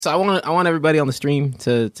So I want everybody on the stream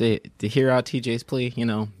to hear out TJ's plea. You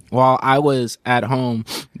know, while I was at home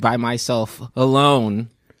by myself alone,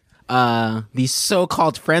 these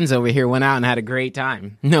so-called friends over here went out and had a great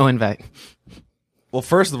time. No invite. Well,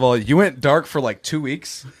 first of all, you went dark for like 2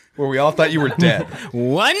 weeks where we all thought you were dead.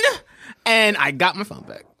 One, and I got my phone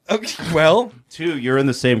back. Okay, well. 2, you're in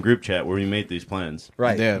the same group chat where we made these plans.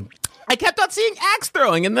 Right. Yeah. I kept on seeing axe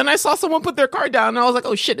throwing, and then I saw someone put their card down, and I was like,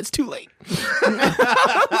 "Oh shit, it's too late." after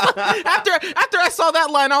I saw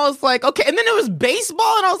that line, I was like, "Okay." And then it was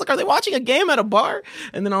baseball, and I was like, "Are they watching a game at a bar?"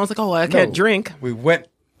 And then I was like, "Oh, I can't drink." We went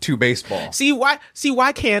to baseball.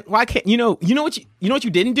 Why can't you know what you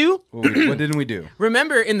didn't do? What didn't we do?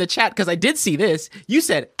 Remember in the chat, because I did see this, you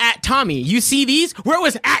said at Tommy, you see these? Where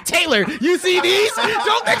was at Taylor? You see these?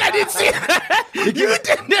 Don't think I didn't see that. You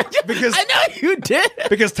did. Because I know you did.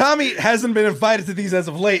 Because Tommy hasn't been invited to these as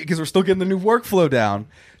of late because we're still getting the new workflow down.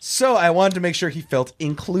 So I wanted to make sure he felt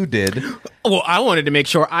included. Well, I wanted to make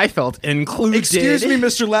sure I felt included. Excuse me,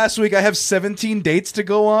 Mr. Last Week. I have 17 dates to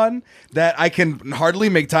go on that I can hardly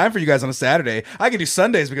make time for you guys on a Saturday. I can do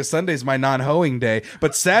Sundays because Sunday's my non-hoeing day,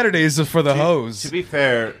 but Saturdays is for the hoes. To be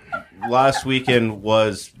fair, last weekend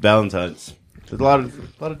was Valentine's. There's a lot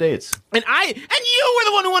of dates. And you were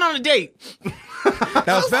the one who went on a date. That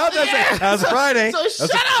was Valentine's Day. That was a Friday. So shut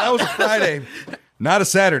up. That was a Friday. Not a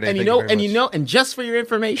Saturday. And just for your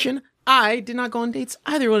information, I did not go on dates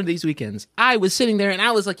either one of these weekends. I was sitting there and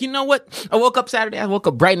I was like, you know what? I woke up Saturday. I woke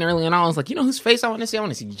up bright and early and I was like, you know whose face I want to see? I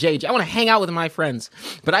want to see JJ. I want to hang out with my friends.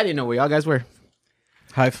 But I didn't know where y'all guys were.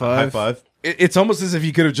 High five. High five. It's almost as if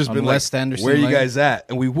you could have just been like, West Anderson where are you Lane. guys at?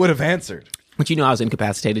 And we would have answered. But you know I was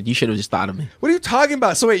incapacitated. You should have just thought of me. What are you talking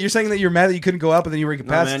about? So wait, you're saying that you're mad that you couldn't go up and then you were No, man,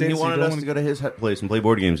 incapacitated? he so you wanted don't us wanna- to go to his place and play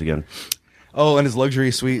board games again. Oh, and his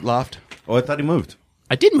luxury suite loft? Oh, I thought he moved.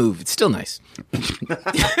 I did move. It's still nice.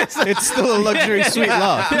 It's still a luxury suite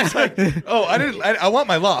loft. Oh, I want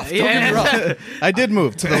my loft. Don't get me wrong. I did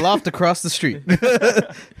move to the loft across the street.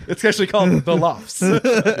 It's actually called the lofts.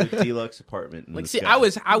 Deluxe apartment. in Like, the see, sky.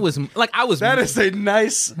 I was That is a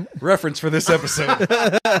nice reference for this episode.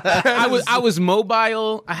 I was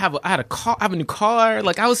mobile. I had a car. I have a new car.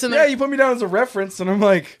 Like I was sitting Yeah, there. you put me down as a reference, and I'm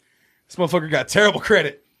like, this motherfucker got terrible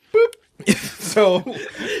credit. Boop. So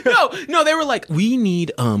No, they were like, we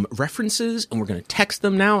need references, and we're gonna text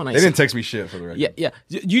them now. And I they said, didn't text me shit for the record. yeah.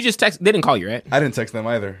 You just text. They didn't call you, right? I didn't text them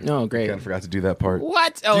either. No, great. Kind of forgot to do that part.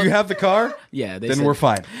 What? Do you have the car? Yeah, they Then said- we're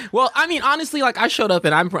fine. Well, I mean, honestly, like I showed up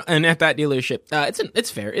and and at that dealership,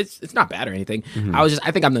 it's fair. It's not bad or anything. Mm-hmm.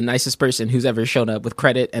 I think I'm the nicest person who's ever showed up with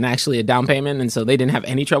credit and actually a down payment, and so they didn't have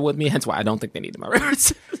any trouble with me. Hence why I don't think they needed my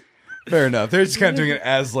references. Fair enough. They're just kind of doing it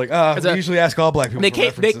as like, we usually ask all black people They for came,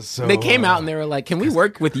 references. they came out and they were like, "Can we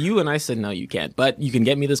work with you?" And I said, "No, you can't. But you can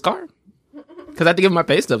get me this car." Because I had to give them my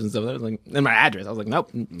pay stubs and stuff. I was like, and my address. I was like, nope,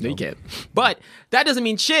 no, you can't. But that doesn't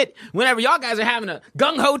mean shit. Whenever y'all guys are having a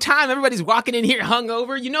gung ho time, everybody's walking in here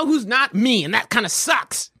hungover. You know who's not? Me, and that kind of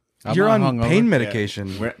sucks. You're on hungover. pain medication.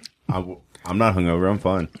 I'm not hungover. I'm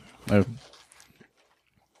fine.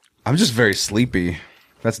 I'm just very sleepy.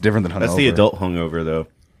 That's different than hungover. That's the adult hungover, though.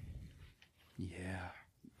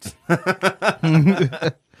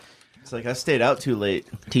 It's like I stayed out too late.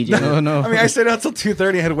 TJ. Oh, no. I mean, I stayed out till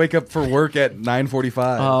 2:30. I had to wake up for work at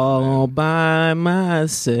 9:45. All by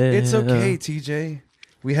myself. It's okay, TJ.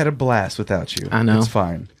 We had a blast without you. I know. It's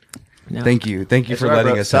fine. No. Thank you. Thank you for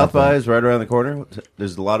letting us South help. by is right around the corner.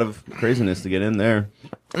 There's a lot of craziness to get in there.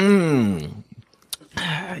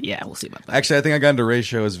 Yeah, we'll see about that. Actually, I think I got into Ray's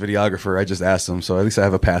show as videographer. I just asked him, so at least I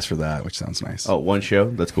have a pass for that, which sounds nice. Oh, one show?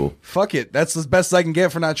 That's cool. Fuck it. That's the best I can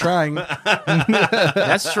get for not trying.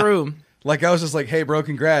 That's true. Like, I was just like, hey, bro,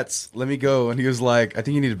 congrats. Let me go. And he was like, I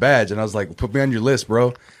think you need a badge. And I was like, put me on your list, bro.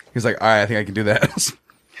 He was like, all right, I think I can do that. I was like,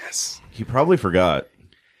 yes. He probably forgot.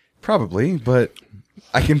 Probably, but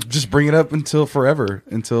I can just bring it up until forever,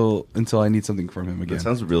 until I need something from him again. That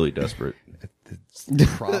sounds really desperate.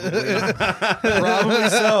 Probably. Probably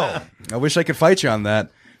so. I wish I could fight you on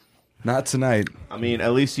that. Not tonight. I mean,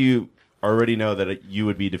 at least you already know that you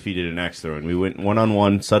would be defeated in axe throwing. We went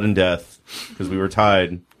 1-on-1, sudden death, because we were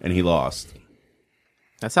tied, and he lost.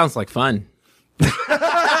 That sounds like fun.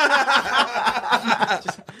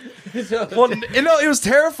 Well, you know, it was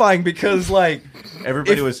terrifying because, like,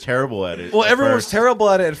 Everybody was terrible at it. well, at everyone was first. terrible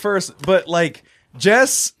at it at first, but, like,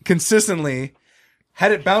 Jess consistently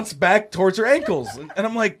had it bounce back towards her ankles. And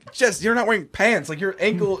I'm like, Jess, you're not wearing pants. Like, your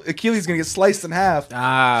ankle, Achilles is going to get sliced in half.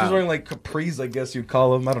 She's wearing, like, capris, I guess you'd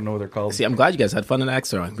call them. I don't know what they're called. See, I'm glad you guys had fun in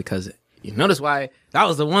axe throwing because you notice why that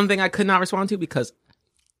was the one thing I could not respond to because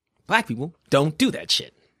black people don't do that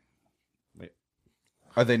shit.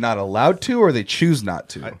 Are they not allowed to, or they choose not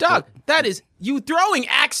to? Dog, that is you throwing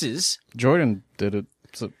axes. Jordan did it.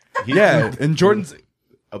 So Yeah, and Jordan's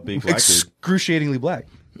A big black dude. excruciatingly black.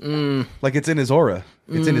 Like it's in his aura.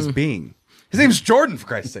 It's in his being. His name's Jordan, for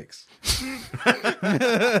Christ's sakes.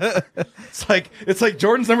 It's like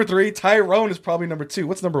Jordan's number 3. Tyrone is probably number 2.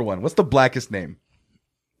 What's number 1? What's the blackest name?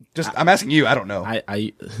 I'm asking you. I don't know.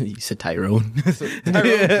 You said Tyrone. Tyrone.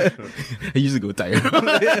 I usually go with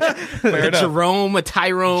Tyrone. Jerome, a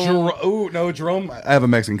Tyrone. No, Jerome. I have a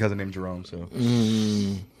Mexican cousin named Jerome. So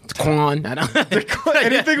Quan. I don't.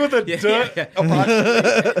 anything with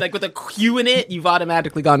a Like with a Q in it, you've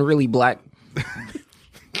automatically gone really black.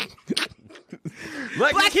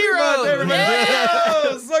 Black heroes, everybody.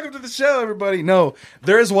 Heroes! Welcome to the show, everybody. No,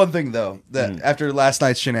 there is one thing though that after last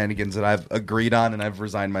night's shenanigans that I've agreed on and I've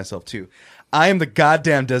resigned myself to. I am the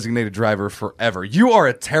goddamn designated driver forever. You are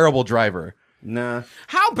a terrible driver. Nah.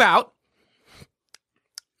 How about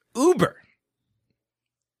Uber?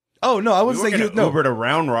 Oh no, I wasn't saying you. No, Uber to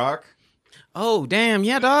Round Rock. Oh damn,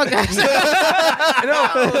 yeah, dog. no, and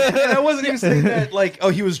I wasn't even saying that like, oh,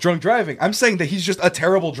 he was drunk driving. I'm saying that he's just a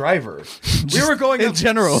terrible driver. We were going in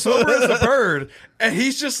general, sober as a bird, and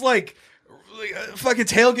he's just like fucking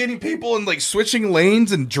tailgating people and like switching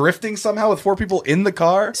lanes and drifting somehow with 4 people in the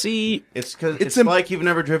car. See, It's because it's like you've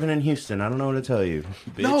never driven in Houston. I don't know what to tell you,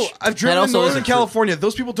 bitch. No, I've driven in also Northern isn't true. California.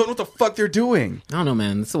 Those people don't know what the fuck they're doing. I don't know,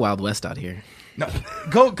 man. It's the Wild West out here. No,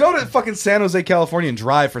 go to fucking San Jose, California, and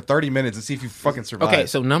drive for 30 minutes and see if you fucking survive. Okay,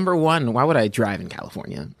 so number 1, why would I drive in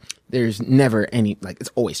California? There's never any, like, it's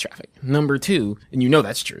always traffic. Number 2, and you know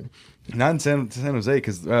that's true. Not in San Jose,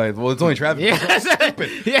 because, well, it's only traffic. Yeah. They're all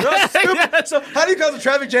stupid. Yeah. They're all stupid. So how do you cause a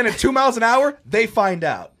traffic jam at 2 miles an hour? They find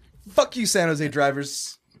out. Fuck you, San Jose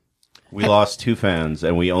drivers. We lost 2 fans,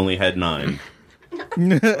 and we only had 9.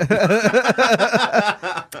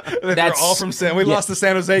 They're all from San. We lost the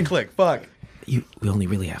San Jose clique. Fuck. We only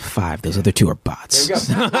really have 5. Those other 2 are bots.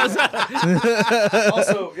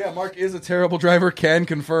 Also, yeah, Mark is a terrible driver. Can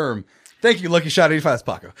confirm. Thank you, Lucky Shot 85. That's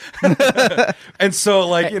Paco. And so,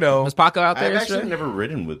 like, you know, Was Paco out there I've actually yesterday?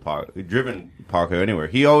 never driven Paco anywhere.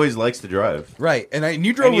 He always likes to drive. right? And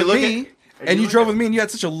you drove And you with look me, at- and you drove with me, and you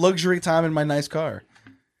had such a luxury time in my nice car.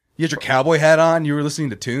 You had your cowboy hat on. You were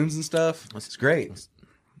listening to tunes and stuff. It's great.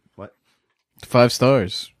 What? 5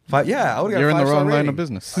 stars. Yeah, I would have got You're in the 5-star wrong line rating. of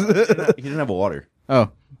business. He didn't have water. Oh,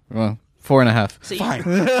 well, 4.5.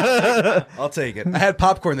 Fine. I'll take it. I had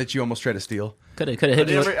popcorn that you almost tried to steal. Could have hit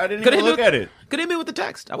me. I didn't even look at it. Could have hit me with the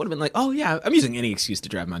text. I would have been like, "Oh yeah, I'm using any excuse to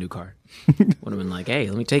drive my new car." Would have been like, "Hey,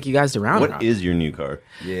 let me take you guys to Round Rock." What is your new car?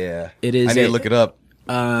 Yeah. It is I need a- to look it up.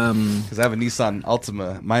 Because I have a Nissan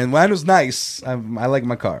Altima. Mine was nice. I like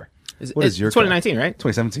my car. What is your 2019, right?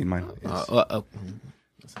 2017, mine.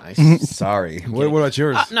 That's nice. Sorry. What about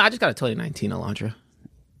yours? No, I just got a 2019 Elantra.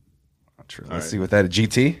 True. Let's see what that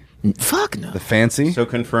GT, Fuck no. the fancy So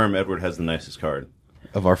confirm Edward has the nicest card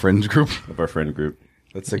of our friends group. of our friend group.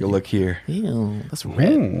 Let's take a look here. Ew, that's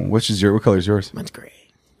red. What color is yours? Mine's gray.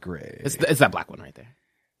 Gray. It's that black one right there.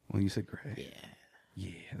 Well, you said gray.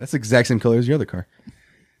 Yeah. That's the exact same color as your other car.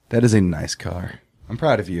 That is a nice car. I'm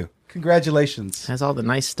proud of you. Congratulations. Has all the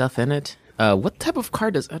nice stuff in it. What type of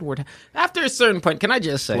car does Edward have? After a certain point, can I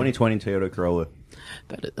just say 2020 Toyota Corolla.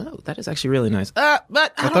 that is actually really nice. But I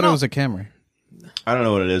I thought it was a Camry. I don't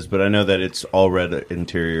know what it is, but I know that it's all red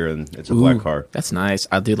interior and it's a black car. That's nice.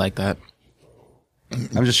 I do like that.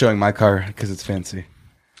 I'm just showing my car because it's fancy.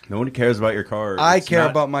 No one cares about your car. I It's care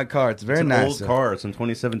not- about my car. It's very It's an nice. old car. It's in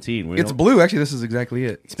 2017. It's blue. Actually, this is exactly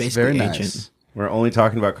it. It's basically very ancient. nice. We're only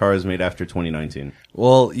talking about cars made after 2019.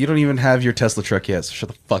 Well, you don't even have your Tesla truck yet, so shut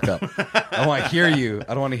the fuck up. I don't want to hear you.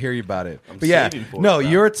 I don't want to hear you about it. But yeah, saving for it no, now.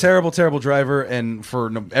 you're a terrible, terrible driver, and for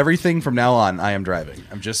everything from now on, I am driving.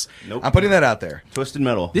 Nope. I'm putting that out there. Twisted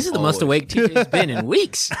Metal. This is the Always. most awake TJ's been in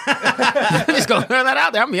weeks. I'm just gonna throw that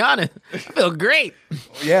out there. I'm be honest. I feel great.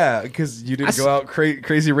 Yeah, because you didn't go out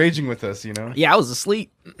crazy raging with us, you know? Yeah, I was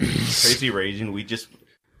asleep. Crazy raging. We just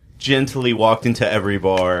gently walked into every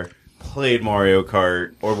bar, played Mario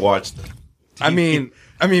Kart, or watched TV.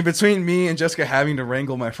 I mean, between me and Jessica having to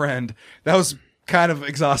wrangle my friend, that was kind of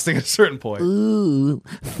exhausting at a certain point. Ooh,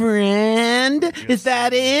 friend, is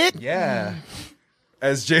that it? Yeah.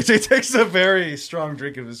 As JJ takes a very strong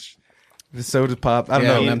drink of his soda pop. I don't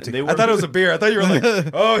Yeah, know. empty. I thought it was a beer. I thought you were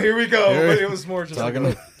like, oh, here we go. But it was more just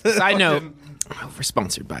Side note: we're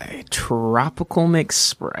sponsored by Tropical Mix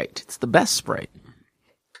Sprite. It's the best Sprite.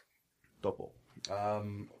 Double.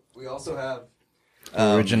 We also have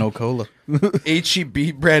Original cola.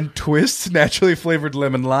 HEB brand Twist naturally flavored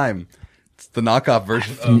lemon lime. It's the knockoff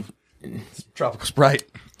version of Tropical Sprite.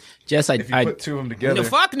 Jess, if you put two of them together. No,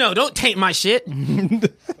 fuck no! Don't taint my shit.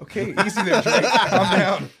 Okay, easy there, Drake. Calm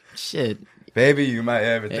down. Shit. Baby, you my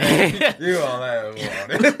everything. You all I ever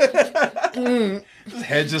wanted. His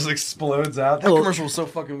head just explodes out. That commercial was so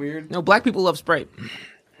fucking weird. No, black people love Sprite.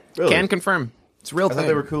 Really? Can confirm. It's a real I thing. thought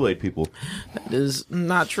they were Kool-Aid people. That is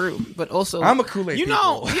not true. But also, I'm a Kool-Aid you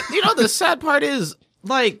know, the sad part is,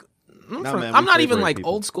 like, I'm not even, like,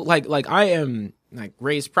 people. old school. Like, I am, like,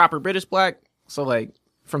 raised proper British black. So, like,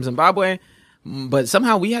 from Zimbabwe. But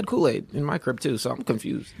somehow we had Kool-Aid in my crib, too. So I'm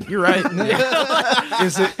confused. You're right.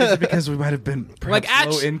 Is it because we might have been perhaps Like,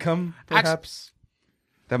 low income, perhaps?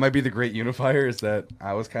 That might be the great unifier, is that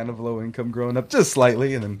I was kind of low income growing up, just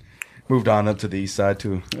slightly, and then moved on up to the east side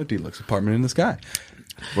to a deluxe apartment in the sky,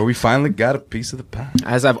 where we finally got a piece of the pie.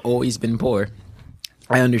 As I've always been poor,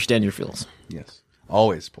 I understand your feels. Yes.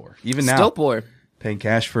 Always poor. Even now. Still poor. Paying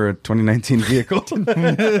cash for a 2019 vehicle.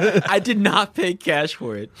 I did not pay cash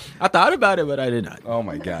for it. I thought about it, but I did not. Oh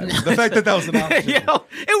my God. The fact that was an option.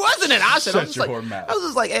 It wasn't an option. I was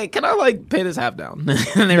just like, hey, can I like pay this half down?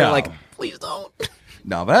 And they were like, please don't.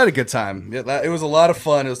 No, but I had a good time. It was a lot of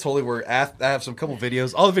fun. It was totally worth. I have some couple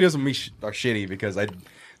videos. All the videos of me are shitty because every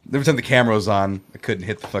time the camera was on, I couldn't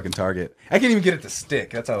hit the fucking target. I can't even get it to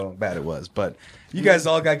stick. That's how bad it was. But you guys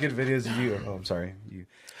all got good videos of you. Oh, I'm sorry.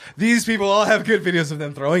 These people all have good videos of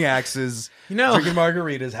them throwing axes, drinking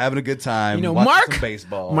margaritas, having a good time. Watching some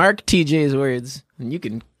baseball. Mark TJ's words, and you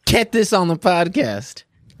can get this on the podcast.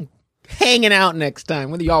 Hanging out next time,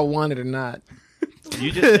 whether y'all want it or not.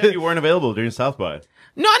 You just said you weren't available during South by.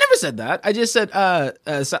 No, I never said that. I just said,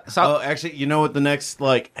 actually, you know what the next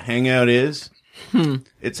like hangout is?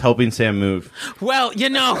 It's helping Sam move. Well, That's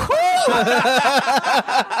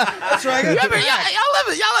right.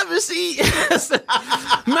 Y'all ever see?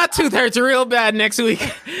 My tooth hurts real bad next week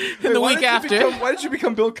and the week after. Why did you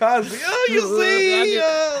become Bill Cosby? Oh, you see,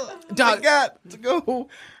 dog, I got to go.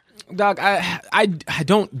 Dog, I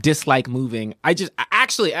don't dislike moving. I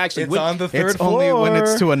actually it's on the third It's floor. only when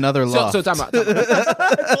it's to another loft. So time out.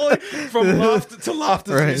 It's only from loft to loft.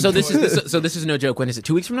 Right. So this is no joke. When is it?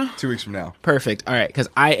 2 weeks from now? 2 weeks from now. Perfect. All right, because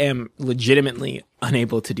I am legitimately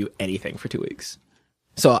unable to do anything for 2 weeks,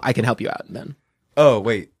 so I can help you out then. Oh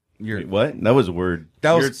wait, Wait, what? That was a word.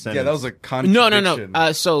 that Weird was sentence. that was a contradiction.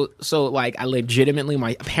 No. So like I legitimately so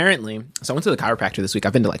I went to the chiropractor this week.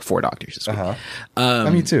 I've been to like 4 doctors this week.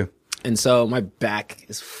 Me too. And so my back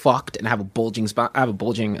is fucked, and I have a bulging spot. I have a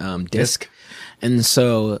bulging disc, and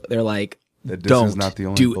so they're like, "Don't not the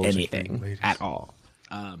only do bulging anything thing, at all."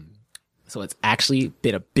 So it's actually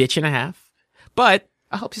been a bitch and a half, but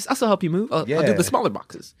I'll still help you move. I'll do the smaller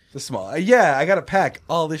boxes. The small. I got to pack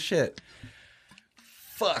all this shit.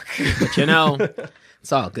 Fuck. But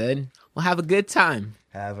it's all good. We'll have a good time.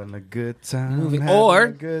 Having a good time. Moving, having or-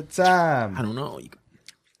 a good time. I don't know. You can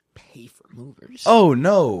pay for movers. Oh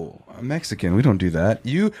no, I'm Mexican. We don't do that.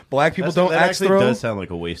 You black people don't that axe actually throw. does sound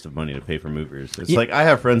like a waste of money to pay for movers. It's like I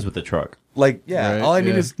have friends with a truck. Like Right, all I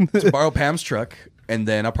need yeah. is to borrow Pam's truck, and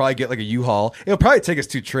then I'll probably get like a U-Haul. It'll probably take us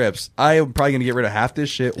 2 trips. I'm probably gonna get rid of half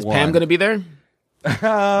this shit. Is Pam gonna be there? guess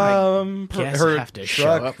I have to show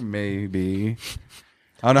truck up. maybe.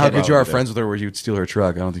 I don't know how good you are friends with her where you'd steal her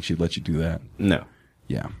truck. I don't think she'd let you do that. No.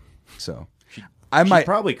 Yeah. So I might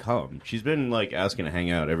probably come. She's been like asking to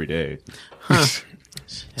hang out every day.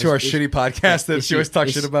 to our shitty podcast that she always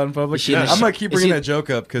talks shit about in public. I'm gonna keep bringing that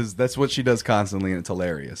joke up because that's what she does constantly, and it's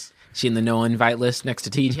hilarious. She in the no invite list next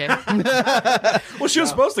to TJ. Well, she was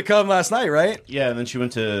supposed to come last night, right? Yeah, and then she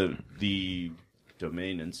went to the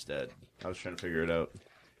Domain instead. I was trying to figure it out.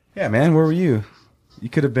 Yeah, man. Where were you? You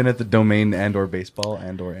could have been at the Domain and/or baseball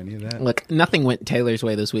and/or any of that. Look, nothing went Taylor's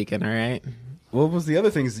way this weekend. All right. What was the other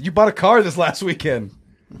things? You bought a car this last weekend.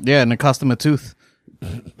 Yeah, and it cost him a tooth.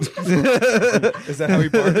 Is that how he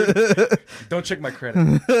bartered? Don't check my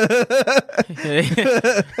credit.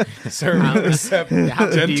 Sir, How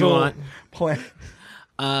many do you want? plan.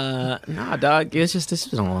 Nah, dog. It's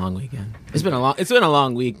been a long weekend. It's been a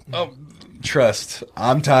long week. Oh, trust.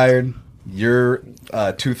 I'm tired. Your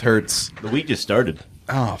tooth hurts. The week just started.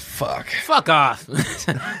 Oh, fuck. Fuck off.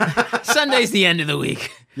 Sunday's the end of the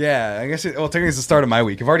week. Yeah, I guess. Technically, it's the start of my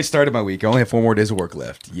week. I've already started my week. I only have 4 more days of work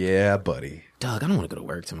left. Yeah, buddy. Dog, I don't want to go to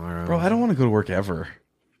work tomorrow. Bro, I don't want to go to work ever.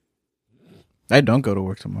 I don't go to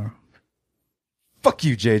work tomorrow. Fuck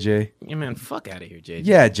you, JJ. Yeah, man, fuck out of here, JJ.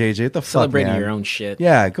 Yeah, JJ. What the Celebrating fuck, man? your own shit.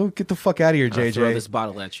 Yeah, go get the fuck out of here, I'll JJ. throw this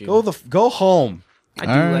bottle at you. Go home. I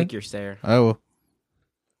do All right. like your stare. I will.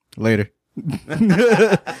 Later.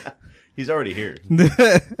 He's already here.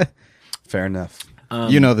 Fair enough.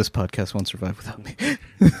 You know this podcast won't survive without me.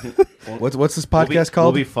 What's this podcast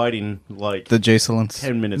called? We'll be fighting like The Jacelins.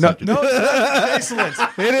 10 minutes. No, after no, this. it's not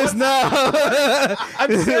excellence. It is now.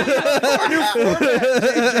 I'm setting up a new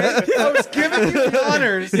format, JJ. I was giving you the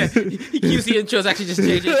honors. He cues the intro is actually just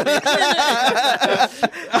JJ.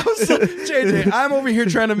 JJ, I'm over here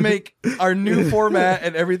trying to make our new format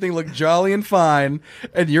and everything look jolly and fine,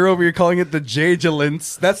 and you're over here calling it the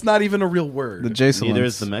Jagelins. That's not even a real word. The Jacelins. Neither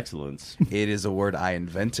is the Mexcellence. It is a word I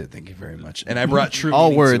invented. Thank you very much. And I brought true All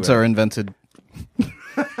meaning words to it. are invented.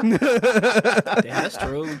 Yeah, that's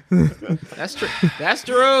true. That's true. That's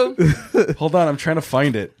true. Hold on, I'm trying to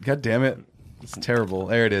find it. God damn it. It's terrible.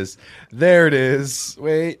 There it is. There it is.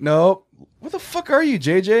 Wait, no. Where the fuck are you,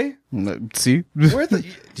 JJ? See? Where the...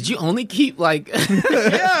 Did you only keep like?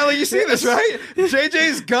 Yeah, like, you see this, right?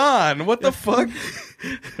 JJ's gone. What the fuck?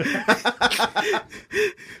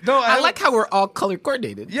 No, I like how we're all color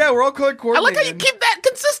coordinated. Yeah, we're all color I coordinated. like how you keep that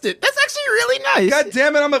consistent. That's actually really nice. God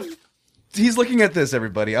damn it, he's looking at this,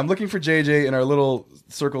 everybody. I'm looking for JJ in our little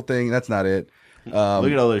circle thing. That's not it. Look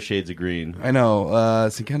at all those shades of green. I know.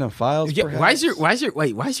 Some kind of files. Yeah, perhaps? why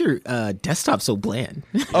is your desktop so bland?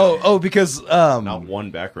 Because Not one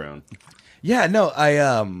background. yeah, no,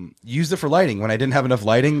 I used it for lighting. When I didn't have enough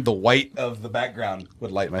lighting, the white of the background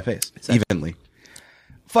would light my face evenly.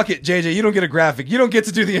 Fuck it, JJ. You don't get a graphic. You don't get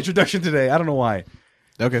to do the introduction today. I don't know why.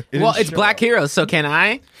 Okay. Well, it's Black Heroes, so can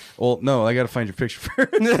I? Well, no, I got to find your picture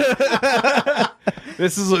first.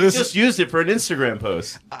 This is Just used it for an Instagram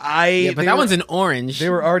post. Yeah, but that one's in orange. They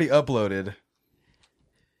were already uploaded.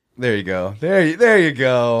 There you go. There you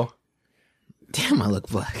go. Damn, I look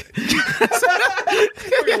black. Yeah,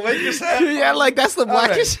 Yeah, like that's the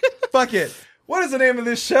blackest. Fuck it. What is the name of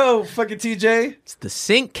this show, fucking TJ? It's the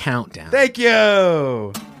Sync Countdown. Thank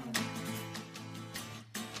you.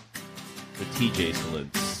 The TJ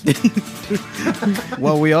Slids.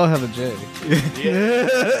 Well, we all have a J.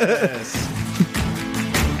 Yes.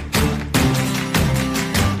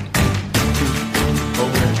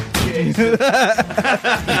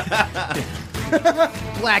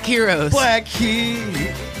 Black Heroes. Black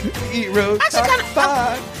Hero. Actually, Top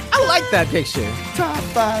five. I like that picture. Top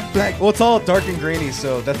five black. Well, it's all dark and grainy,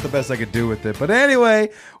 so that's the best I could do with it. But anyway,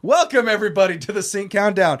 welcome everybody to the Sync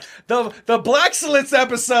Countdown, the Blackcellence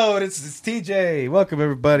episode. It's TJ. Welcome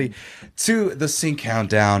everybody to the Sync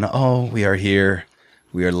Countdown. Oh, we are here.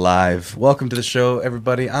 We are live. Welcome to the show,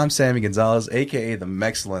 everybody. I'm Sammy Gonzalez, aka the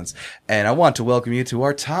Mexcellence, and I want to welcome you to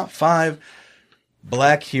our top 5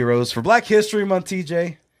 Black heroes for Black History Month.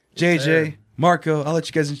 TJ, JJ, Marco. I'll let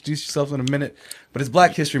you guys introduce yourself in a minute. But it's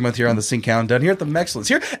Black History Month here on the Sync Countdown, here at the Mexcellence,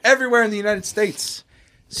 here everywhere in the United States.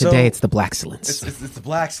 Today it's the Blackcellence. It's the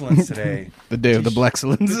Blackcellence today. The day of the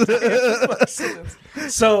Blackcellins.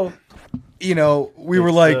 So, you know, we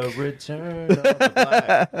were like, The return of the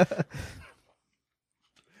black.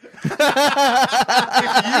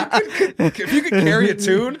 if you could carry a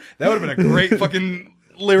tune, that would have been a great fucking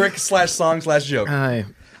lyric / song / joke. I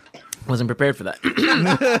wasn't prepared for that.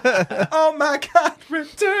 Oh my God,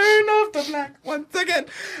 return of the black once again.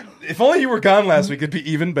 If only you were gone last week, it'd be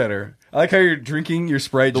even better. I like how you're drinking your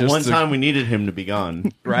Sprite. The just one to- time we needed him to be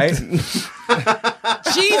gone. right? Jesus,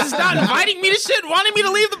 not inviting me to shit, wanting me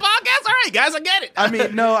to leave the podcast. All right, guys, I get it. I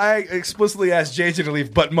mean, no, I explicitly asked JJ to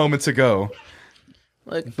leave but moments ago.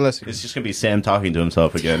 Like, Bless you. It's just going to be Sam talking to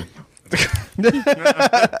himself again.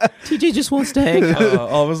 TJ just wants to hang out.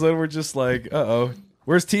 All of a sudden, we're just like, uh-oh.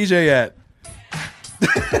 Where's TJ at?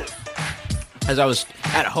 As I was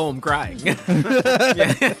at home crying.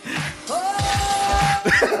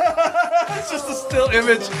 It's just a still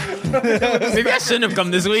image. Maybe I shouldn't have come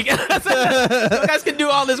this week. You guys can do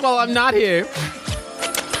all this while I'm not here.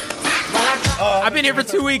 I've been here for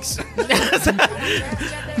 2 weeks.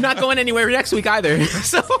 Not going anywhere next week either.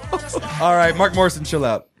 So All right, Mark Morrison, chill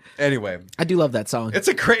out. Anyway, I do love that song. it's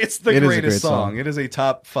the It is a greatest great song. song. It is a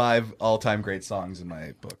top 5 all-time great songs in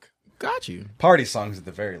my book. Got you. Party songs at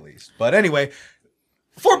the very least. But anyway,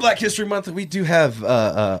 for Black History Month, we do have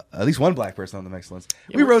at least one black person on the Mexcellence.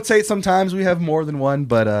 We rotate sometimes. We have more than one,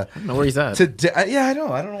 but I don't know where he's at. today, yeah, I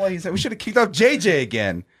know. I don't know why he's. We should have kicked off JJ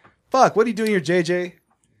again. Fuck, what are you doing here, JJ?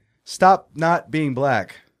 Stop not being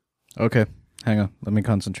black. Okay, hang on. Let me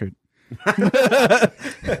concentrate.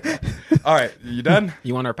 All right, you done?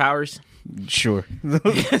 You want our powers? Sure.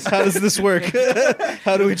 How does this work?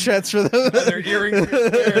 How do we transfer them? Their earrings,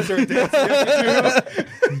 their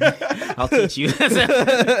dancing. I'll teach you.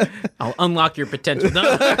 I'll unlock your potential.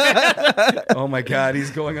 Oh my God,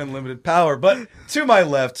 he's going unlimited power. But to my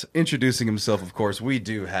left, introducing himself, of course, we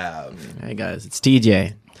do have. Hey guys, it's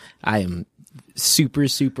TJ. I am super,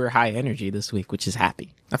 super high energy this week, which is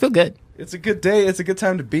happy. I feel good. It's a good day. It's a good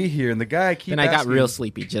time to be here. And the guy keeps. And I got real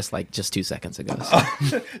sleepy just 2 seconds ago.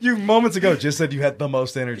 So. You moments ago just said you had the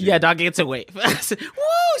most energy. Yeah, dog, it's a wait. Woo!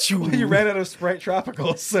 You ran out of Sprite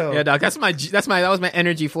Tropical, so yeah, dog. That was my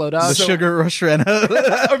energy flow, dog. The sugar rush ran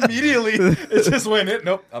out. immediately it just went in.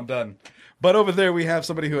 Nope, I'm done. But over there we have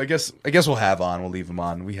somebody who I guess we'll have on. We'll leave him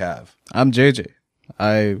on. We have. I'm JJ.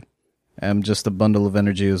 I am just a bundle of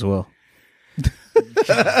energy as well.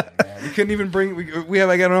 We couldn't even bring. We have.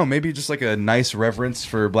 I don't know. Maybe just like a nice reverence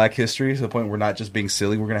for Black history to the point where we're not just being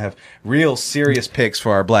silly. We're gonna have real serious picks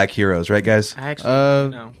for our Black heroes, right, guys? I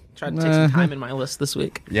actually tried to take some time in my list this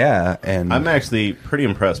week. Yeah, and I'm actually pretty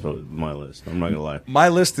impressed with my list. I'm not gonna lie. my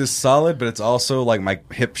list is solid, but it's also like my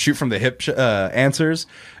shoot from the hip answers,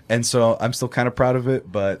 and so I'm still kind of proud of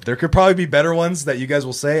it. But there could probably be better ones that you guys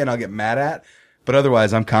will say, and I'll get mad at. But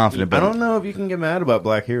otherwise, I'm confident. I But don't know if you can get mad about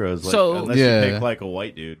Black heroes. Unless Yeah. you pick like a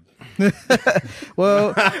white dude.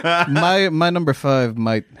 Well, my number 5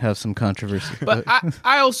 might have some controversy. But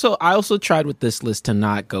I also tried with this list to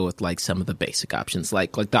not go with like some of the basic options,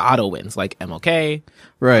 like the auto wins, like MLK.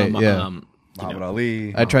 Right, yeah. Muhammad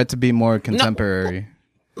Ali. I tried to be more contemporary.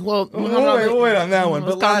 Well, We'll wait on that one.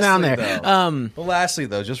 Let's But calm down lastly, there. though, but lastly,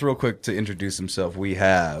 though, just real quick to introduce himself, we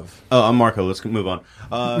have. Oh, I'm Marco. Let's move on.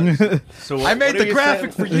 So I made the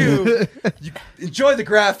graphic for you. You enjoy the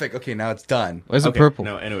graphic. Okay, now it's done. Why is it purple?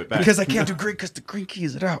 No, anyway, back. Because I can't do green because the green key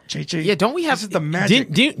is it out, JJ. Yeah, don't we have This is the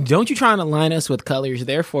magic. Don't you try and align us with colors?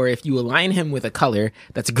 Therefore, if you align him with a color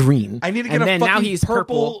that's green, I need to and get a then fucking now he's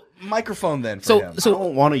purple microphone then for So him. I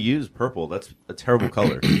don't want to use purple. That's a terrible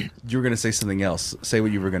color. You were going to say something else. Say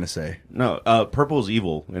what you were going to say. No, purple's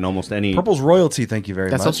evil in almost any. Purple's royalty, thank you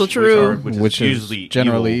very That's much. also true. Which is usually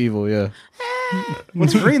generally evil, yeah.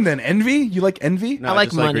 What's green then? Envy? You like envy? No, I like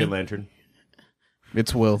just like money. Green Lantern.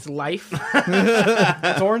 It's will. It's life.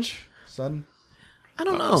 It's orange? Sun? I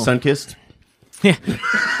don't know. Sunkissed.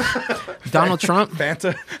 Donald Trump.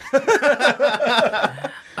 Fanta?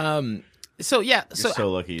 So yeah. You're so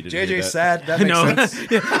lucky you didn't do JJ's that. sad. That makes No. sense.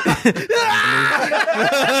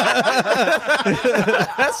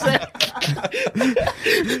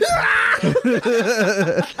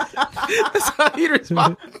 That's how he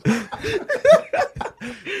responds.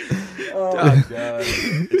 Oh, my God.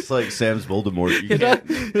 It's like Sam's Voldemort. You can't,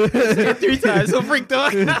 3 times. So freaked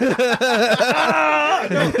out. No,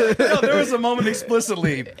 there was a moment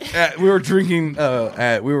explicitly. We were drinking.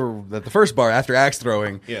 We were at the first bar after axe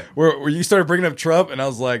throwing. Yeah. Where you started bringing up Trump, and I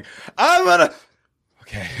was like, I'm gonna.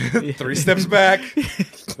 Okay, 3 steps back.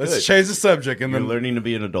 Let's change the subject, and you're then learning to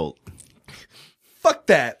be an adult. fuck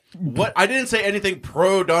that. What? I didn't say anything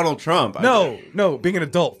pro Donald Trump. No, being an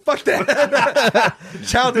adult. Fuck that.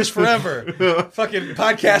 Childish forever. Fucking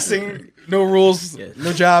podcasting, no rules,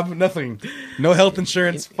 no job, nothing. No health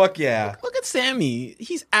insurance. Fuck yeah. Look at Sammy.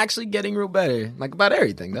 He's actually getting real better. Like about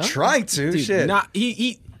everything, though. Trying to. Dude, Shit.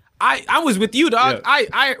 I was with you, dog. Yeah.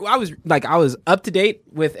 I was up to date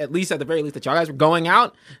with at the very least that y'all guys were going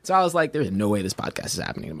out. So I was like, there's no way this podcast is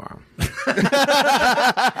happening tomorrow. I'm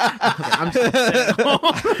just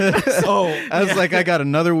I was like, I got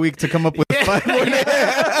another week to come up with 5 more names.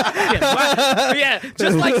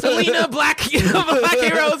 just like Selena, Black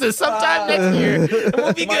Heroes is sometime next year.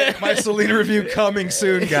 We'll be good. My Selena review coming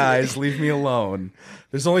soon, guys. Leave me alone.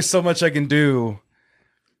 There's only so much I can do.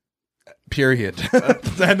 Period. I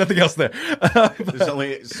had nothing else there. There's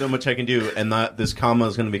only so much I can do, and this comma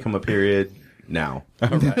is going to become a period now.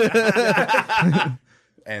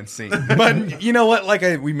 And scene. But you know what? Like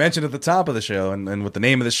we mentioned at the top of the show, and what the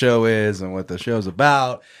name of the show is, and what the show's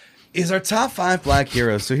about, is our top 5 Black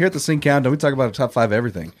heroes. So here at the CincountDown, we talk about our top 5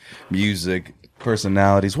 everything: music,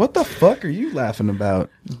 personalities. What the fuck are you laughing about?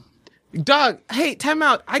 Dog, hey, time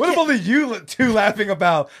out. What if only you two laughing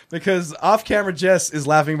about? Because off-camera Jess is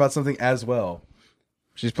laughing about something as well.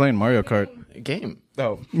 She's playing Mario Kart. game?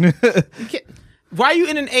 Oh. Why are you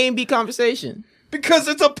in an A and B conversation? Because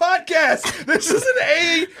it's a podcast. This is an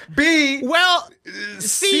A, B. Well,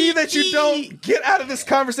 See that you don't get out of this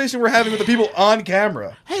conversation we're having with the people on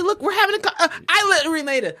camera. Hey, look, we're having I literally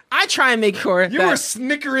made it. I try and make sure You were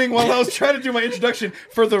snickering while I was trying to do my introduction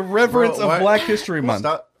for the reverence Bro, of why- Black History Month.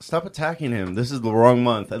 Stop attacking him. This is the wrong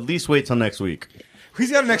month. At least wait till next week. He's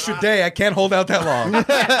got an extra day. I can't hold out that long.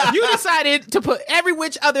 You decided to put every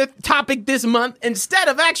which other topic this month instead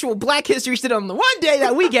of actual Black History shit on the one day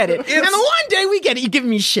that we get it. And the one day we get it, you giving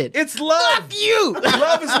me shit. It's love. Fuck you.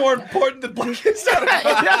 Love is more important than Black History.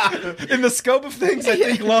 In the scope of things, I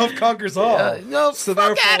think love conquers all. No, So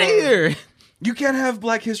fuck out of therefore- here. You can't have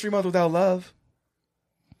Black History Month without love.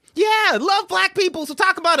 Yeah, love black people, so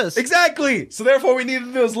talk about us. Exactly. So therefore, we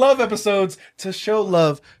needed those love episodes to show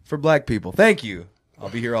love for Black people. Thank you. I'll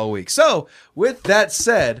be here all week. So, with that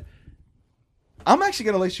said, I'm actually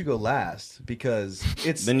going to let you go last because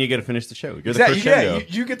it's... Then you got to finish the show. You're the Exactly, crescendo. yeah,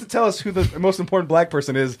 you get to tell us who the most important black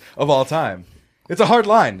person is of all time. It's a hard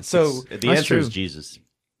line. So The answer is Jesus.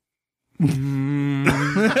 Middle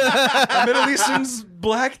Eastern's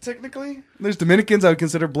black, technically. There's Dominicans I would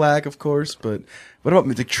consider black, of course, but what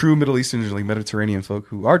about the true Middle Easterners, like Mediterranean folk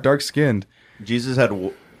who are dark-skinned? Jesus had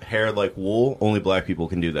hair like wool. Only black people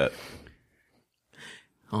can do that.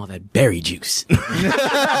 Oh, that berry juice. And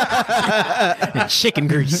chicken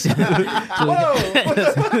grease.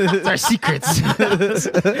 It's our secrets.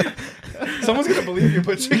 Someone's gonna believe you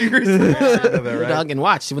put chicken grease in there, right? Dog, and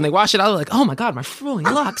watch. When they wash it out, they're like, oh my God, my flowing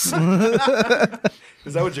locks. Is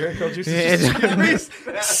that what Jerry Curl juice is? Just chicken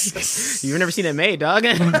grease? You've never seen it made, dog.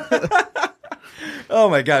 Oh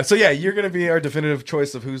my God. So yeah, you're going to be our definitive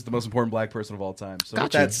choice of who's the most important black person of all time. So with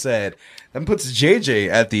Gotcha. that said, that puts JJ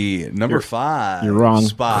at the number 5 you're wrong.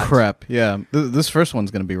 spot. Crap. Yeah. This first one's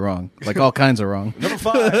going to be wrong. Like all kinds of wrong. Number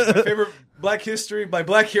 5, my favorite black history, my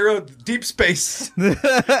black hero, Deep Space.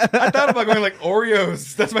 I thought about going like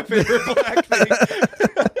Oreos. That's my favorite black thing.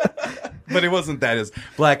 But it wasn't that. It's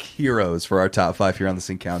black heroes for our top 5 here on the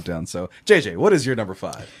Sync Countdown. So JJ, what is your number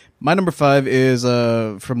 5? My number 5 is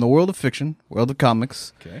from the world of fiction, world of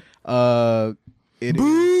comics. Okay.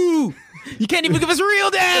 Boo! You can't even give us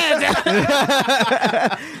real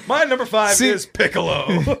dad. My number 5 is Piccolo.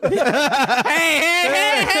 hey,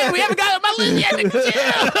 we haven't got on my list yet.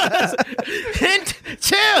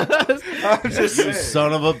 Chill. I'm just You saying.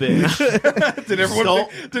 son of a bitch. Did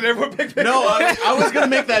everyone pick Piccolo? No, I was going to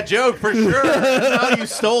make that joke for sure. Now you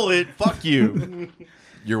stole it. Fuck you.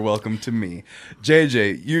 You're welcome to me.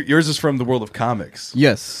 JJ, yours is from the world of comics.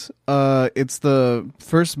 Yes. It's the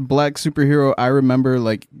first black superhero I remember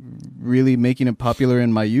like really making it popular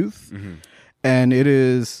in my youth. Mm-hmm. And it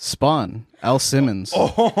is Spawn, Al Simmons.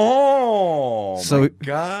 Oh, So my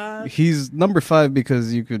God. He's number 5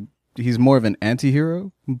 because he's more of an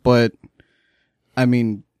anti-hero, but I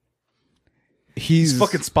mean he's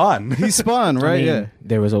fucking Spawn. He's Spawn, right? I mean, yeah.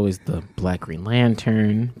 There was always the Black Green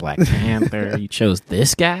Lantern, Black Panther. You chose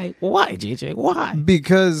this guy? Why, JJ? Why?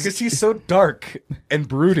 Because he's so dark and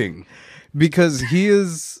brooding. Because he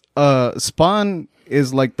is Spawn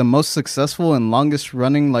is like the most successful and longest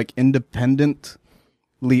running like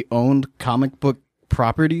independently owned comic book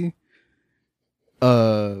property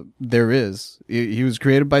there is. He was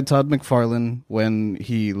created by Todd McFarlane when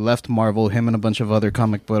he left Marvel. Him and a bunch of other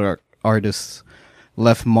comic book artists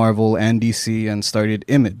left Marvel and DC and started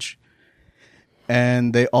Image.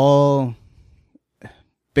 And they all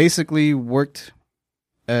basically worked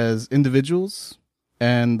as individuals,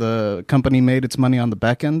 and the company made its money on the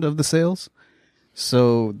back end of the sales.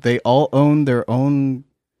 So they all own their own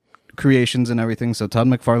creations and everything. So Todd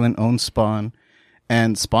McFarlane owns Spawn,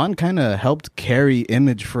 and Spawn kind of helped carry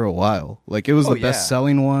Image for a while. Like it was the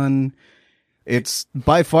best-selling one. It's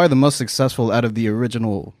by far the most successful out of the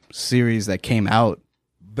original series that came out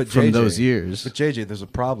from those years. But JJ, there's a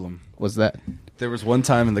problem. What's that? There was one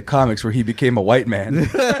time in the comics where he became a white man.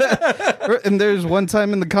 And there's one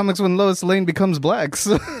time in the comics when Lois Lane becomes black.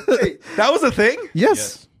 So. Hey, that was a thing?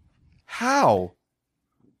 Yes. How?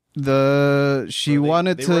 She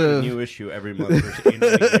wanted they to write a new issue every month for 8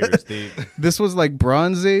 years. This was like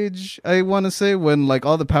Bronze Age, I want to say, when like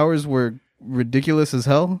all the powers were ridiculous as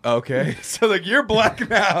hell. Okay. So like you're black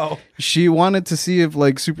now. She wanted to see if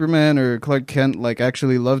like Superman or Clark Kent like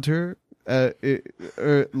actually loved her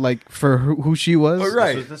like for who she was. Oh,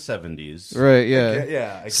 right. This was the 70s. Right, yeah. Okay,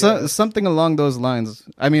 yeah. Something along those lines.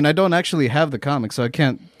 I mean, I don't actually have the comic, so I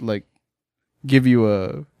can't like give you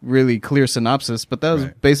a really clear synopsis, but that was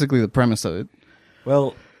basically the premise of it.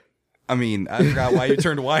 Well, I mean, I forgot why you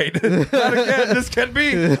turned white. Not again. This can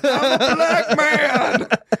be. I'm a black man.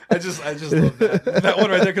 I just love that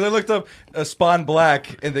one right there because I looked up Spawn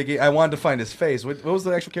Black and I wanted to find his face. What was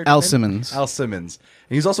the actual character? Al name? Simmons. Al Simmons.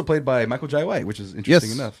 And he's also played by Michael Jai White, which is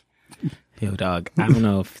interesting enough. Yo, dog. I don't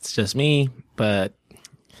know if it's just me, but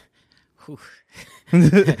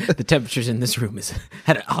the temperatures in this room is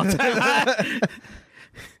at an all-time high.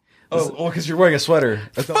 Oh, because you're wearing a sweater.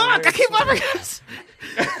 Fuck! I keep on forgetting.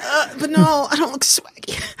 But no, I don't look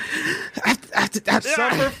swaggy. I have to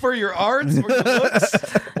Suffer for your arts or your looks,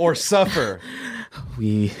 or suffer.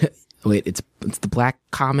 It's the black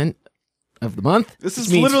comment of the month. This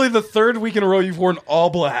is literally the 3rd week in a row you've worn all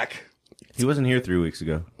black. He wasn't here 3 weeks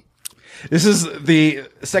ago. This is the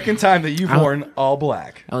 2nd time that you've worn all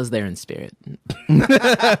black. I was there in spirit.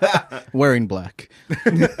 Wearing black.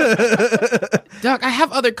 Doc, I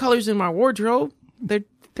have other colors in my wardrobe. They're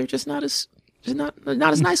just not as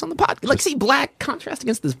nice on the pod. Like, see, black contrast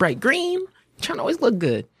against this bright green. trying to always look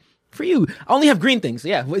good. For you, I only have green things.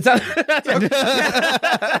 Yeah, it's not,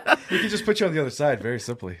 We can just put you on the other side very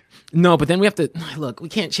simply. no, but then we have to look. We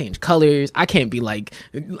can't change colors. I can't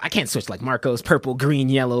switch like Marco's purple, green,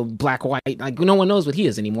 yellow, black, white. Like no one knows what he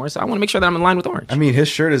is anymore. So I want to make sure that I'm in line with orange. I mean, his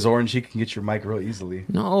shirt is orange. He can get your mic real easily.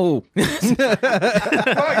 No, No.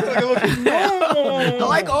 I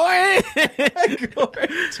like orange.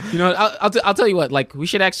 You know, I'll tell you what. Like we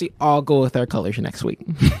should actually all go with our colors next week.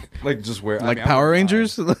 Like just wear Like Power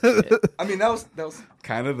Rangers? I mean, that was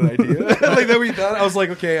kind of the idea. Like that we thought. I was like,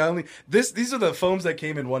 okay, these are the foams that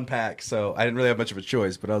came in one pack, so I didn't really have much of a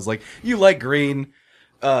choice. But I was like, you like green,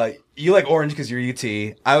 you like orange because you're ET.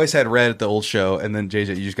 I always had red at the old show, and then JJ,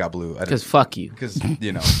 you just got blue. Because fuck you. Because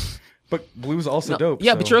but blue's also dope.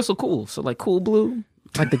 Yeah, so. but you're also cool. So like cool blue,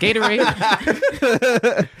 like the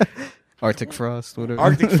Gatorade. Arctic Frost, whatever.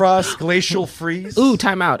 Arctic Frost, Glacial Freeze. Ooh,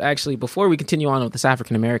 time out. Actually, before we continue on with this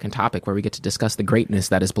African American topic where we get to discuss the greatness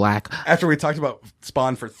that is black. After we talked about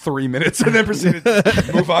Spawn for 3 minutes and then proceeded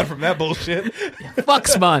to move on from that bullshit. Fuck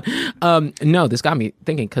Spawn. No, this got me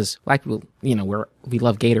thinking because black people, we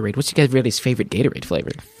love Gatorade. What's your guys' really favorite Gatorade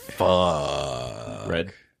flavor? Fuck.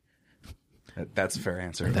 Red. That's a fair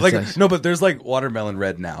answer. That's nice. No, but there's like watermelon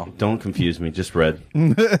red now. Don't confuse me. Just red.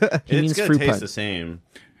 means It's gonna fruit taste punch. the same.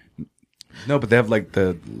 No, but they have like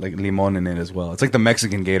the limon in it as well. It's like the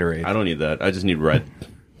Mexican Gatorade. I don't need that. I just need red.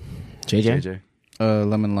 JJ?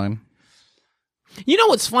 Lemon lime. You know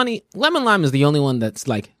what's funny? Lemon lime is the only one that's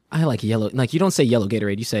like, I like yellow. Like, you don't say yellow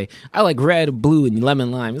Gatorade. You say, I like red, blue, and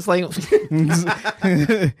lemon lime. It's like...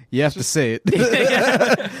 You have to say it.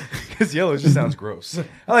 Because yellow just sounds gross.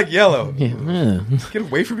 I like yellow. Yeah. Get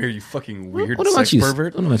away from here, you fucking weird What about sex you?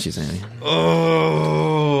 pervert. What about you, Sandy?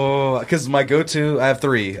 Oh, because my go-to, I have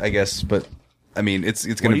 3, I guess, but I mean, it's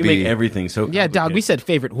Why going do to you be make everything so Yeah, dog, we complicated? said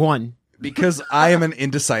favorite one. because I am an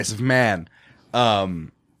indecisive man.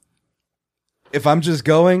 If I'm just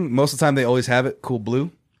going, most of the time they always have it cool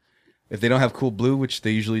blue. If they don't have cool blue, which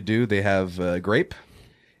they usually do, they have grape.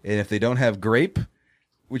 And if they don't have grape,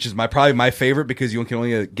 which is probably my favorite because you can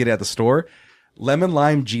only get it at the store, lemon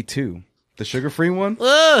lime G2, the sugar-free one.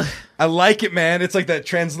 Ugh. I like it, man. It's like that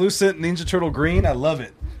translucent Ninja Turtle green. I love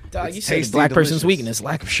it. Dog, It's you said tasty, black person's delicious. weakness,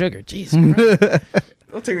 lack of sugar. Jeez. Christ.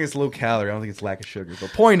 Don't take me as low calorie. I don't think it's lack of sugar. The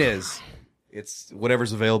point is, it's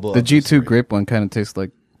whatever's available. The at the G2 store. grape one kind of tastes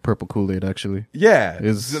like purple Kool-Aid, actually. Yeah,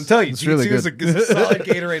 It's- I'm telling you, it's G2 really is good. a solid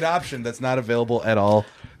Gatorade option that's not available at all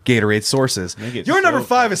Gatorade sources. Make it Your so number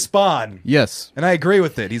 5 is Spawn, Yes. and I agree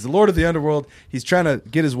with it. He's the Lord of the Underworld. He's trying to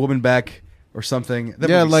get his woman back or something. That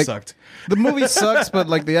Yeah, movie like- sucked. The movie sucks, but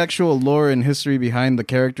like the actual lore and history behind the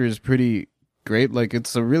character is pretty great. Like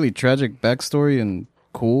it's a really tragic backstory and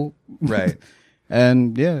cool. Right.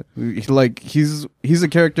 And yeah, he's a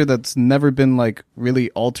character that's never been like really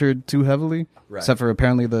altered too heavily, Right. except for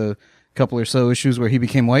apparently the couple or so issues where he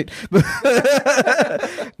became white.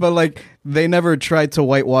 But like they never tried to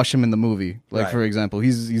whitewash him in the movie. Like Right. for example,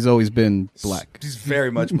 he's always been black. He's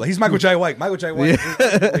very much black. He's Michael J. White. Michael J. White is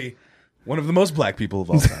arguably one of the most black people of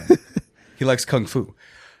all time. He likes kung fu.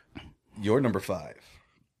 Your number 5,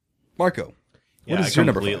 Marco. Yeah, What I is your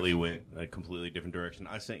number 5? completely went a completely different direction.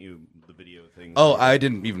 I sent you the video thing. Oh, I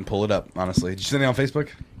didn't even pull it up, honestly. Did you send it on Facebook?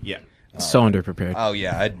 Yeah. So underprepared. Oh,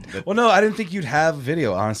 yeah. Well, no, I didn't think you'd have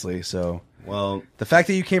video, honestly. So Well, the fact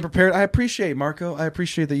that you came prepared, I appreciate, Marco. I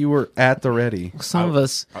appreciate that you were at the ready. Some of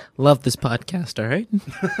us love this podcast, all right?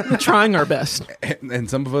 We're trying our best. And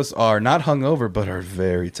some of us are not hungover, but are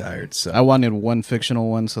very tired. So I wanted one fictional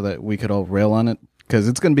one so that we could all rail on it because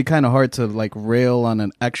it's gonna be kind of hard to like rail on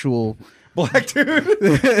an actual black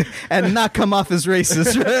dude. and not come off as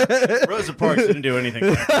racist. Rosa Parks didn't do anything.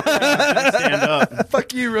 Wrong. Stand up.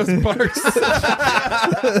 Fuck you, Rosa Parks.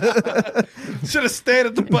 Should have stayed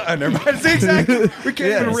at the button. Never mind. See, exactly. We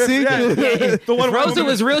can't even riff. see? Yeah. The one If white Rosa woman-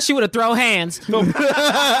 was real, she would have thrown hands. the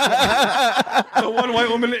one white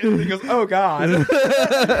woman. He goes, "Oh God."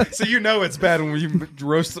 So you know it's bad when you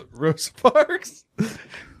roast Rosa Parks.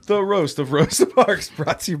 The roast of Rosa Parks,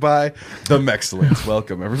 brought to you by the Mexcellence.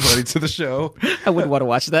 Welcome everybody to the show. I wouldn't want to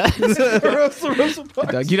watch that. Roast of Rosa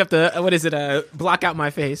Parks. Doug, you'd have to, block out my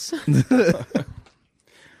face.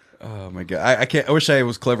 Oh my God, I can't. I wish I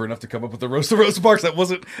was clever enough to come up with the roast of Rosa Parks that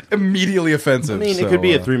wasn't immediately offensive. I mean, so, it could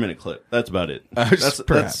be a 3-minute clip. That's about it. That's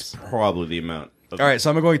perhaps. probably the amount. Of, All right,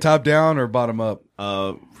 so I'm going top down or bottom up.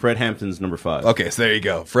 Fred Hampton's number 5. Okay, so there you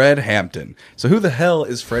go, Fred Hampton. So who the hell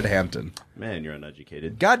is Fred Hampton? Man, you're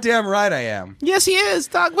uneducated. Goddamn right I am. Yes, he is,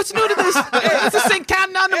 dog. What's new to this? It's a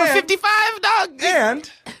CincountDown number And- 55, dog.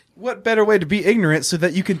 And what better way to be ignorant so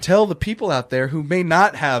that you can tell the people out there who may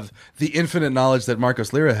not have the infinite knowledge that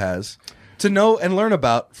Marcos Lira has to know and learn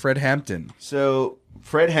about Fred Hampton? So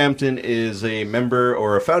Fred Hampton is a member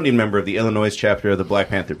or a founding member of the Illinois chapter of the Black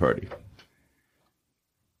Panther Party.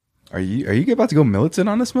 Are you about to go militant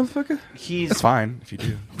on this motherfucker? That's fine if you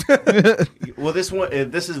do. Well, this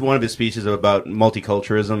is one of his speeches about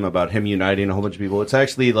multiculturalism, about him uniting a whole bunch of people. It's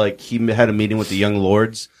actually like he had a meeting with the Young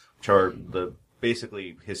Lords, which are the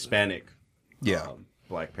basically Hispanic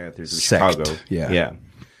Black Panthers of Chicago. Yeah.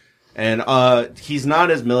 And he's not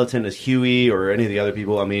as militant as Huey or any of the other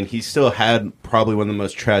people. I mean, he still had probably one of the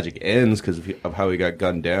most tragic ends because of how he got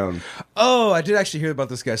gunned down. Oh, I did actually hear about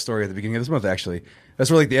this guy's story at the beginning of this month, actually. That's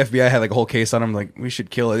where like the FBI had like a whole case on him, like, we should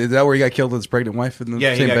kill it. Is that where he got killed with his pregnant wife in the same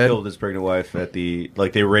bed? Yeah, he got killed with his pregnant wife at the,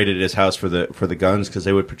 like, they raided his house for the guns because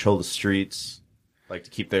they would patrol the streets, like, to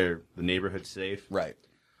keep the neighborhood safe. Right.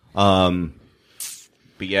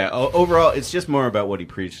 But yeah, overall, it's just more about what he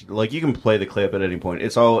preached. Like, you can play the clip at any point.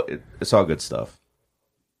 It's all good stuff.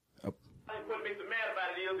 What makes me mad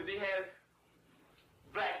about it is that they had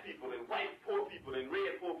black people and white poor people and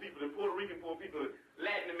red poor people and Puerto Rican poor people,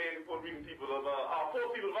 Latin American Puerto Rican people, poor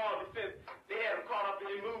people of all descent. They had them caught up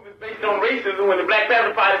in their movements based on racism when the Black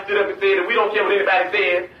Panther Party stood up and said that we don't care what anybody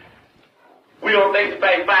says. We don't think you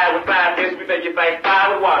fight fire with fire fists. We think you fight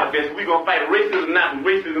fire with water fists. We're going to fight racism, not with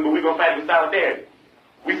racism, but we're going to fight with solidarity.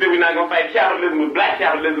 We said we're not going to fight capitalism with black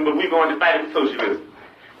capitalism, but we're going to fight it with socialism.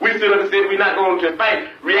 We stood up and said we're not going to fight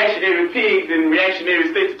reactionary pigs and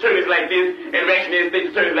reactionary state's attorneys like this and reactionary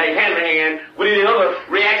state's attorneys like Hanrahan with any other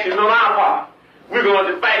reactions on our part. We're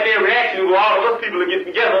going to fight their reactions where all of us people are getting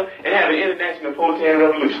together and have an international proletarian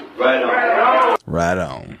revolution. Right on. Right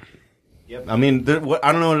on. Yep. I mean,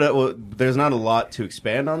 I don't know. There's not a lot to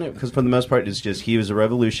expand on it because for the most part, it's just he was a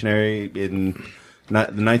revolutionary in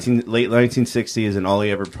the late 1960s, and all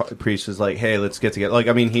he ever preached was like, "Hey, let's get together." Like,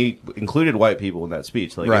 I mean, he included white people in that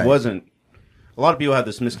speech. Like, It wasn't. A lot of people have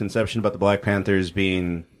this misconception about the Black Panthers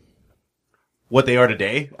being what they are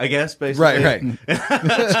today, I guess, basically. Right.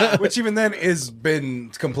 Which even then has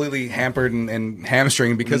been completely hampered and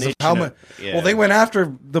hamstringed because of how much. Yeah. Well, they went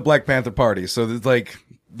after the Black Panther Party, so it's like,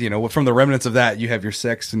 you know, from the remnants of that, you have your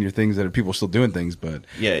sects and your things that are people still doing things. But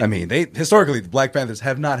yeah, I mean, historically the Black Panthers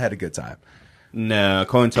have not had a good time. No,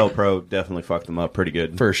 COINTELPRO definitely fucked them up pretty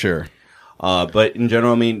good. For sure. But in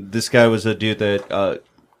general, I mean, this guy was a dude that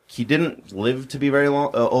he didn't live to be very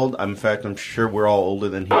old. In fact, I'm sure we're all older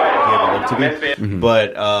than he ever lived to be. Mm-hmm.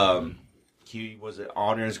 But he was an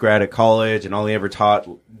honors grad at college, and all he ever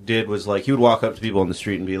did was, like, he would walk up to people on the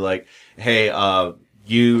street and be like, hey,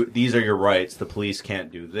 these are your rights. The police can't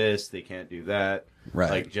do this. They can't do that. Right.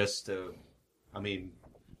 Like, I mean,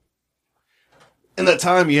 in that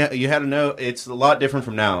time, you had to know it's a lot different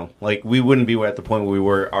from now. Like, we wouldn't be at the point where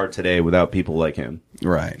we are today without people like him.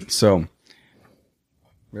 Right. So,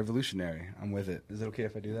 revolutionary. I'm with it. Is it okay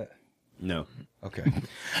if I do that? No. Okay.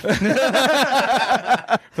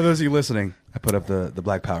 For those of you listening, I put up the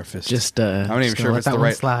Black Power fist. I'm not even sure if it's the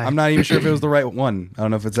right. I'm not even sure if it was the right one. I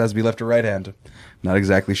don't know if it has to be left or right hand. Not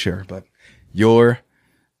exactly sure, but your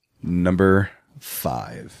number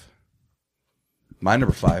 5. My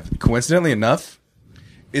number 5, coincidentally enough,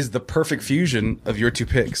 is the perfect fusion of your two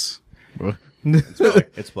picks.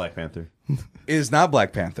 It's Black Panther. It is not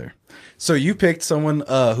Black Panther. So you picked someone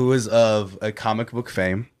who is of a comic book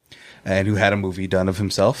fame and who had a movie done of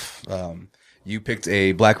himself. You picked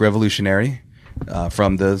a black revolutionary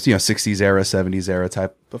from the 60s era, 70s era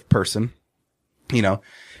type of person.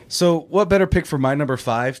 So what better pick for my number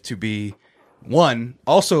 5 to be, 1,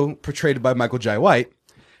 also portrayed by Michael Jai White,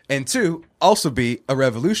 and 2, also be a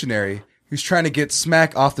revolutionary who's trying to get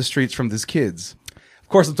smack off the streets from his kids. Of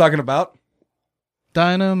course, I'm talking about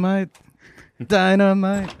Dynamite.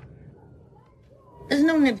 Dynamite. There's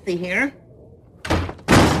no Nipsey here.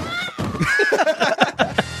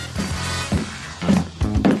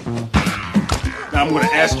 Now I'm going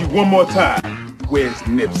to ask you one more time. Where's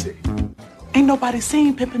Nipsey? Ain't nobody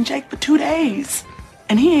seen Pimpin' Jake for 2 days.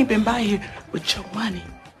 And he ain't been by here with your money.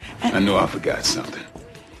 I know I forgot something.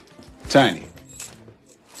 Tiny,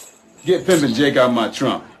 get Pimpin' Jake out of my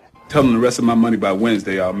trunk. Tell him the rest of my money by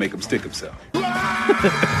Wednesday, I'll make him stick himself. Who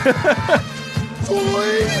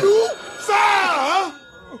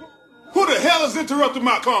the hell has interrupted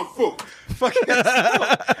my kung fu? Fuck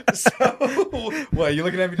yes. So, what, you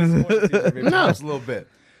looking at me disappointed? No. Just a little bit.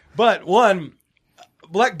 But one,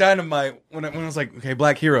 Black Dynamite, when I was like, okay,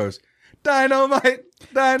 Black Heroes. Dynamite.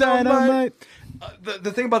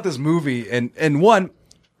 The thing about this movie, and one,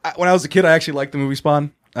 when I was a kid, I actually liked the movie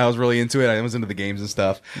Spawn. I was really into it. I was into the games and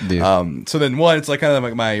stuff. So then one, it's like kind of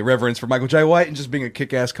like my reverence for Michael Jai White and just being a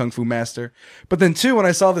kick-ass kung fu master. But then 2, when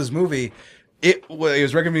I saw this movie, It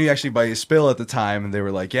was recommended to me actually by Spill at the time, and they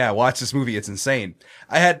were like, yeah, watch this movie. It's insane.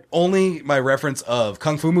 I had only my reference of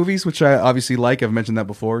Kung Fu movies, which I obviously like. I've mentioned that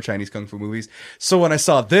before, Chinese Kung Fu movies. So when I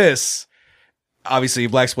saw this, obviously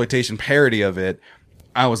blaxploitation parody of it,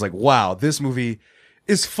 I was like, wow, this movie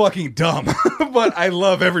is fucking dumb. But I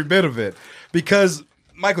love every bit of it because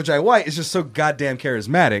Michael Jai White is just so goddamn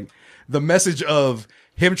charismatic. The message of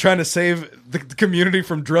him trying to save the community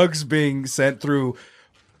from drugs being sent through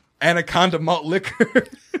Anaconda malt liquor,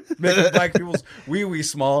 making black people's wee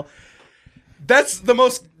small. That's the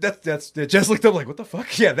most. That's just looked up like, what the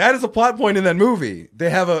fuck? Yeah, that is a plot point in that movie.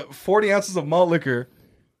 They have 40 ounces of malt liquor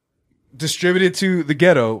distributed to the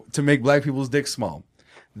ghetto to make black people's dicks small.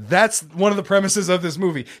 That's one of the premises of this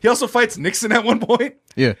movie. He also fights Nixon at one point.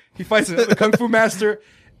 Yeah, he fights the Kung Fu master.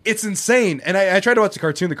 It's insane. And I tried to watch the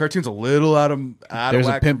cartoon. The cartoon's a little out of There's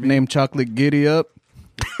whack a pimp named Chocolate Giddy Up.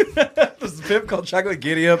 There's a pimp called Chocolate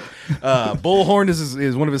Giddy Up. Bullhorn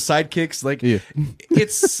is one of his sidekicks. Like,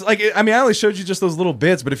 it's like, I mean, I only showed you just those little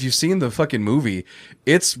bits, but if you've seen the fucking movie,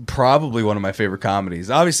 it's probably one of my favorite comedies.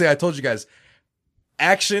 Obviously, I told you guys,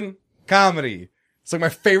 action comedy. It's like my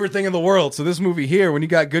favorite thing in the world. So this movie here, when you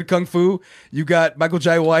got good kung fu, you got Michael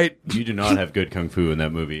Jai White. You do not have good kung fu in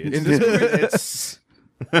that movie. In this movie, it's...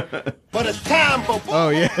 But it's time for Oh,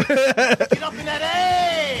 yeah. get up in that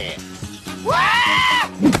ass.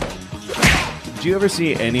 Did you ever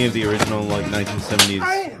see any of the original like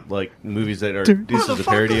 1970s like movies that are this is a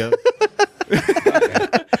parody of?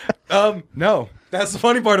 No. That's the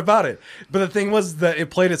funny part about it. But the thing was that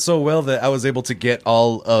it played it so well that I was able to get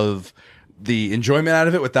all of the enjoyment out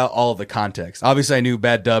of it without all of the context. Obviously, I knew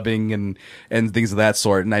bad dubbing and things of that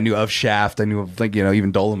sort, and I knew of Shaft. I knew of, like, you know,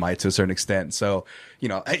 even Dolomite to a certain extent. So, you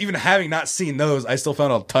know, even having not seen those, I still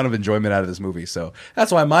found a ton of enjoyment out of this movie. So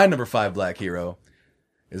that's why my number 5 black hero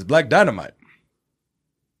is Black Dynamite.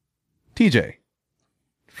 TJ,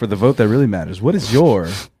 for the vote that really matters, what is your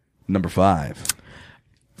number 5?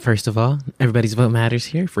 First of all, everybody's vote matters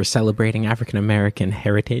here. If we're celebrating African American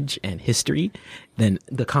heritage and history, then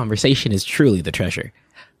the conversation is truly the treasure.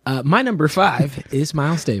 My number 5 is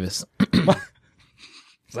Miles Davis.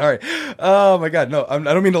 Sorry. Oh my God. No, I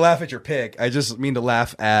don't mean to laugh at your pick. I just mean to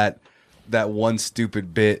laugh at that one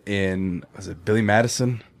stupid bit in, was it Billy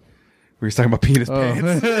Madison? We were talking about peeing his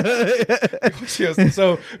pants.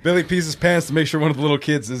 So Billy pees his pants to make sure one of the little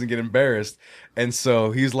kids doesn't get embarrassed. And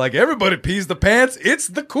so he's like, everybody pees the pants. It's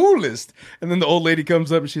the coolest. And then the old lady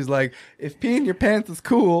comes up and she's like, if peeing your pants is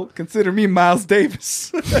cool, consider me Miles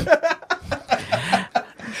Davis.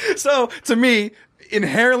 So to me,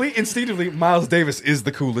 inherently, instinctively, Miles Davis is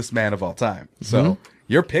the coolest man of all time. So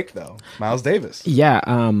your pick, though, Miles Davis. Yeah.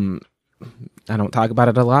 I don't talk about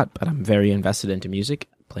it a lot, but I'm very invested into music.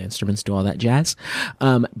 Play instruments, do all that jazz.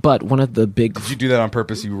 But one of the big... Did you do that on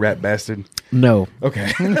purpose, you rat bastard? No. Okay.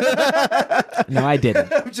 No, I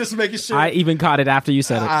didn't. I'm just making sure. I even caught it after you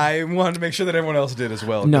said it. I wanted to make sure that everyone else did as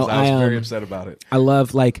well. No, I was very upset about it. I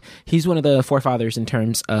love, like, he's one of the forefathers in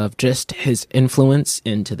terms of just his influence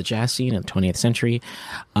into the jazz scene of the 20th century.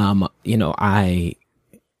 You know, I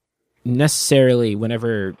necessarily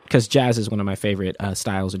because jazz is one of my favorite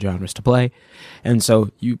styles or genres to play, and so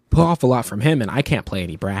you pull off a lot from him, and I can't play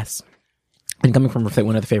any brass, and coming from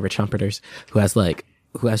one of the favorite trumpeters who has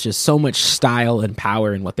just so much style and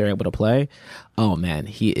power in what they're able to play, oh man,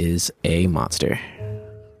 he is a monster.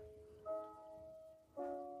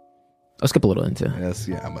 I'll skip a little into yes,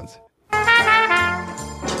 yeah, I'm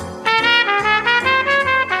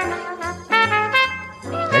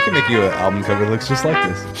I can make you an album cover that looks just like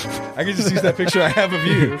this. I can just use that picture I have of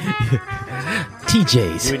you.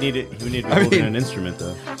 TJ's. He would need to be holding an instrument,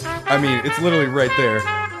 though. I mean, it's literally right there.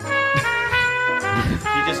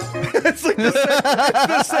 It's like it's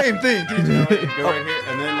the same thing. TJ. Go right here,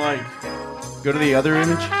 and then like go to the other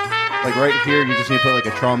image. Like right here, you just need to put like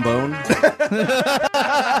a trombone.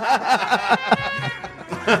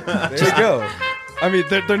 There you go. I mean,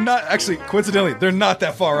 they're not actually, coincidentally, they're not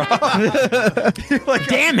that far off. Like,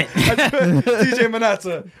 damn it. DJ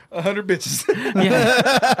Manatza, 100 bitches. Yeah.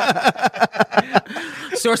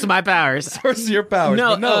 Source of my powers. Source of your powers.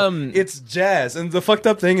 No, it's jazz. And the fucked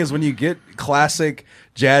up thing is when you get classic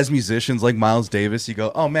jazz musicians like Miles Davis, you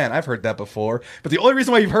go, oh man, I've heard that before. But the only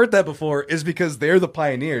reason why you've heard that before is because they're the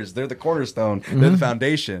pioneers. They're the cornerstone. They're the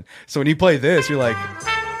foundation. So when you play this, you're like...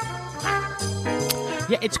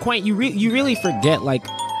 Yeah, it's quaint. You really forget like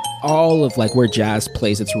all of like where jazz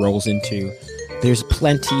plays its roles into. There's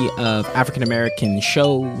plenty of African American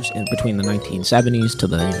shows in between the 1970s to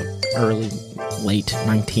the late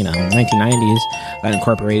 1990s that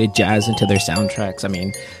incorporated jazz into their soundtracks. I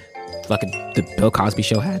mean, fucking the Bill Cosby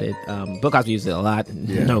show had it. Bill Cosby used it a lot.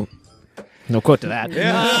 Yeah. No, No quote to that.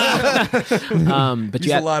 But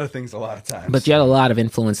Use a lot of things a lot of times. But you had a lot of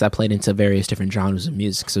influence that played into various different genres of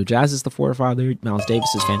music. So jazz is the forefather. Miles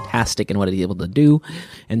Davis is fantastic in what he's able to do.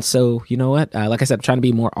 And so, you know what? Like I said, I'm trying to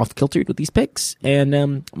be more off-kiltered with these picks.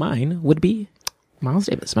 And mine would be Miles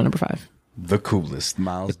Davis, my number 5. The coolest,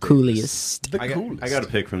 Miles The coolest. The coolest. I got a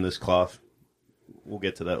pick from this cloth. We'll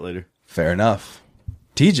get to that later. Fair enough.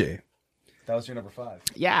 TJ. That was your number 5.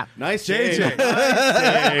 Yeah. Nice, JJ.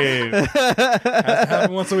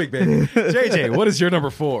 Happen once a week, baby. JJ, what is your number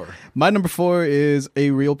 4? My number 4 is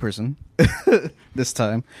a real person. This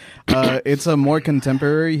time, it's a more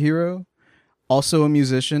contemporary hero, also a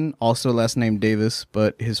musician, also last name Davis,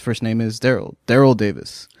 but his first name is Daryl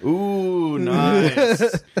Davis. Ooh,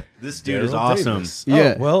 nice. This dude is awesome. Davis.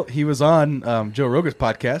 Yeah. Oh, well, he was on Joe Rogan's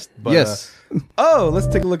podcast. But, Yes. let's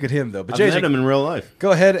take a look at him though. But I JJ, met him in real life.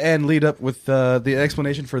 go ahead and lead up with the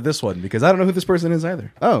explanation for this one because I don't know who this person is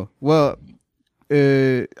either. Oh, well,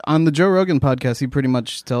 on the Joe Rogan podcast, he pretty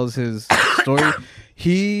much tells his story.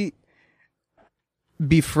 He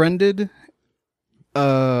befriended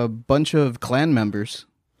a bunch of clan members.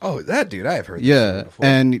 Oh, that dude, I have heard. This Yeah, story before.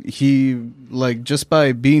 and he, like, just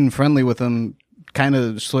by being friendly with them, kind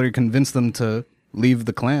of sort of convinced them to leave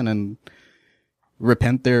the clan and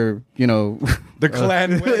repent their, the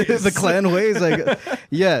clan ways. the clan ways. Like,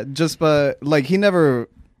 yeah, just by, like, he never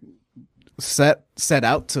set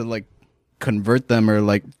out to, like, convert them or,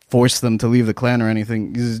 like, force them to leave the clan or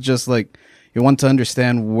anything. He's just, like, you want to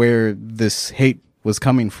understand where this hate was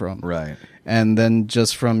coming from. Right. And then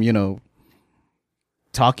just from,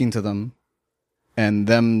 talking to them and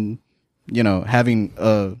them, having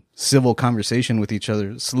a civil conversation with each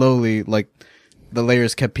other, slowly, like, the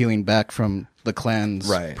layers kept peeling back from the clan's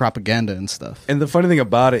Right. propaganda and stuff. And the funny thing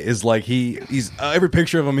about it is, like, he's every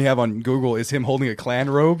picture of him we have on Google is him holding a clan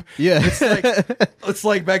robe. Yeah. It's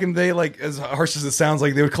like back in the day, like, as harsh as it sounds,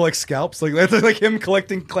 like they would collect scalps. Like that's like him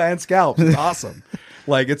collecting clan scalps. It's awesome.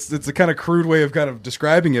 Like it's a kind of crude way of kind of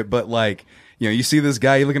describing it, but like, you see this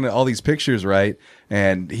guy, you're looking at all these pictures, right?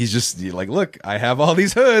 And he's just like, look, I have all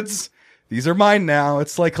these hoods. These are mine now.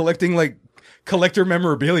 It's like collecting like collector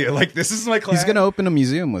memorabilia. Like this is my clan. He's gonna open a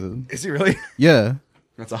museum with him. Is he really? Yeah.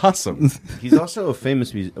 That's awesome. He's also a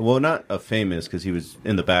famous musician. Well, not a famous because he was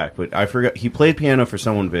in the back, but I forgot he played piano for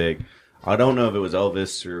someone big. I don't know if it was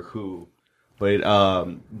Elvis or who, but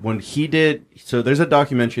when he did, so there's a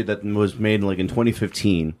documentary that was made like in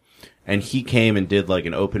 2015, and he came and did like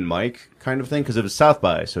an open mic kind of thing because it was South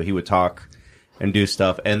by, so he would talk and do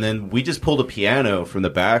stuff, and then we just pulled a piano from the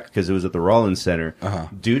back because it was at the Rollins Center.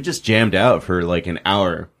 Dude just jammed out for like an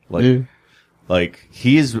hour, like. Like,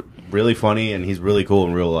 he's really funny, and he's really cool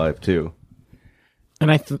in real life, too. And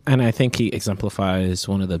I think he exemplifies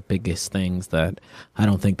one of the biggest things that I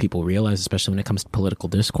don't think people realize, especially when it comes to political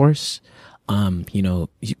discourse.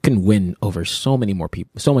 You can win over so much more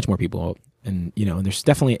people, and and there's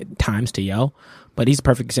definitely times to yell, but he's a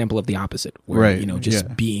perfect example of the opposite, where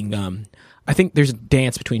Right. being. I think there's a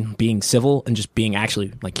dance between being civil and just being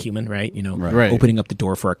actually like human, right? Right. Opening up the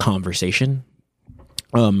door for a conversation.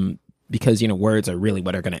 Because words are really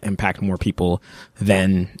what are going to impact more people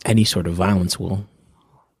than any sort of violence will.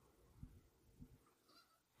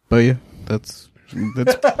 But yeah, that's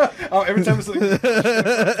Oh, every time it's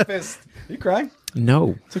like fist. Are you crying?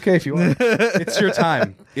 No, It's okay if you want. It's your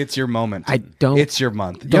time. It's your moment. I don't. It's your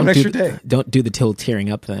month. You have an extra day. Don't do the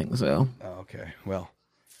tearing up thing. So Oh, okay. Well,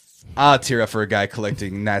 I'll tear up for a guy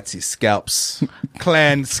collecting Nazi scalps,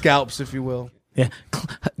 clan scalps, if you will. yeah,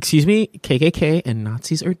 excuse me, KKK and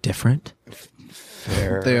Nazis are different.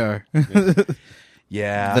 Fair. they are.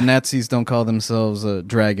 Yeah. The Nazis don't call themselves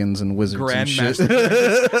dragons and wizards and shit.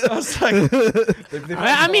 Grandmaster. I was like,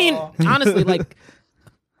 I mean, honestly, like,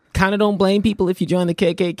 kind of don't blame people if you join the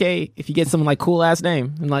KKK if you get some like cool ass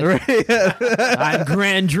name and like I'm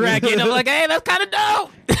Grand Dragon. I'm like, hey, that's kind of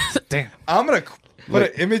dope. Damn. I'm gonna put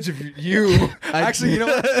an image of you. Actually, you know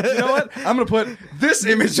what? I'm gonna put this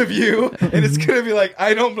image of you, and it's gonna be like,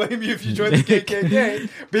 I don't blame you if you join the KKK.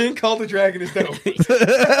 Being called a dragon is dope.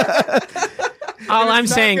 All I'm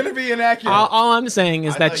It's saying, not gonna be inaccurate. all I'm saying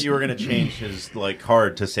is I that thought you were going to change his like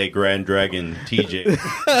card to say Grand Dragon TJ.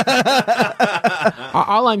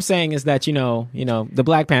 all I'm saying is that the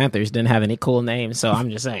Black Panthers didn't have any cool names, so I'm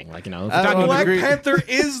just saying, like, if you're I talking don't Black agree. Panther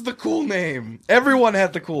is the cool name. Everyone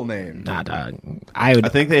had the cool name. nah, dog. I would. I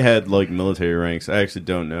think they had like military ranks. I actually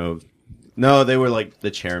don't know. No, they were like the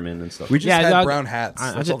chairman and stuff. We just Yeah, had dog, brown hats.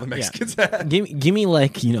 I That's just- all the yeah. Mexicans had. Give me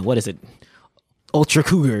like what is it? Ultra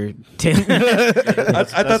Cougar. I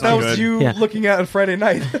thought that was you Yeah. looking at a Friday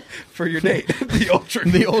night for your date. The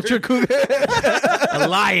Ultra Cougar. A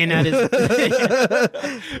lion at his.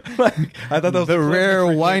 I thought that was The rare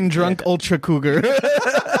wine drunk Ultra Cougar.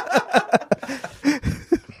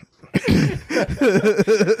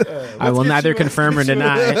 I will neither confirm or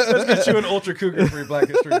deny. Let's get you an Ultra Cougar for your Black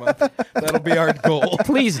History Month. That'll be our goal.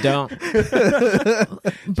 Please don't. You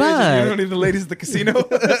But don't need the ladies at the casino.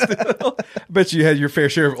 Bet you had your fair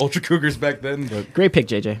share of Ultra Cougars back then. But great pick,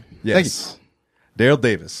 JJ. yes, Daryl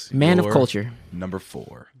Davis, Man of your culture. number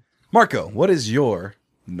 4. Marco, what is your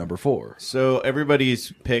number 4? So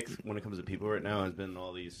everybody's pick when it comes to people right now has been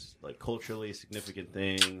all these like culturally significant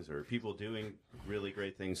things or people doing really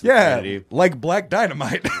great things in the Yeah, community. like Black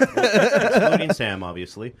Dynamite. Including Sam,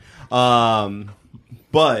 obviously. My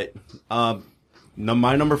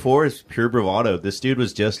number 4 is pure bravado. This dude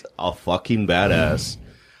was just a fucking badass.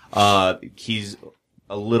 He's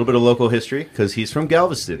a little bit of local history because he's from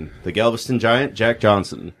Galveston. The Galveston Giant, Jack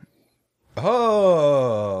Johnson.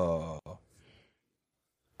 Oh.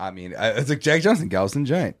 I mean, it's like Jack Johnson, Galveston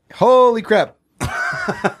Giant. Holy crap.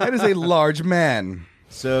 That is a large man.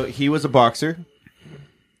 So he was a boxer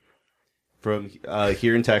from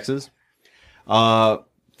here in Texas.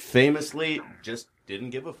 Famously, just didn't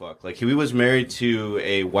give a fuck. Like, he was married to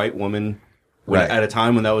a white woman at a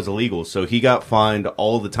time when that was illegal. So he got fined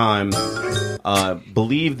all the time. I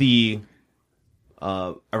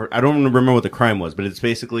don't remember what the crime was, but it's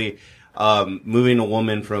basically moving a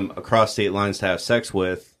woman from across state lines to have sex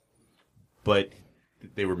with, but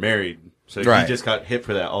they were married. So he just got hit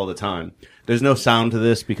for that all the time. There's no sound to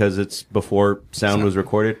this because it's before sound was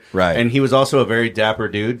recorded. Right. And he was also a very dapper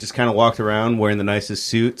dude. Just kind of walked around wearing the nicest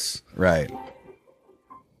suits. Right.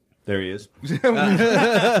 There he is.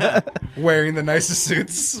 Wearing the nicest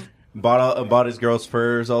suits. Bought his girl's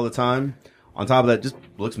furs all the time. On top of that, just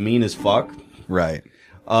looks mean as fuck. Right.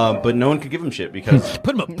 But no one could give him shit because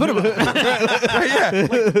Put him up. Yeah.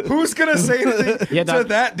 Like, who's going to say anything to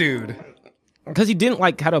that dude? Because he didn't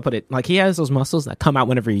how do I put it? Like, he has those muscles that come out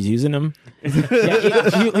whenever he's using them.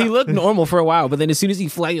 Yeah, he looked normal for a while, but then as soon as he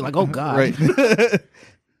fled, you're like, oh god. Right.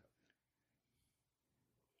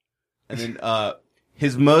 And then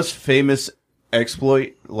his most famous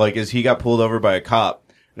exploit, is he got pulled over by a cop.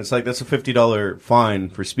 And it's like, that's a $50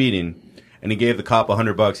 fine for speeding. And he gave the cop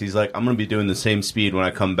 $100. He's like, I'm going to be doing the same speed when I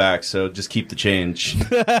come back, so just keep the change.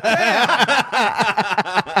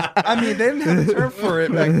 I mean, they didn't have a term for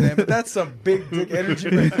it back then, but that's some big dick energy.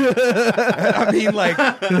 I mean,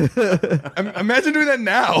 imagine doing that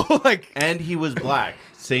now. And he was black,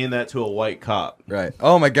 saying that to a white cop. Right.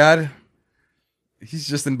 Oh my god. He's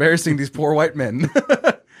just embarrassing these poor white men.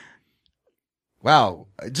 Wow.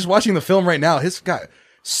 Just watching the film right now, he's got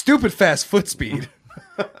stupid fast foot speed.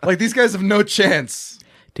 These guys have no chance.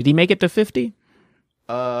 Did he make it to 50?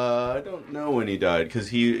 I don't know when he died, because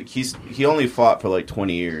he only fought for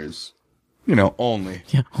 20 years. Only.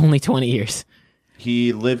 Yeah, only 20 years.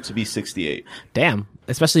 He lived to be 68. Damn.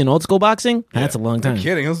 Especially in old school boxing? That's a long time. I'm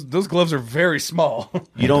kidding. Those gloves are very small.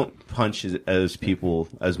 You don't punch as people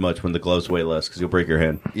as much when the gloves weigh less, because you'll break your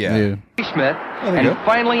hand. Yeah. Smith, and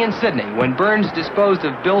finally in Sydney, when Burns disposed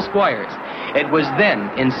of Bill Squires. It was then,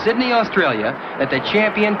 in Sydney, Australia, that the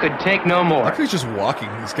champion could take no more. I could just walking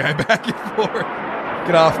this guy back and forth.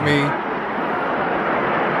 Get off me.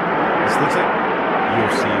 This looks like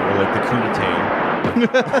UFC or the Kumite.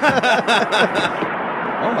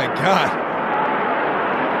 Oh my god.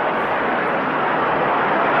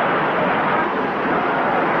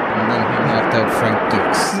 And then he knocked out Frank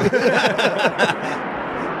Dukes.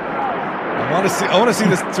 I want to see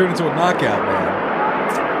this turn into a knockout, man.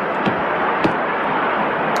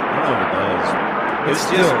 It's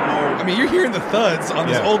still, just more. I mean, you're hearing the thuds on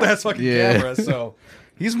this old ass fucking camera, so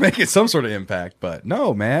he's making some sort of impact. But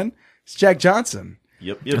no, man, it's Jack Johnson.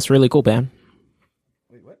 Yep. That's really cool, man.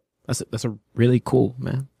 Wait, what? That's a really cool,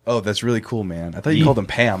 man. Oh, that's really cool, man. I thought you called him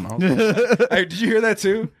Pam. Did you hear that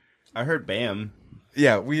too? I heard Bam.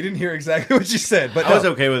 Yeah, we didn't hear exactly what you said, but I was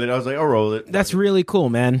okay with it. I was like, I'll roll it. That's really cool,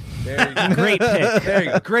 man. There you go. Great pick. There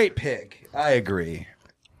you go. Great pick. I agree.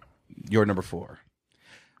 Your number 4.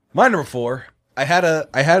 My number 4. I had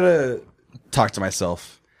to talk to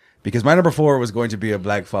myself because my number 4 was going to be a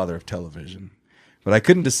black father of television, but I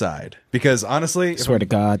couldn't decide because honestly, Swear to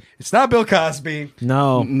God, it's not Bill Cosby.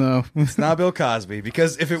 no. It's not Bill Cosby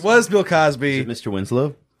because if it was Bill Cosby, Is it Mr.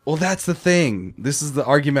 Winslow? well, that's the thing. This is the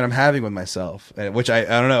argument I'm having with myself, which I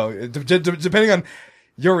don't know. Depending on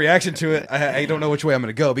your reaction to it, I don't know which way I'm going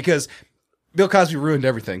to go because Bill Cosby ruined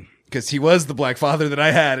everything. because he was the black father that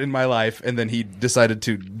I had in my life, and then he decided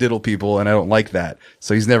to diddle people, and I don't like that.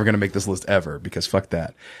 So he's never going to make this list ever, because fuck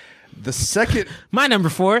that. The second... My number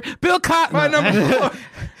 4, Bill Cotton. My number 4...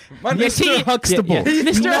 Mr. Huxtable.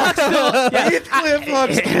 Mr. Huxtable. Heathcliff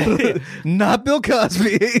Huxtable. Not Bill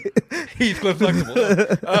Cosby. Heathcliff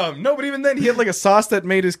Huxtable. No, but even then, he had like a sauce that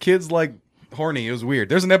made his kids like horny. It was weird.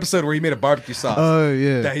 There's an episode where he made a barbecue sauce. Oh,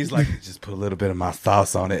 yeah. That he's like, just put a little bit of my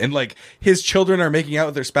sauce on it. And like his children are making out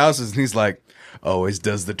with their spouses, and he's like, always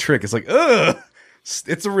does the trick. It's like, ugh.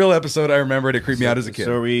 It's a real episode. I remember it. It creeped me out as a kid.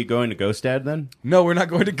 So are we going to Ghost Dad then? No, we're not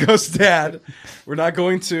going to Ghost Dad. We're not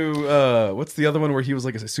going to what's the other one where he was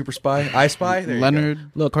like a super spy? I Spy? There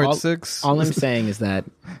Leonard. Look, part 6. All I'm saying is that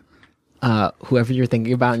whoever you're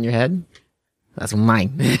thinking about in your head, that's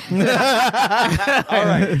mine. All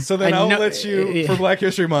right. So then I'll let you, for Black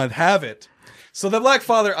History Month, have it. So the black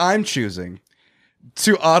father I'm choosing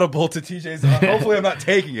to audible to TJ's, hopefully I'm not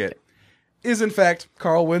taking it, is in fact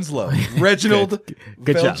Carl Winslow, Reginald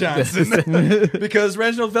Vell Johnson. Because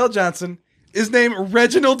Reginald Vell Johnson is named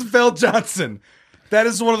Reginald Vell Johnson. That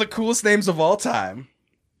is one of the coolest names of all time.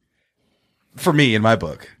 For me, in my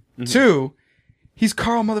book. 2, he's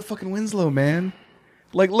Carl motherfucking Winslow, man.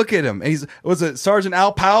 Like, look at him. Was it Sergeant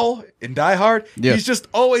Al Powell in Die Hard? Yeah. He's just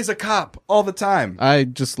always a cop all the time. I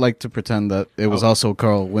just like to pretend that it was also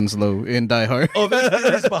Carl Winslow in Die Hard. Oh,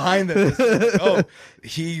 that's behind this. Oh,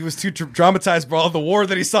 he was too traumatized by all the war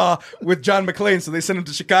that he saw with John McClane, so they sent him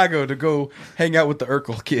to Chicago to go hang out with the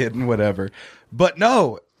Urkel kid and whatever. But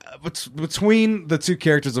no, between the two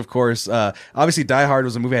characters, of course, obviously Die Hard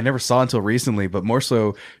was a movie I never saw until recently, but more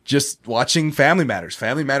so just watching Family Matters.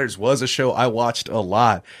 Family Matters was a show I watched a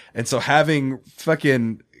lot. And so having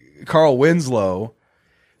fucking Carl Winslow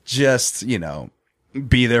just, you know,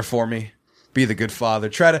 be there for me, be the good father,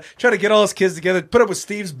 try to get all his kids together, put up with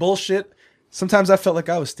Steve's bullshit. Sometimes I felt like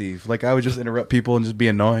I was Steve. Like I would just interrupt people and just be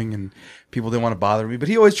annoying, and people didn't want to bother me, but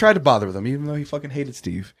he always tried to bother them, even though he fucking hated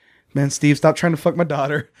Steve. Man, Steve, stop trying to fuck my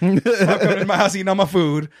daughter. Stop coming in my house, eating all my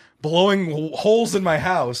food, blowing holes in my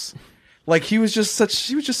house. Like he was just such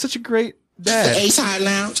a great dad. Ace High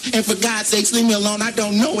Lounge, and for God's sakes, leave me alone. I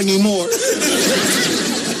don't know anymore.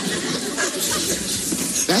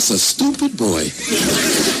 That's a stupid boy.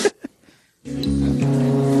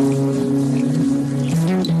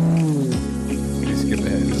 Skip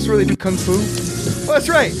ahead. Is this where they do kung fu? Oh, that's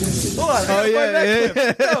right. Hold on. Oh,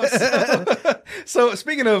 yeah. No, so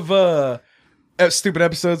speaking of stupid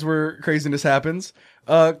episodes where craziness happens,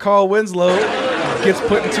 Carl Winslow gets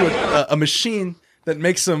put into a machine that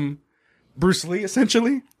makes him Bruce Lee,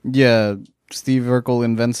 essentially. Yeah, Steve Urkel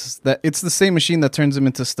invents that. It's the same machine that turns him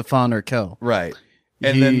into Stefan Urkel. Right.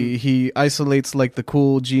 And then he isolates like the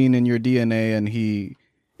cool gene in your DNA, and he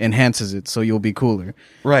enhances it so you'll be cooler.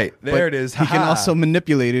 Right. There But it is. He can also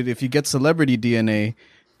manipulate it if you get celebrity DNA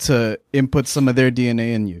to input some of their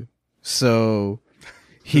DNA in you. So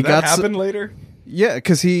he Did that happen later? Yeah,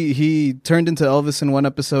 because he turned into Elvis in one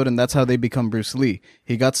episode, and that's how they become Bruce Lee.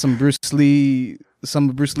 He got some of Bruce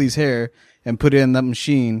Lee's hair and put it in that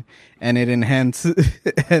machine, and it enhanced,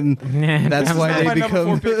 and that's why they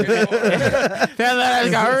become. That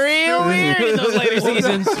got real weird in those later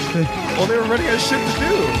seasons. Well, they were running out of shit to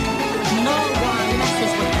do. No one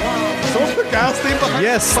messes with love. Someone put Gal staying behind.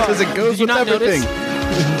 Yes, because it goes Did you with not everything.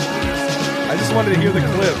 I just wanted to hear the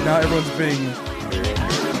clip. Now everyone's being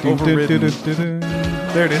overridden.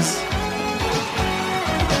 There it is.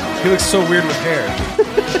 He looks so weird with hair.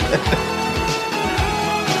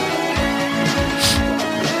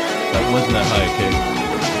 That wasn't that high kick.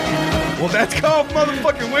 Well, that's called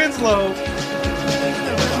motherfucking Winslow.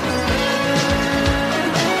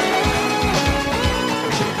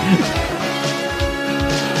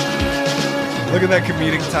 Look at that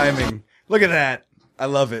comedic timing. Look at that. I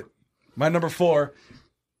love it. My number 4,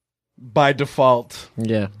 by default.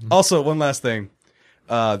 Yeah. Also, one last thing.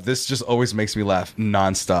 This just always makes me laugh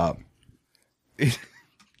nonstop.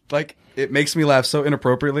 It makes me laugh so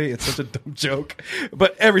inappropriately. It's such a dumb joke.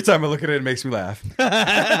 But every time I look at it, it makes me laugh.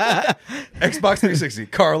 Xbox 360,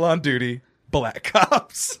 Carl on duty, black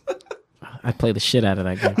cops. I'd play the shit out of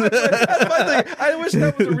that game. That's my thing. I wish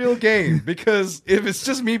that was a real game, because if it's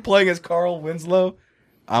just me playing as Carl Winslow,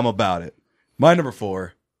 I'm about it. My number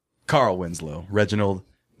 4, Carl Winslow, Reginald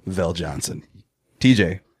Vell Johnson.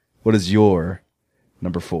 TJ, what is your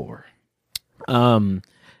number 4? So I'm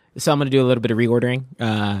going to do a little bit of reordering.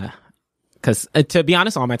 Because to be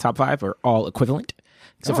honest, all my top 5 are all equivalent,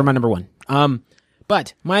 except for my number 1.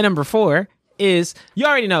 But my number 4 is, you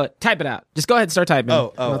already know it. Type it out. Just go ahead and start typing.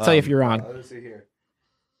 I'll tell you if you're wrong. Let's see here.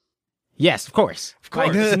 Yes, of course. Of course.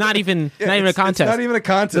 Like, it's not even a contest. It's not even a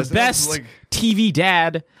contest. The best TV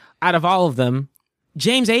dad out of all of them,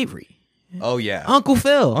 James Avery. Oh yeah, Uncle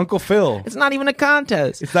Phil. Uncle Phil. It's not even a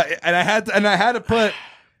contest. It's not, and I had to put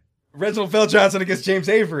Reginald Phil Johnson against James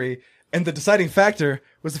Avery, and the deciding factor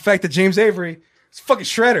was the fact that James Avery is fucking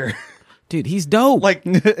Shredder. Dude, he's dope. Like,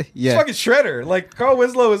 he's fucking Shredder. Like, Carl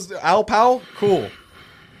Winslow is Al Powell. Cool.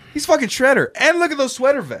 He's fucking Shredder. And look at those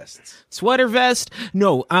sweater vests. Sweater vest.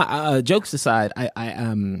 No, jokes aside,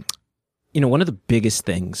 one of the biggest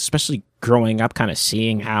things, especially growing up, kind of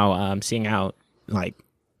seeing how like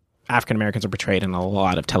African Americans are portrayed in a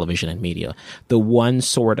lot of television and media. The one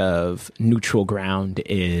sort of neutral ground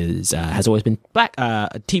has always been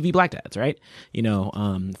TV black dads, right?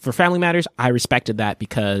 For Family Matters, I respected that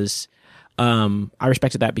because how do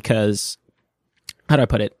I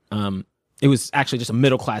put it? It was actually just a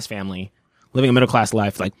middle class family living a middle class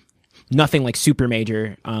life, like nothing like super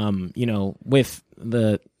major.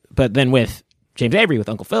 But then with James Avery, with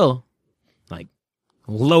Uncle Phil, like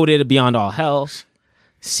loaded beyond all hell.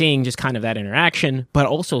 Seeing just kind of that interaction, but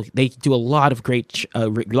also they do a lot of great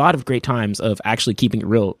times of actually keeping it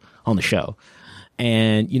real on the show,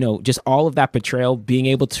 and just all of that portrayal, being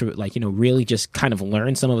able to really just kind of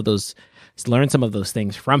learn some of those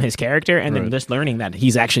things from his character, and then just learning that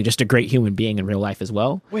he's actually just a great human being in real life as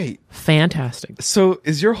well. Wait, fantastic. So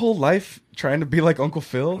is your whole life trying to be like Uncle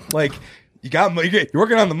Phil? Like you're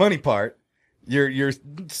working on the money part. You're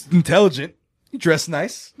intelligent. You dress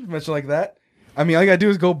nice, much like that. I mean, all you gotta do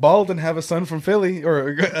is go bald and have a son from Philly or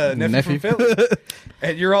a nephew from Philly,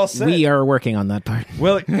 and you're all set. We are working on that part.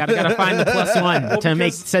 Well, gotta find the +1 to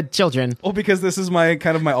make said children. Well, because this is my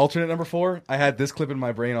alternate number 4. I had this clip in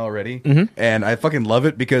my brain already, Mm-hmm. and I fucking love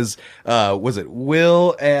it because was it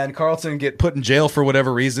Will and Carlton get put in jail for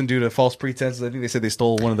whatever reason due to false pretenses? I think they said they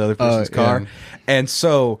stole one of the other person's car, and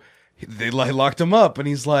so. They locked him up, and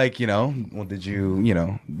he's like, well, did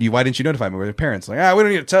why didn't you notify me with your parents? Like, we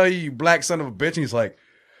don't need to tell you, you black son of a bitch. And he's like,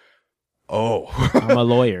 oh. I'm a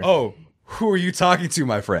lawyer. Oh, who are you talking to,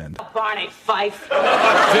 my friend? Barney Fife.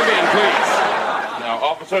 Vivian, please. Now,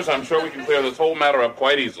 officers, I'm sure we can clear this whole matter up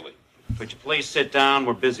quite easily. Could you please sit down?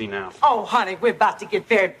 We're busy now. Oh, honey, we're about to get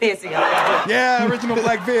very busy. Yeah, original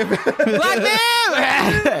Black Viv. Black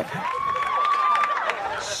Viv!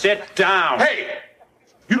 Sit down. Hey!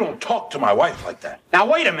 You don't talk to my wife like that. Now,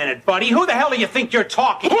 wait a minute, buddy. Who the hell do you think you're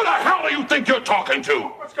talking? Who the hell do you think you're talking to?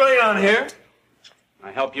 What's going on here? Can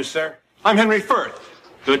I help you, sir? I'm Henry Firth.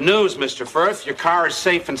 Good news, Mr. Firth. Your car is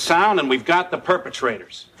safe and sound, and we've got the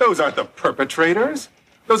perpetrators. Those aren't the perpetrators.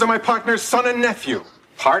 Those are my partner's son and nephew.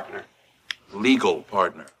 Partner? Legal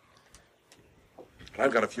partner.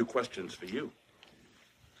 I've got a few questions for you.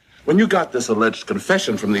 When you got this alleged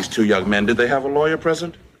confession from these two young men, did they have a lawyer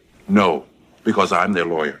present? No. Because I'm their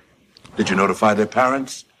lawyer. Did you notify their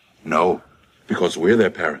parents? No, because we're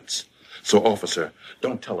their parents. So, officer,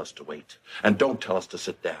 don't tell us to wait, and don't tell us to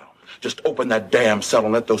sit down. Just open that damn cell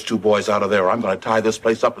and let those two boys out of there, or I'm going to tie this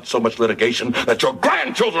place up with so much litigation that your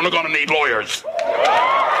grandchildren are going to need lawyers.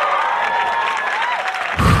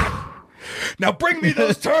 Now bring me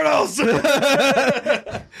those turtles.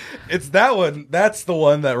 It's that one. That's the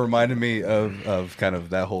one that reminded me of kind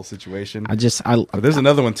of that whole situation. There's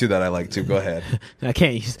another one too that I like too. Go ahead. I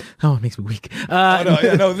can't use. Oh, it makes me weak.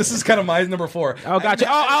 No. This is kind of my number 4. Oh, gotcha.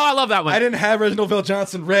 I love that one. I didn't have Reginald Phil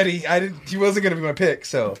Johnson ready. He wasn't going to be my pick,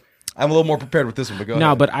 so I'm a little more prepared with this one. But go ahead.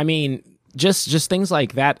 No, but I mean, just things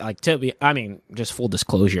like that. Like just full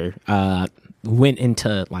disclosure. Went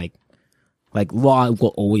into like law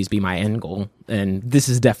will always be my end goal, and this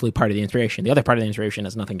is definitely part of the inspiration. The other part of the inspiration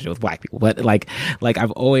has nothing to do with black people, but like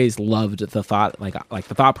I've always loved the thought, like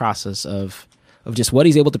the thought process of just what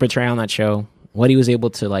he's able to portray on that show, what he was able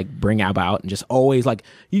to like bring about, and just always but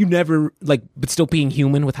still being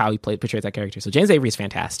human with how he portrays that character. So James Avery is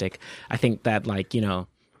fantastic. I think that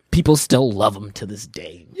people still love him to this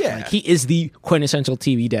day. Yeah, he is the quintessential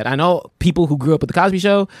TV dad. I know people who grew up with the Cosby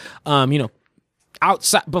Show,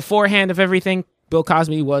 outside beforehand of everything, Bill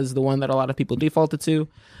Cosby was the one that a lot of people defaulted to,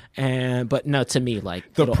 but no, to me, the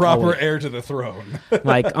proper heir to the throne.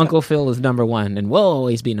 Uncle Phil is number 1 and will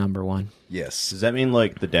always be number 1. Yes. Does that mean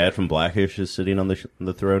the dad from Blackish is sitting on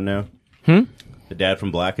the throne now? The dad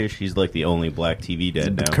from Blackish, he's the only black TV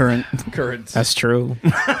dad now. Current. That's true.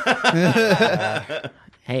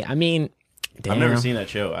 Hey, I mean. Damn. I've never seen that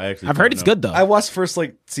show. I've heard it's good though. I watched the first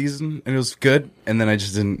season and it was good, and then I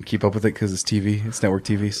just didn't keep up with it because it's TV, it's network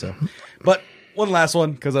TV. So, but one last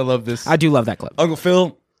one because I love this. I do love that clip. Uncle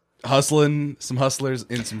Phil hustling some hustlers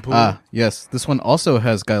in some pool. Yes, this one also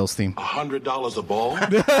has Guile's theme. $100 a ball.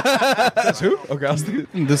 That's who? Oh, Guile's theme.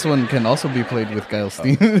 This one can also be played with Guile's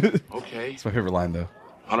theme. Okay, it's my favorite line though.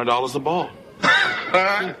 $100 a ball.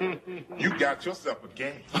 You got yourself a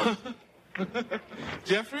game.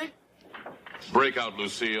 Jeffrey? Break out,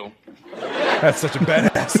 Lucille. That's such a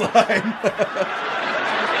badass line.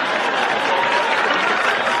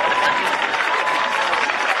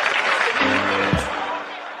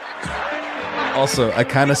 Also, I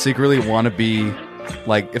kind of secretly want to be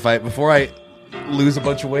like, before I lose a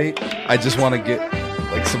bunch of weight, I just want to get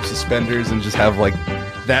like some suspenders and just have like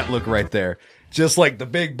that look right there, just like the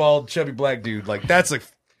big bald chubby black dude. Like that's a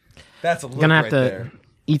look Gonna have right to there.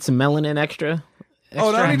 eat some melanin extra.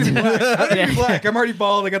 Oh, no, I don't need to be black. I don't need to be black. I'm already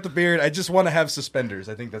bald. I got the beard. I just want to have suspenders.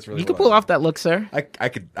 I think that's really. You can pull off that look, sir. I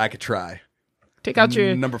could try. Take out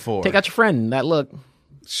your number 4. Take out your friend. That look.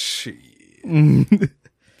 Shit.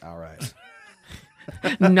 All right.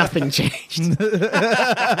 Nothing changed.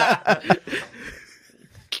 Like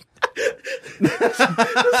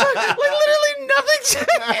literally nothing changed.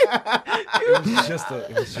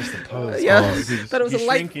 It was just a pose. Yeah, pose. thought it was a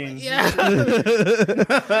light. Yeah,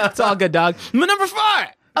 it's all good, dog. My number 4,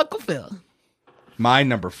 Uncle Phil. My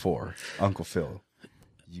number 4, Uncle Phil.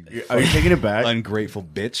 Are you taking it back? Ungrateful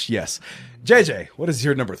bitch. Yes. JJ, what is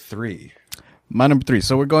your number 3? My number 3.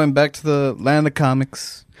 So we're going back to the land of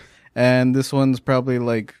comics, and this one's probably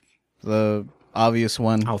like the obvious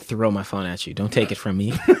one. I'll throw my phone at you. Don't take it from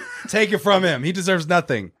me. Take it from him. He deserves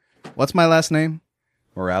nothing. What's my last name?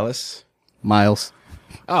 Morales. Miles.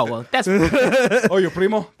 Oh well, that's. Oh, your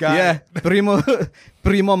primo? Yeah,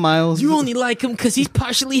 Primo Miles. You only like him because he's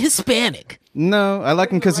partially Hispanic. No, I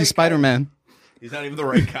like him because he's Spider-Man. He's not even the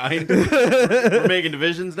right kind. We're making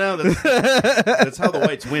divisions now. That's how the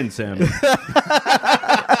whites win, Sam.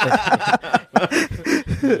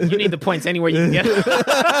 You need the points anywhere you can get.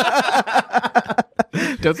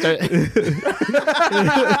 Don't start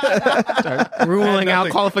ruling out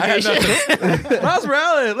qualification. Miles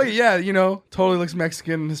Morales, look, yeah, totally looks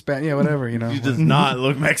Mexican, Hispanic, yeah, whatever, He does not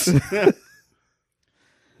look Mexican.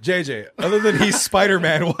 JJ, other than he's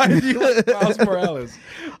Spider-Man, why did you like Miles Morales?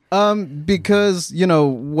 Because,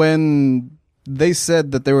 when they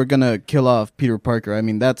said that they were gonna kill off Peter Parker, I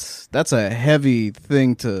mean that's a heavy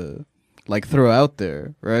thing to like throw out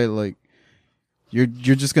there, right? Like you're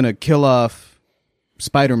just gonna kill off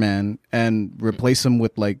Spider-Man and replace him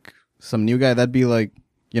with like some new guy. That'd be like,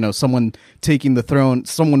 someone taking the throne,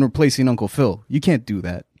 someone replacing Uncle Phil. You can't do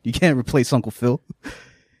that. You can't replace Uncle Phil.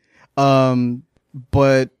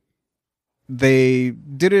 But they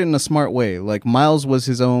did it in a smart way. Like Miles was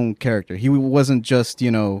his own character. He wasn't just,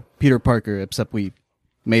 Peter Parker, except we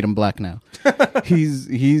made him black now.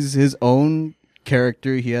 He's his own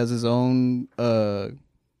character. He has his own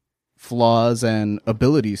flaws and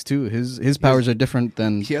abilities too. His powers are different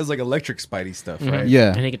than he has like electric Spidey stuff, right?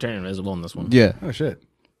 Yeah. And he can turn invisible in this one. Yeah. Oh shit.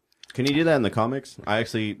 Can he do that in the comics? I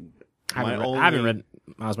actually I haven't read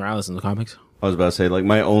Miles Morales in the comics. I was about to say, like,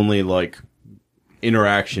 my only like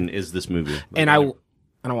interaction is this movie. Like, And I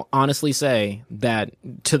will honestly say that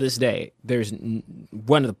to this day, there's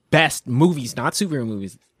one of the best movies, not superhero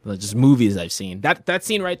movies, but just movies I've seen. That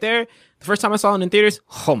scene right there, the first time I saw it in theaters,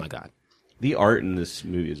 oh my God. The art in this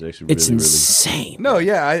movie is actually It's really, insane. No,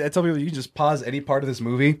 yeah, I tell people you can just pause any part of this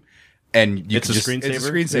movie and It's a screensaver? It's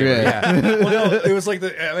a screensaver, yeah. Well, no, it was like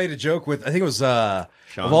I made a joke with, I think it was of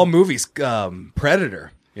all movies,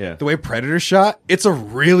 Predator. Yeah. The way Predator's shot, it's a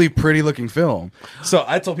really pretty looking film. So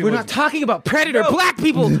I told people We're not talking about Predator. Black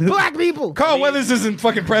people. Black people. Carl Weathers isn't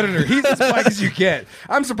fucking Predator. He's as black as you get.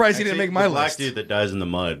 I'm surprised he didn't make my the black list. dude that dies in the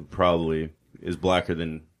mud probably is blacker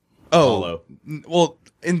than Oh, Apollo. well,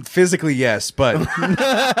 physically yes, but but you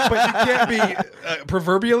can't be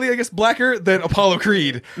proverbially, I guess, blacker than Apollo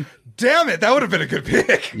Creed. Damn it, that would have been a good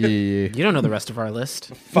pick. Yeah. You don't know the rest of our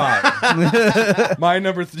list. Fine. My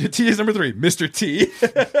number T is number 3, Mr. T.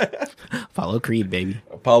 Follow Creed, baby.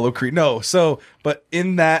 Apollo Creed. No, so but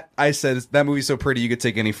in that I said that movie's so pretty you could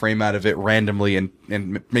take any frame out of it randomly and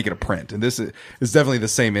make it a print. And this is definitely the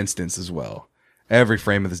same instance as well. Every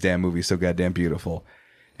frame of this damn movie is so goddamn beautiful.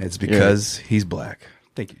 And it's because he's black.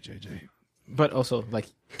 Thank you, JJ. But also, like,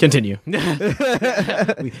 continue. we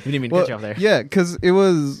didn't mean to cut you off there. Yeah, because it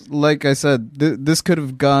was, like I said, this could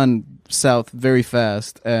have gone south very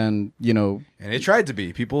fast, and, And it tried to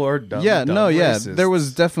be. People are dumb. Yeah, dumb no, yeah. racists. There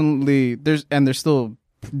was definitely, there's still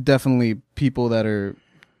definitely people that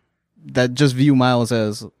just view Miles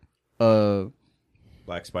as,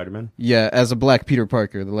 Black Spider-Man? yeah, as a black Peter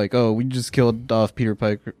Parker. They're like, oh, we just killed off Peter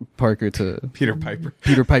Parker to Peter Piper.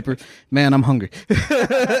 Peter Piper. Man, I'm hungry.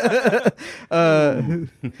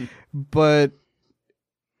 But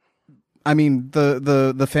I mean,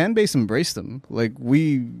 the fan base embraced him. Like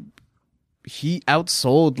he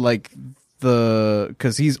outsold like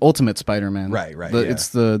because he's Ultimate Spider-Man. Right. It's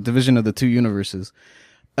the division of the two universes.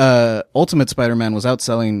 Ultimate Spider-Man was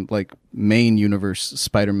outselling like main universe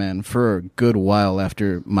Spider-Man for a good while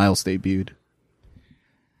after Miles debuted.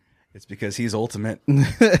 It's because he's ultimate,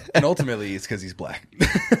 and ultimately it's because he's black.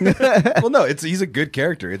 Well, no, he's a good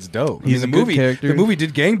character. It's dope. He's a good character. The movie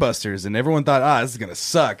did gangbusters, and everyone thought, this is gonna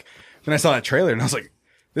suck. Then I saw that trailer, and I was like,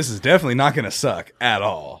 this is definitely not gonna suck at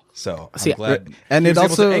all. So I'm glad. And he it was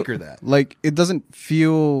also able to anchor that. like it doesn't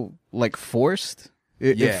feel like forced.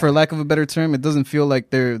 For lack of a better term, it doesn't feel like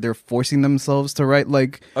they're forcing themselves to write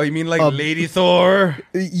like. Oh, you mean like Lady Thor?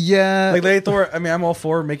 Yeah, like Lady Thor. I mean, I'm all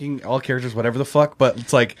for making all characters whatever the fuck, but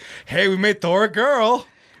it's like, hey, we made Thor a girl.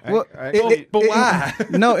 Well, but why?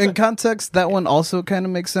 No, in context, that one also kind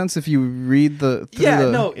of makes sense if you read the.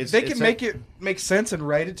 They can make it make sense and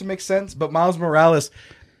write it to make sense, but Miles Morales.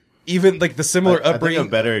 Even like the similar upbringing. I think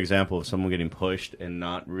a better example of someone getting pushed and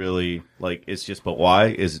not really like it's just but why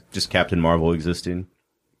is just Captain Marvel existing.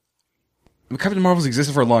 Captain Marvel's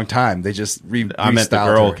existed for a long time. They just I meant the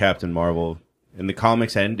girl her. Captain Marvel in the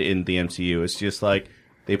comics and in the MCU. It's just like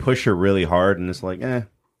they push her really hard, and it's like, No,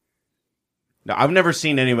 I've never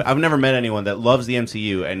met anyone that loves the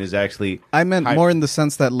MCU and is actually. I meant more in the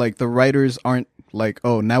sense that like the writers aren't like,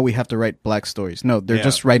 oh, now we have to write black stories. No, they're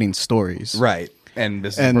just writing stories, right? And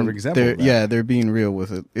this is a perfect example of that. They're being real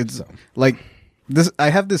with it. It's like this. I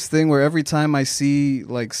have this thing where every time I see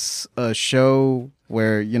like a show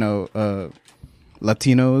where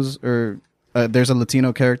Latinos or there's a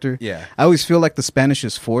Latino character, I always feel like the Spanish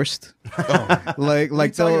is forced. like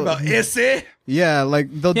talking about ese? Yeah, like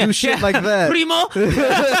they'll do shit like that. Primo.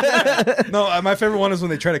 No, my favorite one is when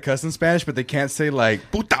they try to cuss in Spanish, but they can't say like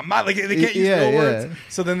puta madre. Like, they can't use real words.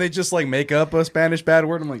 So then they just like make up a Spanish bad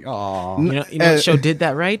word. I'm like, oh, you know what show did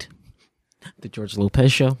that right? The George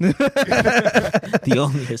Lopez show. The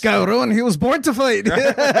only Cabrón, he was born to fight.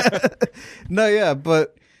 No, yeah,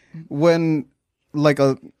 but when like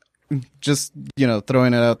just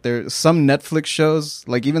throwing it out there, some Netflix shows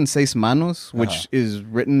like even Seis Manos, which is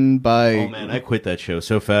written by oh man, I quit that show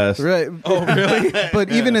so fast. Right. Oh really?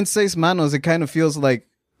 But even in Seis Manos, it kind of feels like,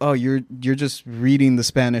 oh, you're just reading the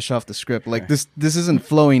Spanish off the script. Like this isn't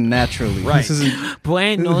flowing naturally. Right. This isn't...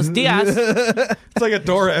 Buenos dias. It's like a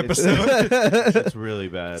Dora episode. It's really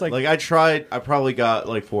bad. It's like I tried. I probably got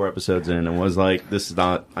like 4 episodes in and was like, this is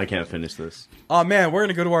not. I can't finish this. Oh man, we're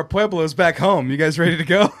gonna go to our pueblos back home. You guys ready to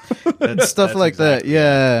go? Stuff like that.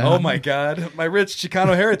 Yeah. Oh my god, my rich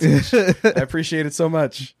Chicano heritage. I appreciate it so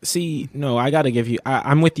much. See, no, I got to give you.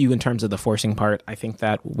 I'm with you in terms of the forcing part. I think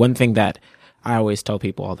that one thing that I always tell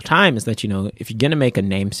people all the time is that, if you're going to make a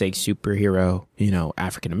namesake superhero,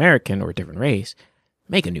 African American or a different race,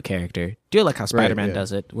 make a new character. Do it like how Spider-Man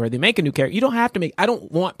does it, where they make a new character. You don't have to make, I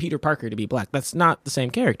don't want Peter Parker to be black. That's not the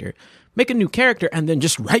same character. Make a new character and then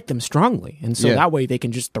just write them strongly. And so that way they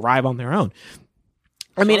can just thrive on their own.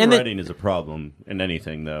 I mean, and writing is a problem in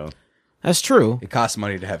anything, though. That's true. It costs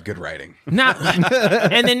money to have good writing. And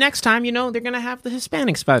then next time, they're going to have the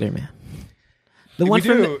Hispanic Spider-Man. The one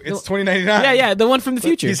it's $20.99. Yeah, the one from the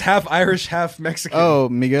future. He's half Irish, half Mexican. Oh,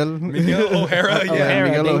 Miguel O'Hara. Yeah,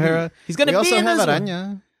 Miguel O'Hara. He's gonna we be also in have this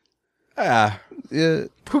Araña. Yeah.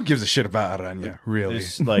 Who gives a shit about Araña? Really?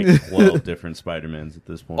 There's like 12 different Spider-Mans at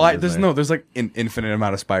this point. Well, there's like an infinite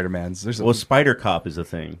amount of Spider-Mans. Spider Cop is a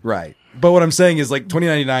thing, right? But what I'm saying is like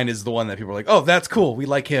 $20.99 is the one that people are like, oh, that's cool. We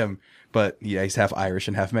like him. But yeah, he's half Irish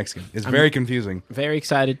and half Mexican. It's very confusing. Very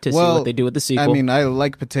excited to see what they do with the sequel. I mean, I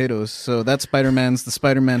like potatoes, so that Spider-Man's the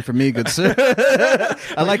Spider-Man for me, good sir.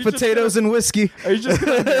 I like potatoes and whiskey. Are you just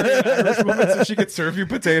going to marry an Irish woman so she could serve you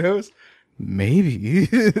potatoes? Maybe.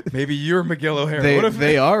 Maybe you're Miguel O'Hara.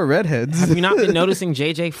 They are redheads. Have you not been noticing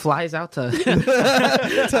JJ flies out to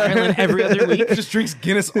Ireland every other week? Just drinks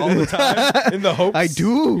Guinness all the time in the hopes. I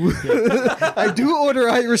do. I do order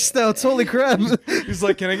Irish stouts. Holy crap. He's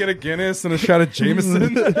like, can I get a Guinness and a shot of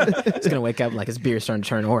Jameson? He's going to wake up like his beer's starting to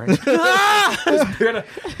turn orange.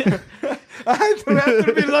 I have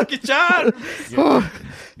to be Lucky Charms.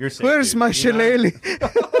 You're safe, where's dude. my shillelagh?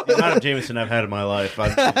 The amount of Jameson I've had in my life.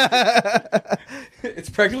 It's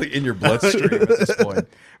practically in your bloodstream at this point.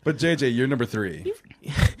 But JJ, you're number 3.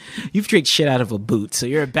 You've drank shit out of a boot, so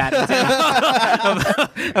you're a bad example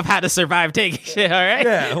of how to survive taking shit, all right?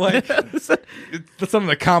 Yeah, like, that's an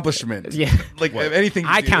accomplishment. Yeah. Like, anything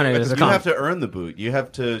I count it as a You have to earn the boot. You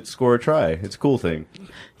have to score a try. It's a cool thing.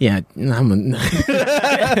 Yeah. I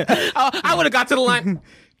would have got to the line.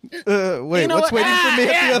 Wait, what's waiting for me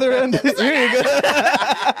at the other end? Here you go.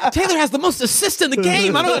 Taylor has the most assists in the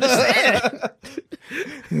game. I don't understand.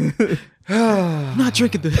 I'm not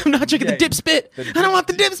drinking the dip spit. I don't want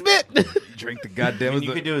the dip spit. Drink the goddamn.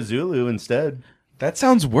 You could do a Zulu instead. That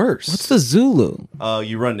sounds worse. What's the Zulu?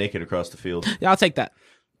 You run naked across the field. Yeah, I'll take that.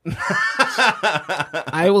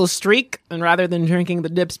 I will streak, and rather than drinking the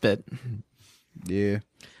dip spit, Yeah.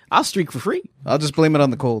 I'll streak for free. I'll just blame it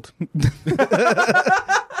on the cold. It's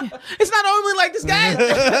not normally like this, guys.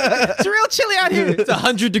 It's real chilly out here. It's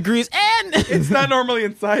 100 degrees, and It's not normally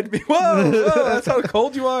inside me. Whoa, that's how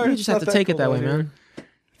cold you are. you just have to take it that way, man. I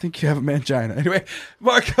think you have a mangina. Anyway,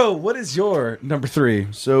 Marco, what is your number 3?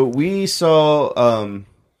 So we saw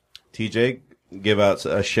TJ give out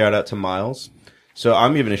a shout out to Miles. So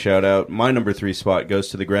I'm giving a shout out. My number 3 spot goes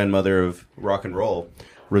to the grandmother of rock and roll,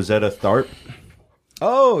 Rosetta Tharpe.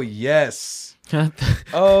 Oh, yes.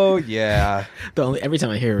 Oh, yeah. Every time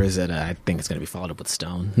I hear Rosetta, I think it's going to be followed up with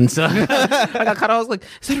Stone. And so I got caught. I was like,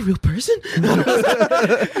 is that a real person?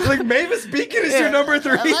 Like, Mavis Beacon is your number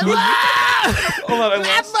 3. Hold on,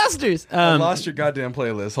 I lost your goddamn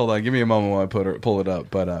playlist. Hold on, give me a moment while I pull it up.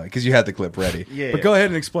 But because you had the clip ready. Yeah. But go ahead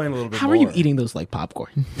and explain a little bit How more. are you eating those like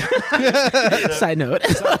popcorn? Side note.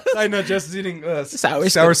 Side note, Jess is eating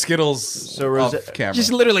sour Skittles So off camera.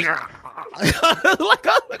 Just literally like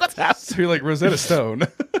what's happening? So you're like Rosetta Stone.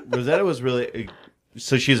 Rosetta was really...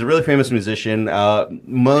 So she's a really famous musician,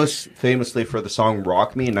 most famously for the song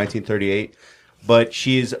Rock Me in 1938. But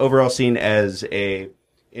she's overall seen as a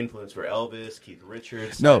influence for Elvis, Keith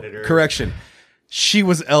Richards, No, Senator. correction. She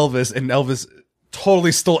was Elvis, and Elvis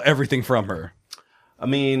totally stole everything from her. I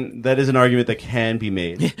mean, that is an argument that can be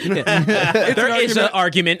made. There is an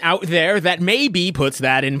argument out there that maybe puts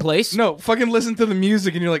that in place. No, fucking listen to the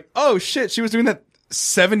music, and you're like, oh shit, she was doing that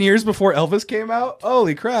 7 years before Elvis came out?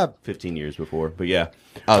 Holy crap. 15 years before, but yeah.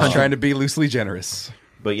 I was trying to be loosely generous.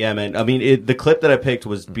 But yeah, man. I mean, the clip that I picked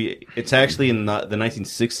it's actually in the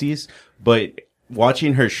 1960s, but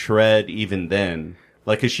watching her shred even then,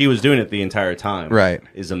 like, because she was doing it the entire time, right,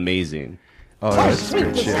 is amazing. Oh, that's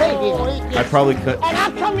good shit. I'd probably cut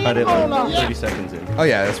it like 30 seconds in. Oh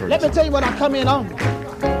yeah, that's where Let me tell you what I come in on.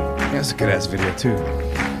 Yeah, that's a good ass video too.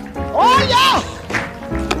 Oh yeah!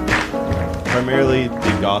 Primarily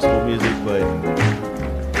the gospel music, but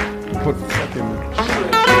put fucking.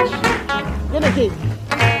 Get it, kid.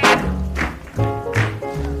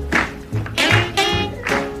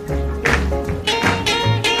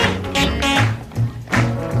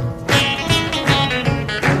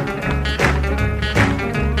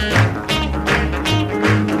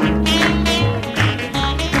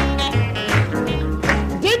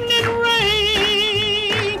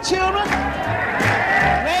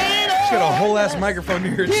 Microphone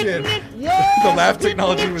near her chin. The laugh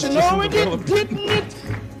technology was just in development.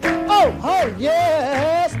 Oh,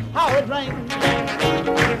 yes, how it rained.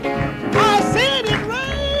 I said it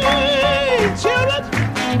rained, children.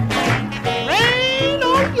 Rain,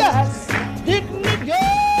 oh, yes. Didn't it,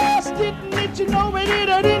 yes, didn't it? You know it did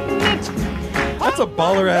or didn't it? That's a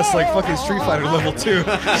baller ass, like, fucking Street Fighter level, too.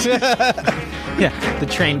 Yeah, the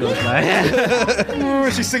train goes by.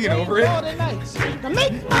 She's singing over it. To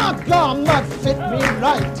make my garment fit me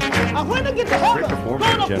right. I when I get to heaven,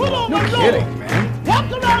 gonna put on my kidding, man.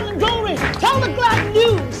 Walk around in glory, tell the glad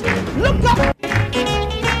news. Look up.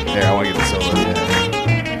 There, I want to get the solo.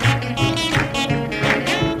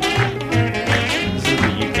 This is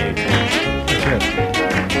the UK thing.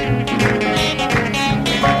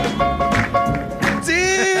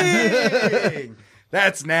 Dang!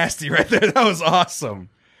 That's nasty right there. That was awesome.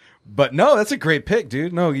 But no, that's a great pick,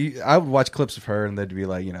 dude. No, I would watch clips of her, and they'd be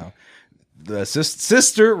like, you know, the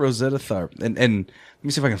sister Rosetta Tharpe. And let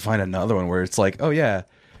me see if I can find another one where it's like, oh yeah,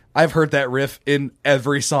 I've heard that riff in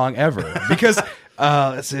every song ever. Because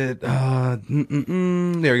that's it. There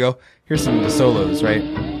we go. Here's some of the solos, right?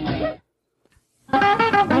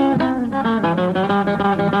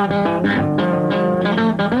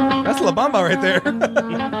 That's La Bamba right there.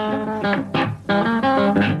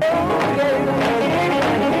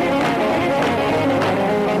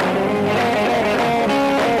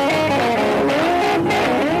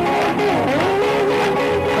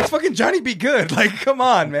 Fucking Johnny Be Good. Like, come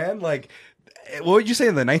on, man. Like, what would you say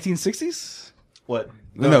in the 1960s? What?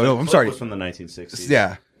 No, I'm sorry. It was from the 1960s.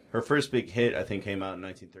 Yeah. Her first big hit, I think, came out in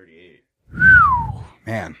 1938.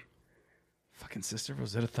 Man. Fucking sister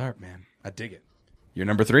Rosetta Tharpe, man. I dig it. Your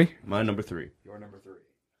number 3? My number 3. Your number 3.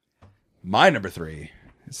 My number 3.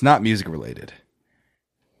 It's not music related.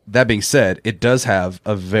 That being said, it does have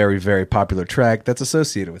a very, very popular track that's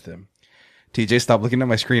associated with him. TJ, stop looking at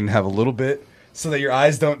my screen and have a little bit so that your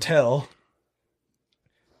eyes don't tell.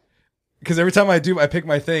 Because every time I pick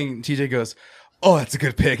my thing, TJ goes, oh, that's a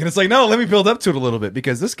good pick. And it's like, no, let me build up to it a little bit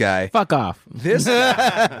because this guy... Fuck off. This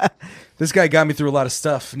guy got me through a lot of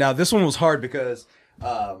stuff. Now, this one was hard because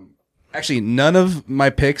Actually, none of my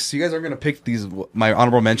picks. You guys aren't going to pick my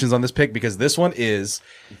honorable mentions on this pick because this one is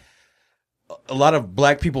a lot of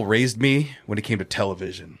black people raised me when it came to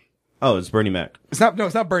television. Oh, it's Bernie Mac. It's not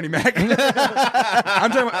Bernie Mac. I'm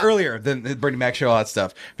talking about earlier than the Bernie Mac show, all that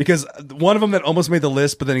stuff. Because one of them that almost made the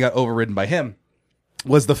list, but then he got overridden by him,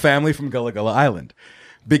 was the family from Gullah Gullah Island.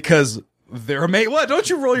 Because they're amazing. What? Don't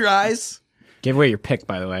you roll your eyes? Give away your pick,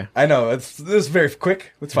 by the way. I know. This is very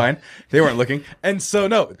quick. It's fine. They weren't looking. And so,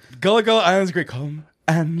 no. Gullah Gullah Island's great. Come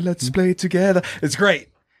and let's play together. It's great.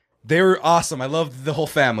 They were awesome. I loved the whole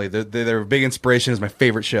family. They're a big inspiration. It's my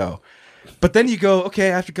favorite show. But then you go,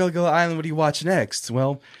 okay, after Gullah Gullah Island, what do you watch next?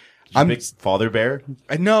 Well, I'm Father Bear.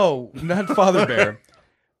 No, not Father Bear.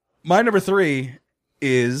 My number 3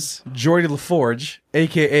 is Geordie LaForge,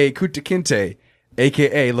 a.k.a. Kunta Kinte,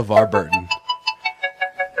 a.k.a. LeVar Burton.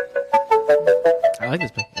 I like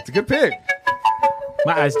this pick. It's a good pick.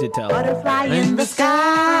 My eyes did tell. Butterfly in the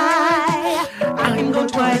sky. I'm going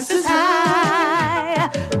twice as high.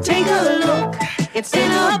 Take a look. It's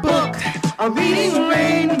in a book. A reading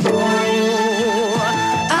rainbow.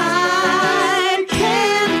 I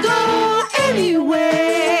can go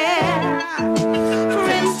anywhere.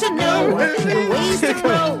 Friends to know. Ways to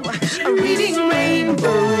grow. A reading rainbow.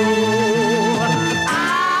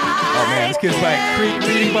 Oh man, this kid's by a creek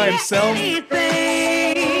reading by himself.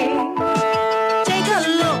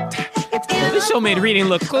 This show made reading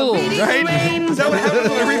look cool, right? Is that what happens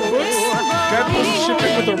when I read books? Guy pulls shit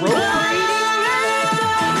with a rope.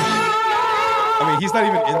 I mean, he's not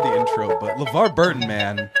even in the intro, but LeVar Burton,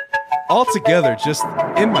 man, altogether, just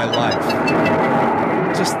in my life,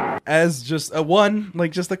 just as just a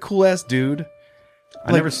cool ass dude.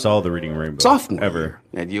 I never saw the Reading Rainbow. Sophomore ever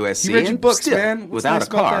at USC. He read your books, still, man. What's without nice a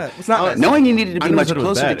car. about that? What's not nice? Knowing he needed to I be never much thought it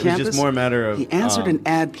was closer to bad. It was campus, just more a matter of he answered an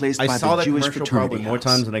ad placed I by saw the that Jewish commercial fraternity probably more house,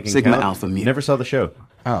 times than I can Sigma count. Alpha Mu. Never saw the show.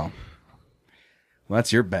 Oh, well,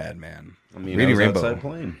 that's your bad, man. I mean, Reading I was Rainbow. outside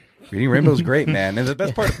playing. Reading Rainbow's great, man. And the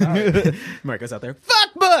best part about it, Marco's out there.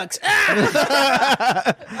 Fuck books.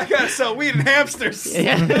 I gotta sell weed and hamsters.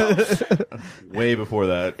 Way before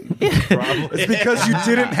that. It's because you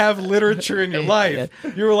didn't have literature in your life.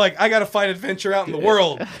 You were like, I gotta find adventure out in the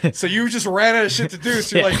world. So you just ran out of shit to do.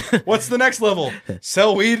 So you're like, what's the next level?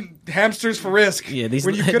 Sell weed, hamsters for risk. Yeah, these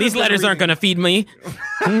When you could have these been letters aren't reading. going to feed me.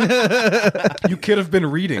 You could have been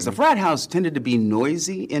reading. As the frat house tended to be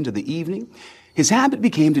noisy into the evening, his habit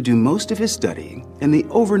became to do most of his studying in the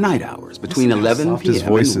overnight hours between 11 soft his p.m.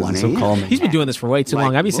 voice and is, 1 so a.m. calming. He's been doing this for way too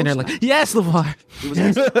long. I'd be sitting there like, yes, LeVar. He was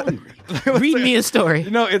actually hungry. Read me a story.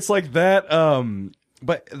 No, it's like that.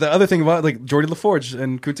 But the other thing about like Geordie LaForge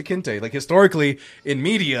and Kunta Kinte, like historically in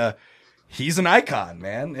media, he's an icon,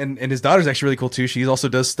 man. And his daughter's actually really cool too. She also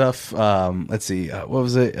does stuff. Let's see, what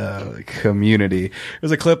was it? Community.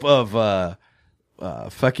 There's a clip of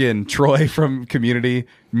fucking Troy from Community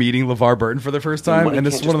meeting LeVar Burton for the first time, Money and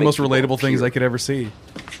this can't is one of the most just make people relatable things appear. I could ever see.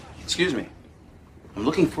 Excuse me. I'm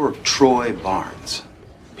looking for Troy Barnes.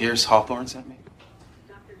 Pierce Hawthorne sent me.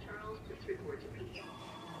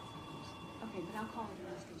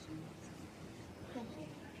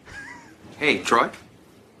 Hey, Troy.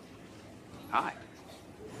 Hi.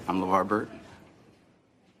 I'm LeVar Burton.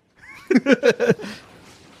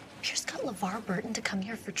 Pierce got LeVar Burton to come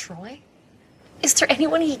here for Troy? Is there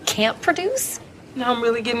anyone he can't produce? Now I'm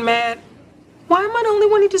really getting mad. Why am I the only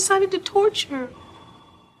one he decided to torture?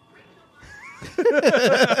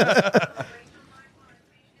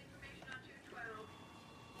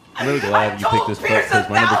 I'm really glad you picked this book because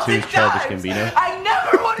my number 2 is Childish Gambino. I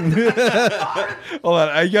never wanted to. Hold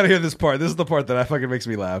on, you gotta hear this part. This is the part that fucking makes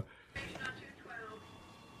me laugh.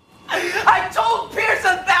 I told Pierce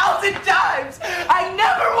 1,000 times I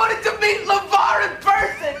never wanted to meet LeVar in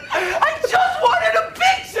person. I just wanted a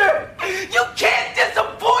picture. You can't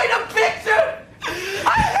disappoint a picture.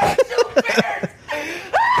 I hate you, Pierce.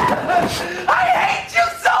 I hate you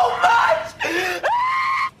so much.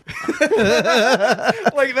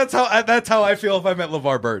 Like that's how I feel if I met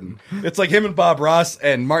LeVar Burton. It's like him and Bob Ross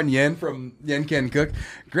and Martin Yen from Yen Can Cook.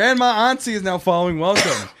 Grandma Auntie is now following.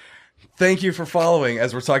 Welcome. Thank you for following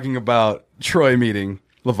as we're talking about Troy meeting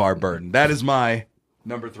LeVar Burton. That is my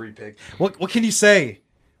number 3 pick. What can you say?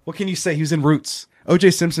 What can you say? He was in Roots.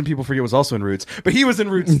 O.J. Simpson, people forget, was also in Roots, but he was in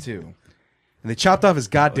Roots too. And they chopped off his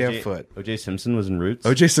goddamn foot. O.J. Simpson was in Roots?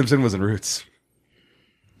 O.J. Simpson was in Roots.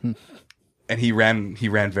 And he ran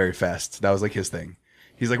very fast. That was like his thing.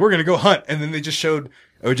 He's like, we're going to go hunt. And then they just showed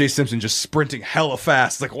O.J. Simpson just sprinting hella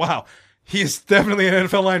fast. It's like, wow, he is definitely an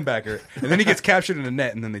NFL linebacker. And then he gets captured in a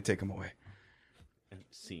net and then they take him away.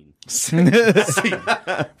 Scene.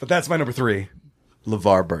 But that's my number 3.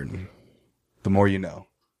 LeVar Burton. The more you know.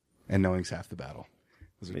 And knowing's half the battle.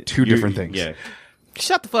 Those are two different things. Yeah.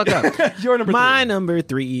 Shut the fuck up. Your number My number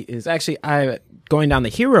 3 is actually going down the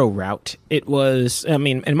hero route. It was, I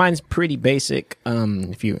mean, and mine's pretty basic.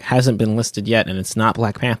 If you hasn't been listed yet, and it's not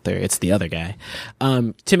Black Panther, it's the other guy.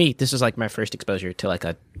 To me, this was like my first exposure to like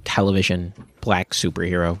a television black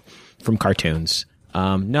superhero from cartoons.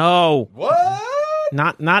 No. What?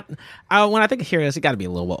 Not. When I think of heroes, it got to be a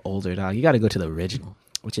little bit older, dog. You got to go to the original,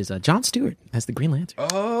 which is Jon Stewart as the Green Lantern.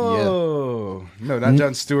 Oh, no, not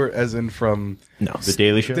Jon Stewart, as in from The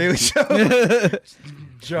Daily Show. Daily Show.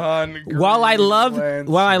 John. While I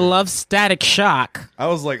love Static Shock, I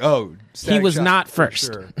was like, oh, he was Shock, not for first.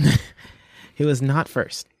 sure. He was not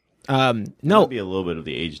first. No, No. be a little bit of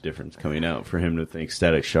the age difference coming out for him to think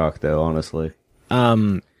Static Shock, though. Honestly,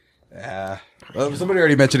 Yeah. Well, somebody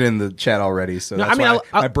already mentioned it in the chat already, so No, that's I mean,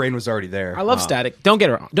 why my brain was already there. I love Static. Don't get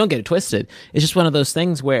it wrong. Don't get it twisted. It's just one of those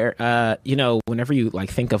things where, whenever you like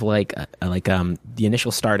think of like the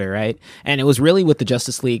initial starter, right? And it was really with the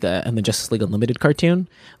Justice League and the Justice League Unlimited cartoon.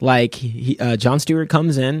 Like Jon Stewart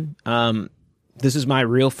comes in. This is my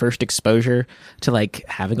real first exposure to like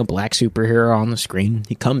having a black superhero on the screen.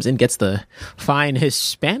 He comes in, gets the fine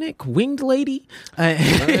Hispanic winged lady.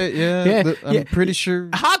 I'm pretty sure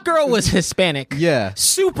Hot Girl was Hispanic. Yeah.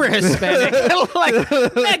 Super Hispanic. Like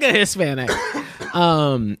mega Hispanic.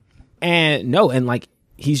 And like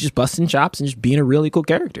he's just busting chops and just being a really cool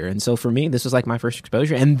character. And so for me, this was like my first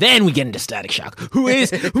exposure. And then we get into Static Shock. Who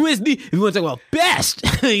is the if you want to say, well, best.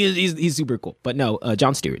 he's super cool. But no,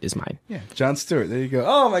 Jon Stewart is mine. Yeah, Jon Stewart. There you go.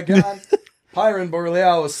 Oh my God. Pyron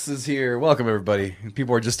Borealis is here. Welcome everybody.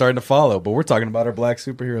 People are just starting to follow, but we're talking about our black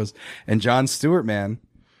superheroes. And Jon Stewart, man.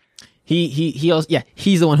 He also,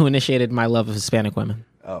 he's the one who initiated my love of Hispanic women.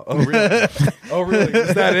 Oh really? Oh really?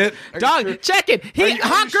 Is that it? Dog, check it.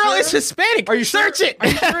 Hot Girl is Hispanic. Are you Search it. Are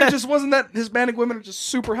you sure it just wasn't that Hispanic women are just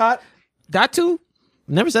super hot? That too?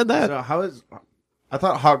 Never said that. So I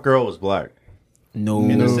thought Hot Girl was black. No,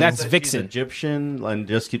 that's Vixen. She's Egyptian and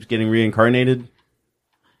just keeps getting reincarnated.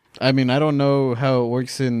 I mean, I don't know how it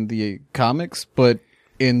works in the comics, but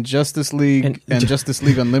in Justice League and Justice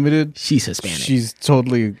League Unlimited, she's Hispanic. She's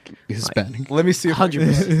totally Hispanic. Let me see if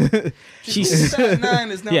 100%. She's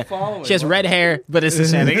 9 is now following. She has red hair, but it's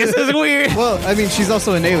Hispanic. This is weird. Well, I mean, she's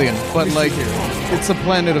also an alien, but like, it's a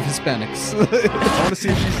planet of Hispanics. I want to see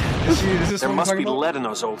if is this There what must I'm be talking about? lead in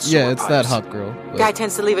those old Yeah, sewer it's pipes. that hot girl. Guy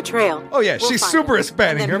tends to leave a trail. Oh yeah, We'll she's find super him.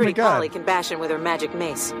 Hispanic. And Oh then my Pretty God. Polly can bash him with her magic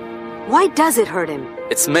mace. Why does it hurt him?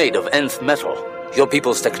 It's made of nth metal. Your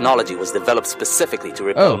people's technology was developed specifically to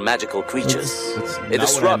repel magical creatures. It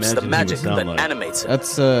disrupts the magic that animates it.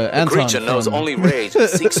 That's The Anton creature knows from- only rage and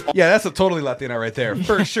seeks. Yeah, that's a totally Latina right there,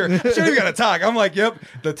 for sure. She don't even gotta talk. I'm like, yep,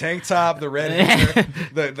 the tank top, the red hair,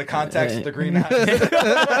 the contacts with the green eyes.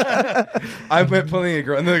 I've met plenty of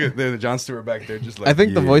girls. And look at the Jon Stewart back there, just like. I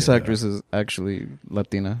think the voice actress is actually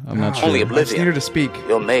Latina. I'm not sure. Only I just need her oblivion. to speak.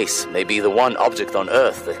 Your mace may be the one object on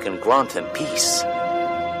Earth that can grant him peace.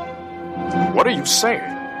 What are you saying?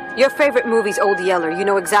 Your favorite movie's Old Yeller. You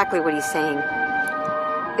know exactly what he's saying.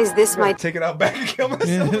 Is this my... Take it out back and kill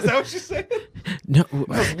myself? Is that what she's saying? No,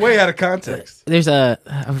 That's way out of context. There's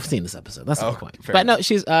I've seen this episode. That's not the point. fair But no,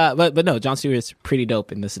 she's but no, Jon Stewart's pretty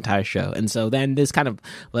dope in this entire show. And so then this kind of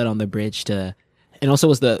led on the bridge to, and also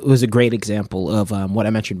was a great example of what I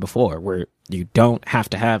mentioned before, where you don't have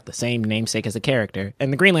to have the same namesake as a character.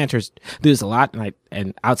 And the Green Lanterns do this a lot.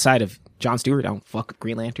 And outside of Jon Stewart, I don't fuck with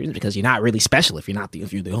Green Lanterns because you're not really special if you're not the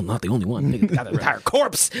only one. Nigga got an entire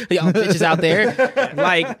corpse, y'all bitches out there.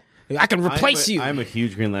 Like, I can replace you. I'm a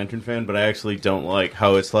huge Green Lantern fan, but I actually don't like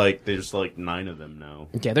how it's like there's like 9 of them now.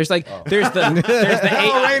 Yeah, there's the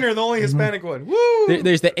Al Rayner, the only Hispanic one. Woo!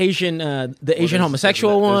 there's the Asian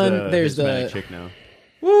homosexual one. There's Hispanic the chick now.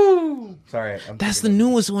 Woo! Sorry, that's the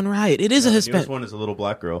newest one, right? It is a The Hispanic. newest one is a little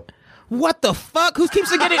black girl. What the fuck? Who keeps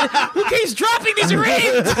dropping these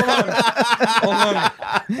rings? Hold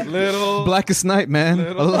on. Little Blackest Night, man.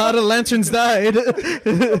 A lot of lanterns died.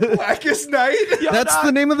 Blackest Night. That's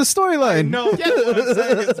the name of the storyline. No, what I'm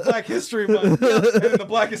saying is Black History Month. And the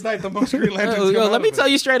Blackest Night, the most Green Lanterns. come out Let me of tell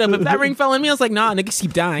it. you straight up, if that ring fell on me, I was like, nah, niggas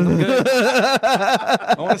keep dying. I'm good.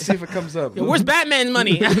 I want to see if it comes up. Yo, where's Batman's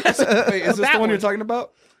money? Wait, is this That the one one. you're talking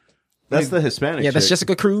about? That's the Hispanic. Yeah, that's chick.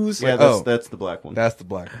 Jessica Cruz. Yeah, that's the black one. That's the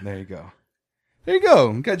black one. There you go. There you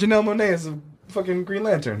go. Got Janelle Monáe as a fucking Green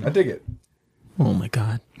Lantern. I dig it. Oh my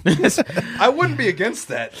god. I wouldn't be against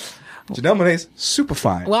that. Janelle Monáe's super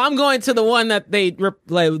fine. Well, I'm going to the one that they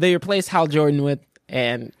replaced Hal Jordan with,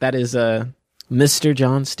 and that is Mr.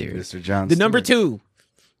 Jon Stewart. Mr. Jon The number Stewart.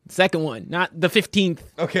 2. Second one, not the 15th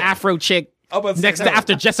Okay. Afro chick I was about to say, next no. to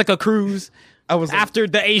after Jessica Cruz. after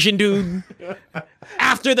the Asian dude,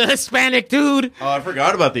 after the Hispanic dude. Oh, I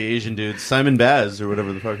forgot about the Asian dude, Simon Baz or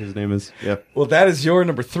whatever the fuck his name is. Yeah. Well, that is your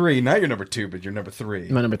number 3, not your number 2, but your number 3.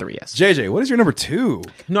 My number 3, yes. JJ, what is your number 2?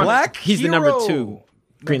 No, Black he's Hero. the number 2.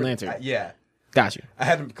 Green Lantern. Yeah. Got you. I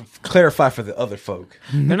had to clarify for the other folk.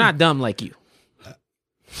 They're not dumb like you.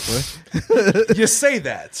 What? You say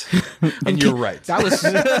that, and you're right. That was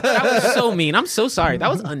so mean. I'm so sorry. That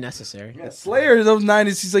was unnecessary. Yeah, Slayer, those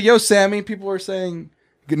 90s, he's like, yo, Sammy. People were saying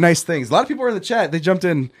good, nice things. A lot of people were in the chat. They jumped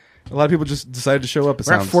in. A lot of people just decided to show up.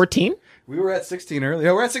 We're at 14? We were at 16 earlier.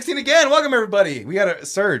 Yeah, we're at 16 again. Welcome, everybody. We got a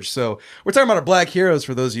surge. So we're talking about our Black Heroes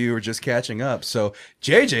for those of you who are just catching up. So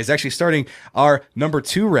JJ is actually starting our number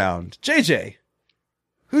 2 round. JJ,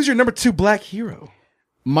 who's your number 2 Black Hero?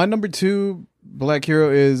 My number 2 Black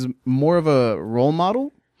Hero is more of a role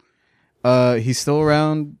model. He's still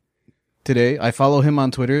around today. I follow him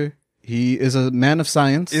on Twitter. He is a man of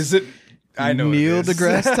science. Is it? I know Neil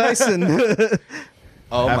deGrasse Tyson.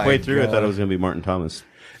 Halfway through, I thought it was going to be Martin Thomas.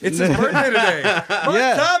 It's his birthday today.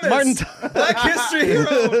 Martin Thomas. Black History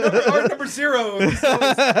Hero. Art number 0.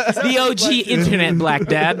 The OG internet Black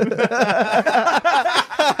Dad.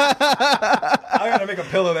 I gotta make a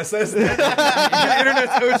pillow that says that.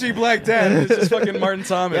 Internet's OG Black Dad. It's just fucking Martin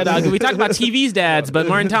Thomas. Yeah, dog, we talked about TV's dads, but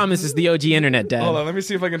Martin Thomas is the OG internet dad. Hold on, let me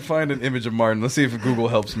see if I can find an image of Martin. Let's see if Google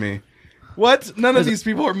helps me. What? None of these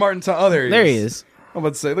people are Martin Thomas. Oh, there he is. I'm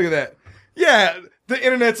about to say, look at that. Yeah, the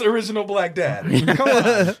internet's original Black Dad. Come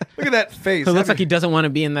on. Look at that face. It looks like he doesn't want to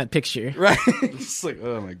be in that picture. Right? It's like,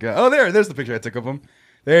 oh my God. Oh, there's the picture I took of him.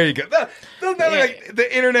 There you go. Doesn't that look like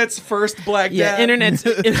the internet's first Black Dad? Yeah, internet's...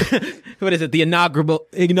 what is it? The inaugural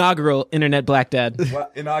internet Black Dad.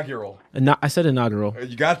 What? Inaugural. I said inaugural.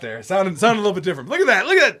 You got there. It sounded a little bit different. Look at that.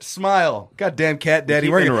 Look at that smile. Goddamn cat daddy.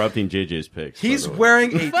 Keep interrupting JJ's picks. He's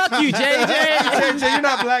wearing a... Fuck you, JJ. JJ, you're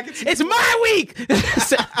not black. It's my week.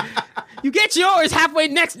 You get yours halfway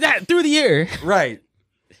through the year. Right.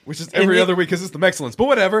 Which is every other week because it's the excellence. But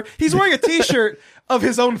whatever. He's wearing a t-shirt of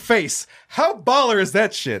his own face. How baller is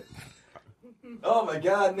that shit? Oh my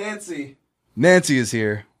God, Nancy. Nancy is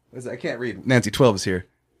here. I can't read. Nancy 12 is here.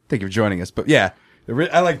 Thank you for joining us. But yeah,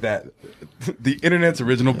 I like that. The internet's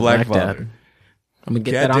original Black father. Dad. I'm going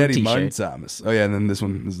to get Cat that on Daddy a t-shirt. Martin Thomas. Oh yeah, and then this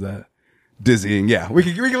one is that. Dizzying. Yeah, we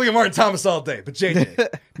can look at Martin Thomas all day. But JJ,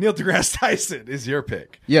 Neil deGrasse Tyson is your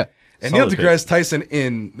pick. Yeah. And Neil deGrasse Tyson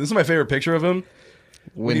this is my favorite picture of him.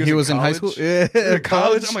 When he was in high school? Yeah. In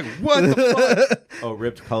college? I'm like, what the fuck? Oh,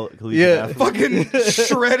 ripped collegiate athlete. Fucking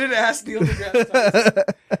shredded ass Neil deGrasse Tyson.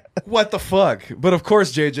 What the fuck? But of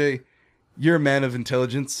course, JJ, you're a man of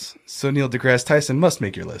intelligence, so Neil deGrasse Tyson must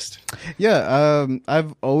make your list. Yeah,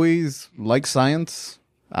 I've always liked science.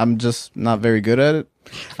 I'm just not very good at it.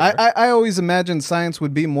 I always imagined science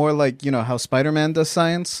would be more like, how Spider-Man does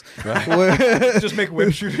science. Right. Just make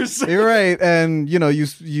web shooters. You're right. And,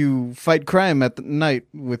 you fight crime at night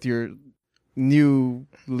with your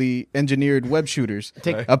newly engineered web shooters.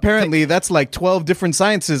 Apparently, that's like 12 different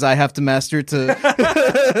sciences I have to master to...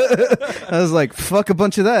 I was like, fuck a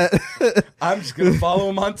bunch of that. I'm just going to follow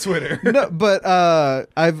him on Twitter. No, but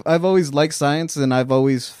I've always liked science, and I've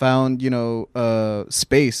always found,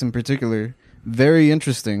 space in particular very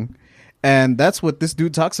interesting, and that's what this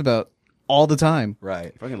dude talks about all the time.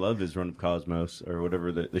 Right. I fucking love his run of Cosmos or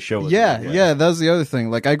whatever the show was. Yeah, that was the other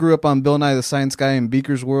thing. Like, I grew up on Bill Nye the Science Guy and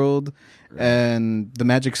Beaker's World and the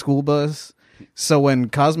Magic School Bus. So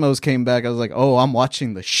when Cosmos came back, I was like, oh, I'm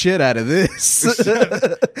watching the shit out of this.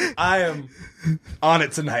 I am on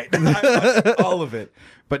it tonight. I'm watching all of it.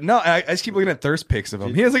 But no, I just keep looking at thirst pics of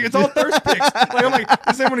him. He has it's all thirst pics. I'm like,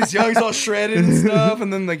 the same when he's young, he's all shredded and stuff.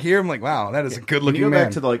 And then here, I'm like, wow, that is a good looking man. Can you go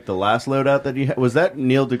back to the last loadout that you had? Was that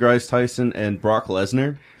Neil deGrasse Tyson and Brock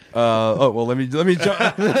Lesnar? Let me jump.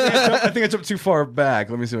 I think I jumped too far back.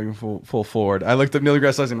 Let me see if I can pull forward. I looked up Neil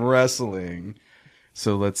deGrasse Tyson wrestling.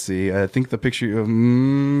 So let's see. I think the picture of I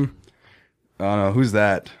don't know who's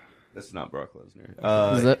that. That's not Brock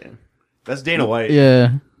Lesnar. That's Dana White.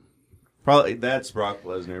 Yeah. Probably that's Brock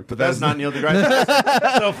Lesnar, but that's not Neil deGrasse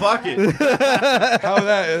Tyson. So fuck it. How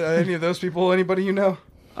that? Any of those people? Anybody you know?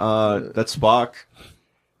 That's Spock.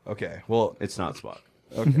 Okay, well, it's not Spock.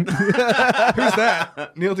 Okay. Who's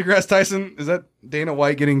that? Neil deGrasse Tyson? Is that Dana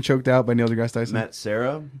White getting choked out by Neil deGrasse Tyson? Matt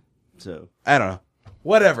Serra. So I don't know.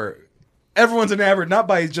 Whatever. Everyone's enamored not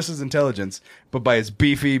by just his intelligence, but by his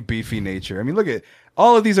beefy nature. I mean, look at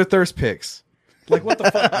all of these are thirst pics. Like, what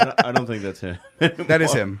the fuck? I don't think that's him. That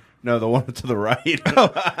is him. No, the one to the right. Oh,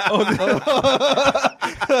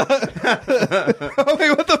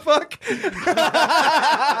 wait, what the fuck?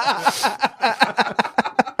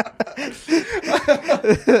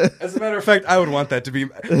 As a matter of fact, I would want that to be.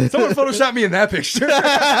 Someone photoshopped me in that picture.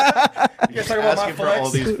 You guys talking about my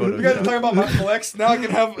flex? You guys are talking about my flex. Now I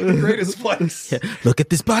can have the greatest flex. Yeah, look at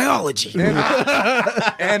this biology.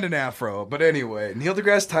 And an afro. But anyway, Neil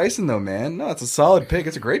deGrasse Tyson, though, man. No, it's a solid pick.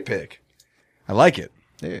 It's a great pick. I like it.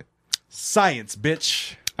 Yeah. Science,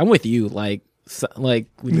 bitch. I'm with you. Like when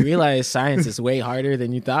you realize science is way harder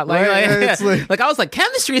than you thought. Like I was like,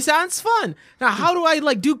 chemistry sounds fun. Now, how do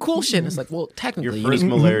I do cool shit? And it's like, well, technically, your first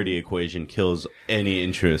molarity equation kills any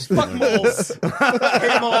interest. Fuck moles. I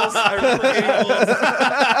hate moles. I really hate moles.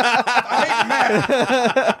 I hate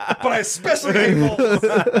math, but I especially hate moles.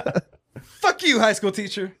 Fuck you, high school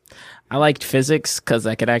teacher. I liked physics because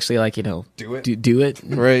I could actually do it. Do it.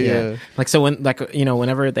 Right. Yeah. Like so when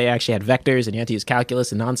whenever they actually had vectors and you had to use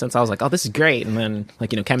calculus and nonsense, I was like, oh, this is great. And then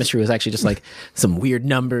chemistry was actually just like some weird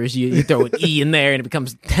numbers. You throw an E in there and it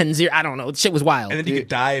becomes 10-0. I don't know. Shit was wild. And then you could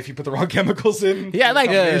die if you put the wrong chemicals in. Yeah,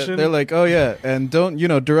 they're like, oh yeah, and don't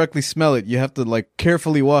directly smell it. You have to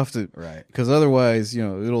carefully waft it, right? Because otherwise,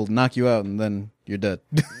 it'll knock you out and then you're dead.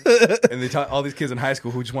 And they taught all these kids in high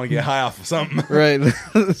school who just want to get high off of something, right?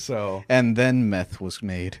 So and then meth was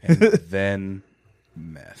made. And then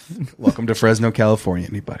meth. Welcome to Fresno, California,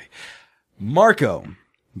 anybody. Marco,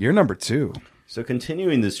 you're number 2. So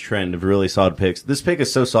continuing this trend of really solid picks, this pick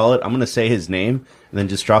is so solid, I'm going to say his name and then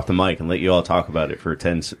just drop the mic and let you all talk about it for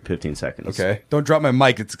 10, 15 seconds. Okay. Don't drop my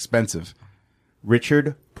mic. It's expensive.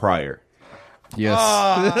 Richard Pryor. Yes.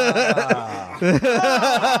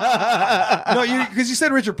 No, because you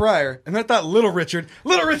said Richard Pryor, and I thought Little Richard.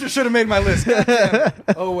 Little Richard should have made my list.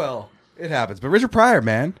 Oh, well. It happens. But Richard Pryor,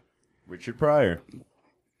 man. Richard Pryer.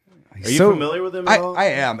 Are you familiar with him at all? I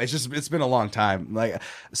am. It's been a long time.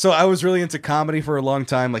 So I was really into comedy for a long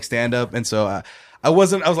time, like stand-up, and so I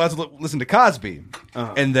was allowed to listen to Cosby,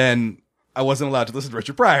 and then I wasn't allowed to listen to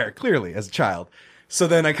Richard Pryor, clearly, as a child. So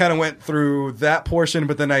then I kind of went through that portion,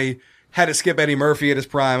 but then I had to skip Eddie Murphy at his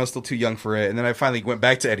prime. I was still too young for it. And then I finally went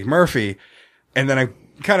back to Eddie Murphy. And then I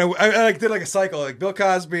did a cycle, like Bill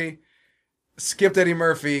Cosby, skipped Eddie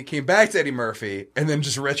Murphy, came back to Eddie Murphy, and then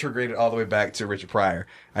just retrograded all the way back to Richard Pryor.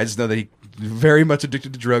 I just know that he very much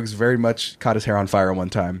addicted to drugs, very much caught his hair on fire one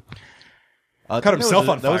time. Caught himself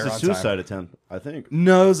on fire. That was a suicide attempt, I think.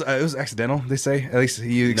 No, it was accidental, they say. At least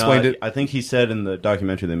he explained it. I think he said in the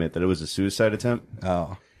documentary they made that it was a suicide attempt.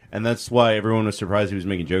 Oh. And that's why everyone was surprised he was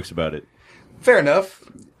making jokes about it. Fair enough.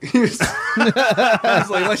 I was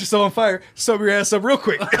like, light yourself on fire, sober your ass up real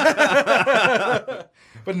quick. But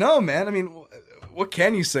no, man. I mean, what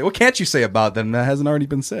can you say? What can't you say about them that hasn't already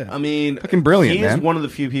been said? I mean, fucking brilliant, man. He's one of the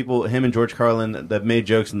few people, him and George Carlin, that made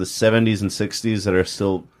jokes in the 70s and 60s that are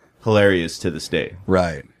still hilarious to this day.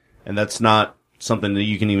 Right. And that's not something that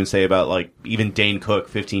you can even say about, even Dane Cook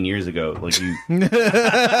 15 years ago. We're talking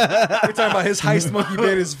about his heist monkey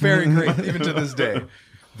bit is very great, even to this day.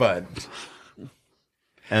 But...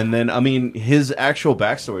 And then, I mean, his actual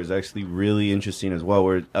backstory is actually really interesting as well.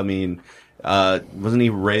 Where, I mean, wasn't he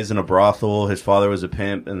raised in a brothel? His father was a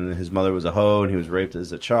pimp, and his mother was a hoe, and he was raped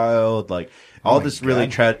as a child. Really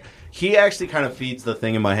tragic. He actually kind of feeds the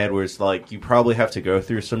thing in my head where it's like, you probably have to go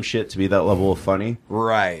through some shit to be that level of funny.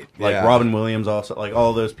 Right. Robin Williams also,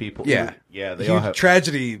 all those people. Yeah. Yeah, they all have...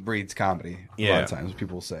 Tragedy breeds comedy, a lot of times,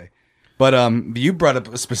 people will say. But you brought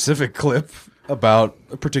up a specific clip about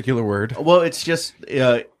a particular word. Well, it's just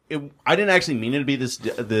I didn't actually mean it to be this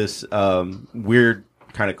weird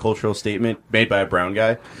kind of cultural statement made by a brown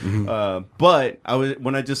guy. Mm-hmm. But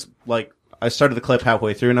I started the clip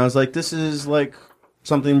halfway through and I was like, this is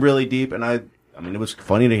something really deep, and I mean it was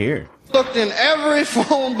funny to hear. Looked in every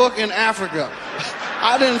phone book in Africa.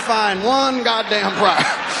 I didn't find one goddamn Pryor.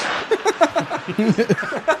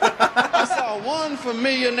 I saw one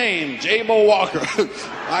familiar name, J-Bo Walker.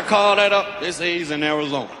 I called that up. They say he's in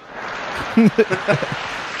Arizona.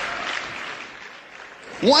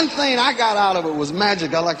 One thing I got out of it was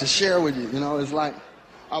magic I'd like to share with you. It's like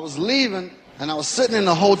I was leaving and I was sitting in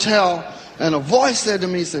the hotel and a voice said to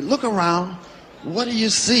me, look around. What do you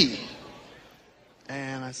see?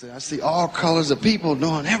 And I said, I see all colors of people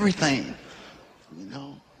doing everything.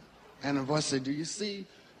 And the voice said, do you see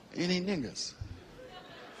any niggas?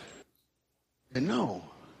 And no.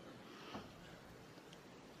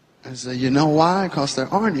 I said, you know why? Because there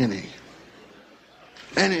aren't any.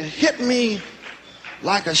 And it hit me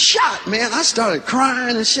like a shot, man. I started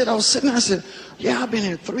crying and shit. I was sitting there, I said, yeah, I've been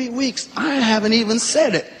here 3 weeks. I haven't even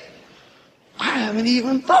said it. I haven't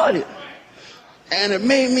even thought it. And it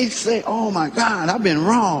made me say, oh my God, I've been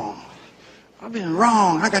wrong. I've been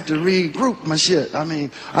wrong. I got to regroup my shit. I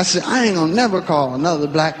said, I ain't gonna never call another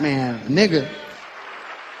black man a nigga.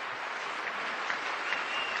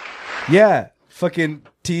 Yeah. fucking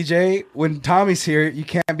TJ, when Tommy's here, you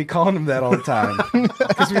can't be calling him that all the time.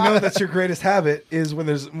 Because we know that's your greatest habit is when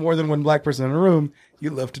there's more than one black person in a room, you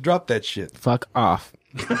love to drop that shit. Fuck off.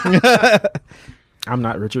 I'm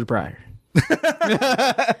not Richard Pryor.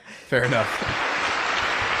 Fair enough.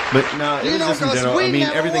 But no, it was just in general. I mean,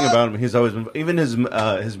 everything about him. He's always been. Even his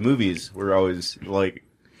movies were always like.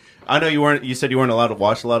 I know you weren't. You said you weren't allowed to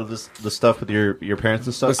watch a lot of the stuff with your parents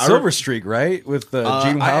and stuff. The Silver Streak, right, with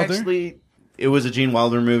Gene Wilder. It was a Gene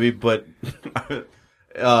Wilder movie, but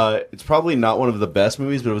it's probably not one of the best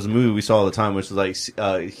movies. But it was a movie we saw all the time, which was like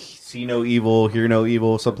See No Evil, Hear No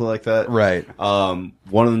Evil, something like that. Right. One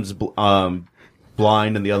of them's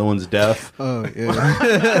blind and the other one's deaf. Oh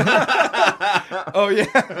yeah. Oh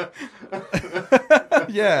yeah.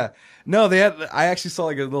 Yeah. No, they had. I actually saw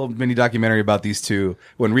like a little mini documentary about these two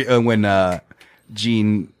when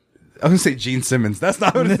Gene. I was gonna say Gene Simmons. That's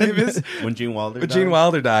not what his name is. When Gene Wilder died? Gene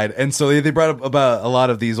Wilder died, and so they brought up about a lot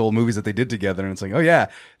of these old movies that they did together, and it's like, oh yeah,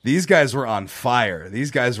 these guys were on fire. These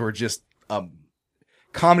guys were just a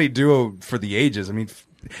comedy duo for the ages. I mean,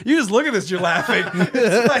 you just look at this, you're laughing.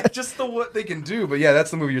 It's like just what they can do. But yeah, that's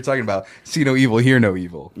the movie you're talking about. See no evil, hear no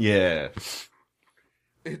evil. Yeah.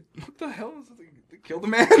 What the hell is it? They kill the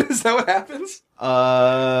man? Is that what happens?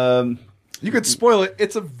 You could spoil it.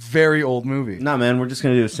 It's a very old movie. Nah, man, we're just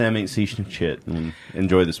gonna do a Sam Ain't See shit and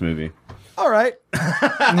enjoy this movie. All right.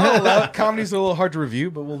 I'll allow it. Comedy's a little hard to review,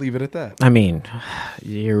 but we'll leave it at that. I mean,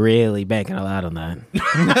 you're really banking a lot on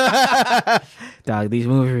that. Dog, these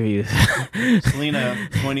movie reviews. Selena,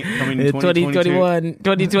 coming in 2021,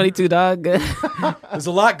 2022, dog. There's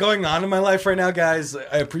a lot going on in my life right now, guys.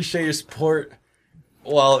 I appreciate your support.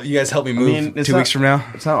 Well, you guys help me move 2 weeks from now.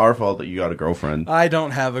 It's not our fault that you got a girlfriend. I don't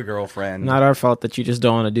have a girlfriend. Not our fault that you just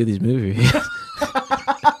don't want to do these movies.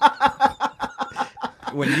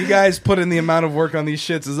 When you guys put in the amount of work on these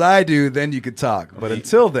shits as I do, then you could talk. But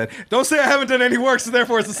until then, don't say I haven't done any work, so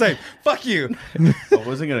therefore it's the same. Fuck you. I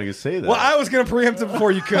wasn't going to say that. Well, I was going to preempt it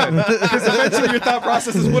before you could. Because eventually your thought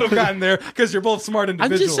processes would have gotten there because you're both smart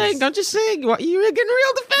individuals. I'm just saying. You're getting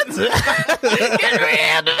real defensive.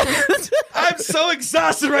 I'm so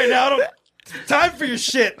exhausted right now. Time for your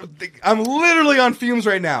shit. I'm literally on fumes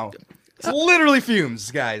right now. It's literally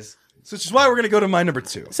fumes, guys. So which is why we're going to go to my number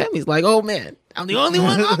 2. Sammy's like, oh man, I'm the only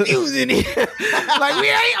one on fumes in here. Like, we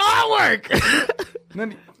ain't all work. And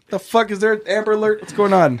then, the fuck is there? Amber Alert? What's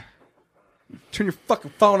going on? Turn your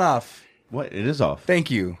fucking phone off. What? It is off.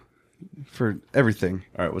 Thank you for everything.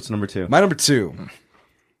 All right, what's number 2? My number 2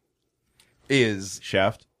 is...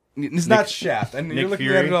 Shaft? It's not Shaft. And you're looking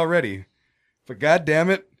at it already. But god damn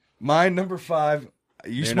it, my number 5,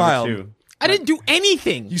 you smiled. Number 2. I didn't do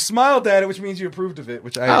anything. You smiled at it, which means you approved of it,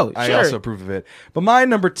 which I also approve of it. But my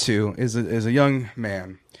number 2 is a young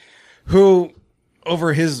man who,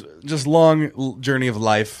 over his just long journey of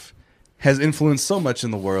life, has influenced so much in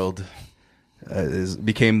the world.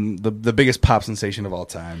 Became the biggest pop sensation of all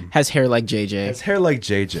time. Has hair like JJ. Has hair like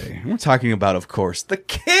JJ. We're talking about, of course, the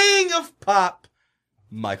king of pop,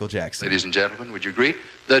 Michael Jackson. Ladies and gentlemen, would you greet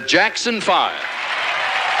the Jackson 5?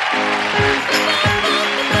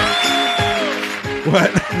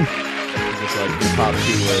 What? Just like the top 2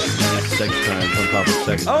 list, sex crimes on top of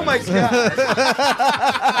sex. Oh my god!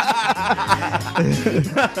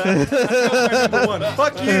 Number 1.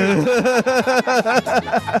 Fuck you.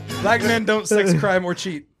 Black men don't sex crime or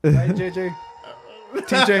cheat. Right, JJ?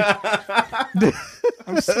 TJ?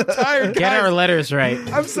 I'm so tired, guys. Get our letters right.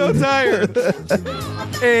 I'm so tired.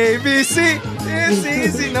 A, B, C. It's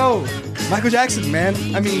easy. No. Michael Jackson, man.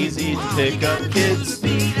 I mean, easy to pick up kids.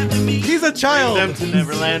 He's a child. Bring them to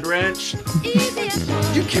Neverland Ranch.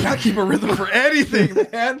 You cannot keep a rhythm for anything,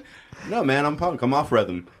 man. No, man, I'm punk. I'm off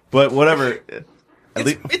rhythm. But whatever.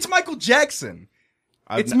 It's Michael Jackson.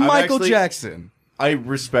 It's Michael Jackson. I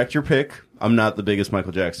respect your pick. I'm not the biggest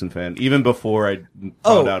Michael Jackson fan, even before I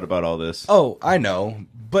found out about all this. Oh, I know.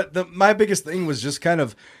 But my biggest thing was just kind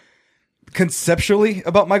of conceptually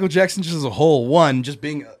about Michael Jackson just as a whole. One, just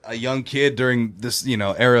being a young kid during this,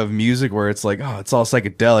 era of music where it's like, oh, it's all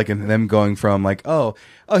psychedelic, and them going from like, oh,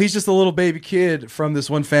 he's just a little baby kid from this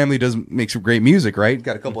one family makes some great music, right?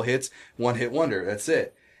 Got a couple hits, one hit wonder, that's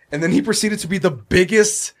it. And then he proceeded to be the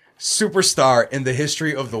biggest superstar in the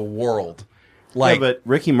history of the world. Yeah, but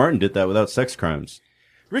Ricky Martin did that without sex crimes.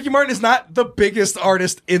 Ricky Martin is not the biggest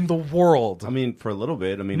artist in the world. I mean, for a little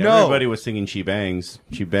bit. I mean, everybody was singing She Bangs.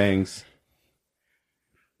 She Bangs.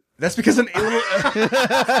 That's because a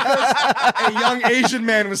young Asian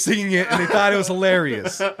man was singing it and they thought it was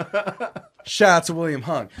hilarious. Shout out to William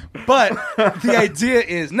Hung. But the idea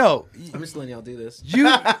is, no. I'm just letting y'all do this.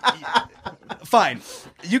 Fine.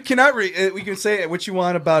 You cannot we can say what you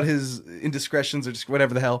want about his indiscretions or just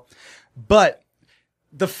whatever the hell. But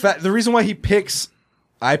the reason why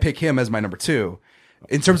I pick him as my number 2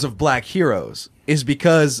 in terms of black heroes is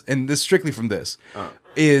because, and this strictly from this,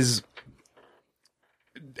 is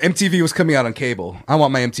MTV was coming out on cable. I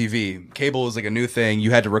want my MTV. Cable was like a new thing. You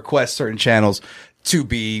had to request certain channels to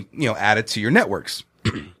be, added to your networks.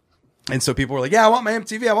 And so people were like, yeah, I want my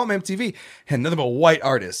MTV. And nothing but white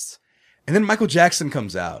artists. And then Michael Jackson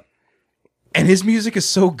comes out. And his music is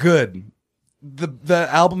so good. The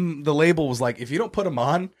album, the label was like, if you don't put him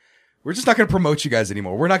on, we're just not going to promote you guys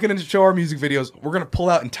anymore. We're not going to show our music videos. We're going to pull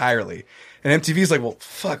out entirely. And MTV's like, well,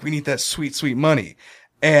 fuck, we need that sweet, sweet money.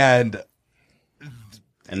 And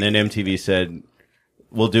then MTV said,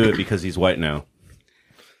 we'll do it because he's white now.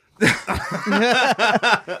 But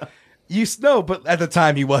at the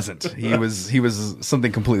time he wasn't. He was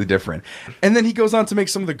something completely different. And then he goes on to make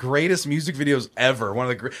some of the greatest music videos ever. One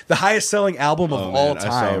of the highest selling album of all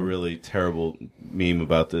time. I saw a really terrible meme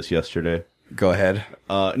about this yesterday. Go ahead.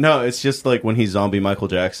 No, it's just like when he's zombie Michael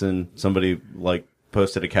Jackson, somebody like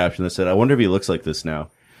posted a caption that said, I wonder if he looks like this now.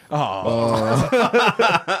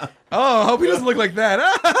 Oh, I hope he doesn't look like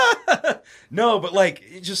that. No, but like,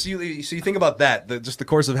 so you think about that, just the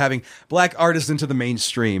course of having black artists into the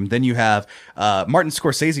mainstream. Then you have Martin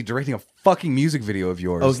Scorsese directing a fucking music video of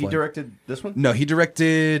yours. Oh, he directed this one? No, he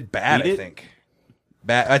directed Bad. I think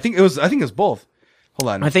Bad. I think it was both. Hold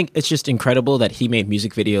on. I think it's just incredible that he made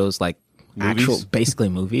music videos like basically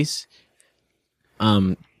movies.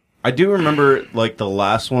 I do remember like the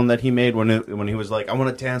last one that he made when he was like, I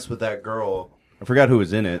want to dance with that girl. I forgot who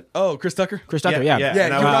was in it. Oh, Chris Tucker? Chris Tucker, yeah.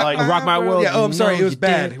 And I was Rock My World. Yeah, I'm sorry. It was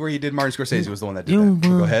Bad, where he did Martin Scorsese was the one that did that.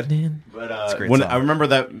 Go ahead. But when I remember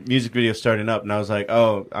that music video starting up, and I was like,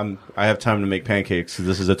 oh, I have time to make pancakes. So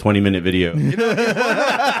this is a 20-minute video. It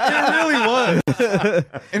really was.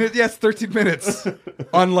 And it's 13 minutes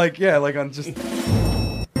on on just...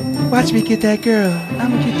 Watch me get that girl.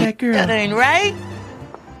 I'm gonna get that girl. That ain't right.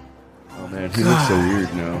 Oh man, he looks so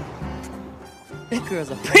weird now. That girl's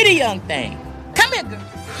a pretty young thing. Come here, girl.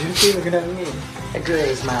 You keep looking at me. That girl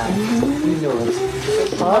is mine. You know it.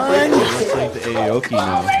 It looks like the Aoki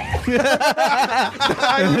now.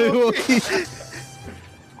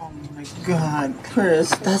 Oh my God,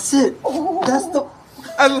 Chris, that's it. That's the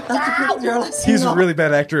pretty girl I see. He's a really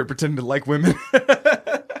bad actor at pretending to like women.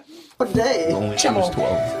 What day? Only she was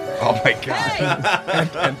 12. Oh my God.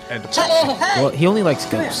 Well, he only likes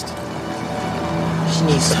Ghost. She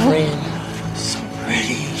needs a friend. So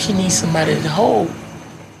pretty. She needs somebody to hold.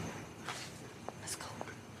 Let's go.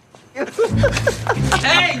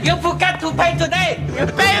 Hey, you forgot to pay today. You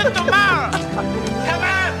pay it tomorrow. Come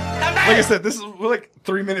on. Like I said, we're like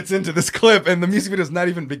 3 minutes into this clip, and the music video is not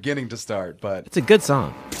even beginning to start. But it's a good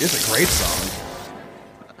song. It's a great song.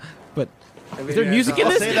 But is there music in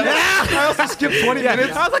this? I also skipped 20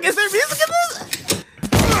 minutes. I was like, is there music in this?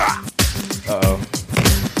 Uh-oh.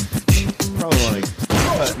 Probably like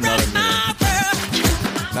another minute.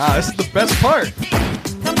 Nah, this is the best part.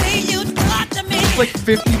 He's like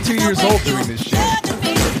 52 years old doing this shit.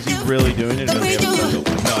 Is he really doing it? Or does he have a special?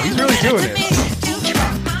 No, he's really doing it.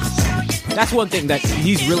 That's one thing that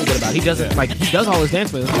he's really good about. He doesn't he does all his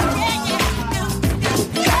dance moves.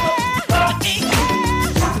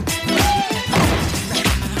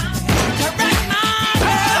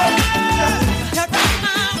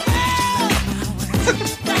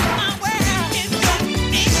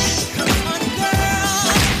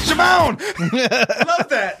 Shimon! Love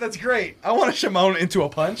that. That's great. I want to Shimon into a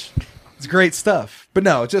punch. It's great stuff. But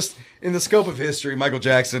no, just in the scope of history, Michael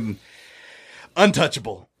Jackson,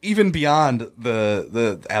 untouchable. Even beyond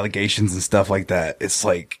the allegations and stuff like that. It's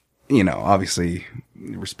like, obviously,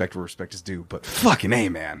 respect where respect is due. But fucking A,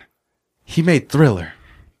 man. He made Thriller.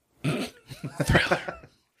 Thriller.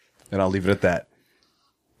 And I'll leave it at that.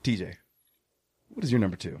 TJ, what is your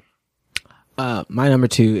number 2? My number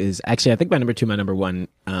 2 is actually, I think my number 2, my number 1,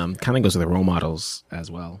 kind of goes with the role models as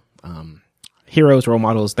well. Heroes, role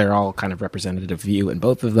models, they're all kind of representative of you, and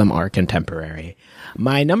both of them are contemporary.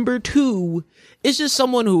 My number 2 is just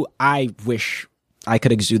someone who I wish I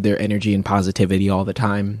could exude their energy and positivity all the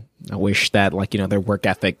time. I wish that, their work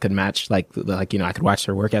ethic could match, I could watch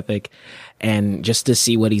their work ethic, and just to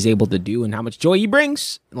see what he's able to do and how much joy he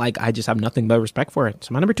brings, I just have nothing but respect for it.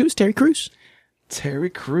 So my number 2 is Terry Crews. Terry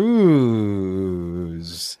Crews,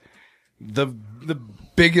 the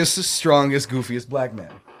biggest, strongest, goofiest black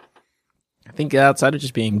man. I think outside of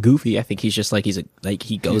just being goofy, I think he's just like, he's a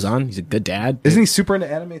good dad. Isn't he super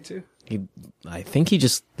into anime too? I think he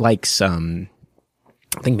just likes, I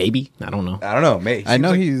think maybe, I don't know. I don't know. Maybe. I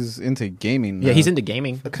know he's into gaming. Yeah, he's into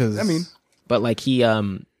gaming. Because but like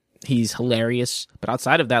he's hilarious. But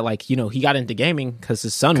outside of that, like, you know, he got into gaming because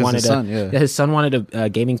his son wanted a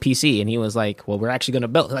gaming PC, and he was like, well, we're actually going to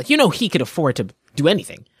build, like, you know, he could afford to do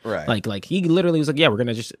anything. Right. Like he literally was like, yeah, we're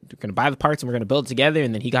going to buy the parts and we're going to build it together.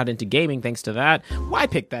 And then he got into gaming thanks to that. Why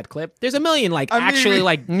pick that clip? There's a million, actual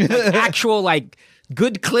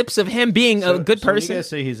good clips of him being a good person. When you guys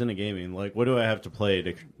say he's into gaming, like, what do I have to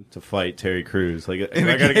play to fight Terry Crews? Like, do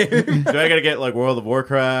I gotta get like World of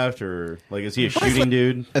Warcraft, or like, is he a shooting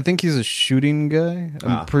dude? I think he's a shooting guy.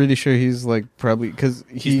 I'm pretty sure he's like probably because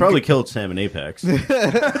he's probably killed Sam in Apex.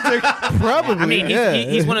 Probably. I mean,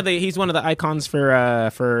 he's one of the icons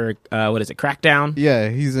for what is it, Crackdown? Yeah,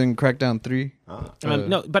 he's in Crackdown 3.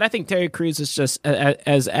 No, but I think Terry Crews is just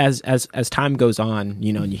as time goes on,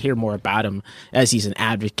 you know, and you hear more about him as he's an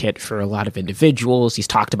advocate for a lot of individuals. He's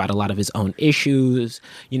talked about a lot of his own issues.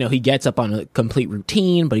 You know, he gets up on a complete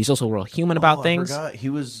routine, but he's also real human about things. I forgot. He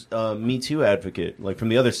was Me Too advocate, like from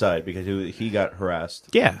the other side, because he got harassed.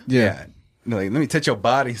 Yeah. No, like, let me touch your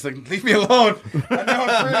body. He's like, leave me alone. I know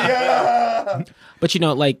I'm pretty. But you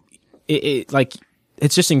know, like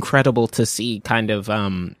it's just incredible to see kind of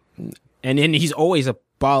and then he's always a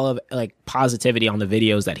ball of like positivity on the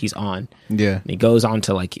videos that he's on. Yeah. And he goes on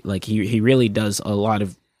to like he really does a lot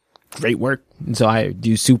of great work. And so I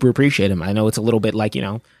do super appreciate him. I know it's a little bit like, you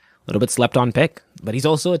know, a little bit slept on pick, but he's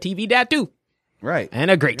also a TV dad too. Right.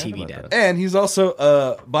 And a great TV dad. And he's also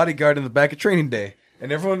a bodyguard in the back of Training Day.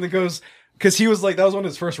 And everyone that goes, because he was like, that was one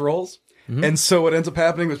of his first roles. Mm-hmm. And so what ends up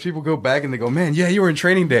happening is people go back and they go, man, yeah, you were in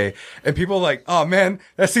Training Day. And people are like, oh man,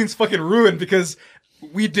 that scene's fucking ruined because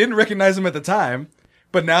we didn't recognize him at the time,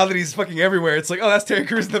 but now that he's fucking everywhere, it's like, oh, that's Terry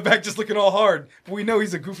Crews in the back just looking all hard. But we know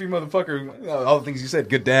he's a goofy motherfucker. All the things you said,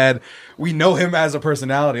 good dad. We know him as a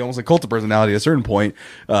personality, almost a cult of personality at a certain point.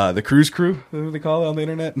 The Crews crew, what they call it on the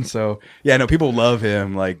internet. And so, yeah, no, people love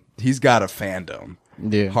him. Like, he's got a fandom.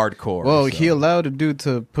 Yeah. Hardcore. Well, he allowed a dude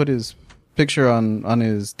to put his picture on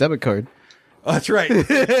his debit card. Oh, that's right.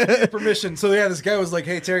 Permission. So, yeah, this guy was like,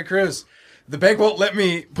 hey, Terry Crews, the bank won't let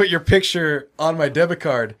me put your picture on my debit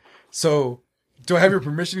card. So, do I have your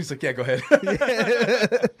permission? He's like, yeah, go ahead.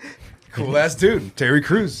 Cool ass dude. Terry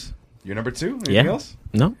Crews. You're number 2? Anything else?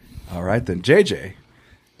 No. All right, then. JJ,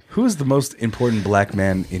 who is the most important black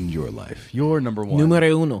man in your life? Your number 1.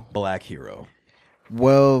 Numero uno. Black hero.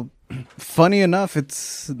 Well, funny enough,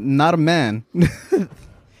 it's not a man.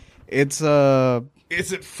 It's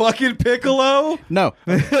Is it fucking Piccolo? No.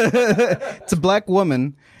 It's a black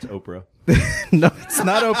woman. It's Oprah. No, it's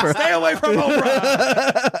not Oprah. Stay away from Oprah.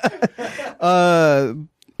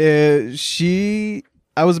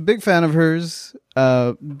 I was a big fan of hers.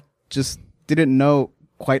 Just didn't know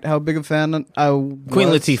quite how big a fan I was. Queen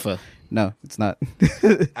Latifah. No, it's not.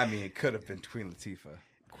 I mean, it could have been Queen Latifah.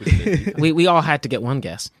 We all had to get one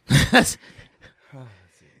guess.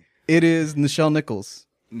 It is Nichelle Nichols.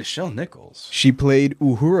 Nichelle Nichols. She played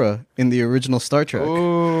Uhura in the original Star Trek.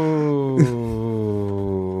 Oh.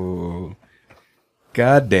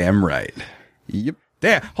 Goddamn right. Yep.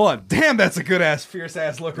 Damn, hold on. Damn, that's a good ass, fierce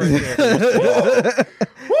ass look right there.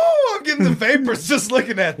 Woo, I'm getting the vapors just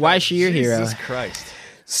looking at that. Why is she your hero? Jesus Christ.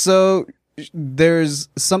 So there's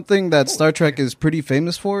something that Star Trek is pretty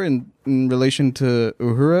famous for in relation to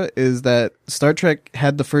Uhura is that Star Trek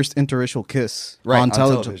had the first interracial kiss on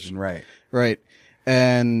television. Right. Right.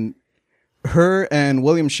 And her and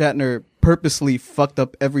William Shatner purposely fucked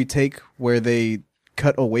up every take where they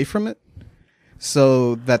cut away from it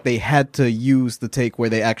so that they had to use the take where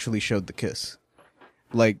they actually showed the kiss.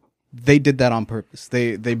 Like, they did that on purpose.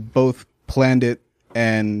 They both planned it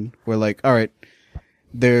and were like, all right,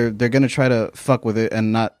 they're going to try to fuck with it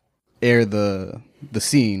and not air the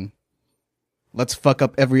scene. Let's fuck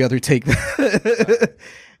up every other take.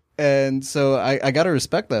 And so I gotta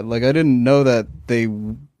respect that. Like, I didn't know that they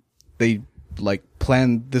like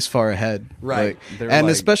planned this far ahead. Right. Like, and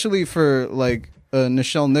like, especially for like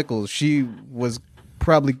Nichelle Nichols, she was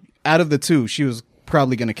probably out of the two, she was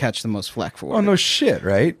probably gonna catch the most flack for it. Oh no shit,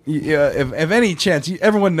 right? Yeah, if any chance,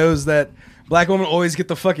 everyone knows that black women always get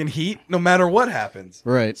the fucking heat no matter what happens.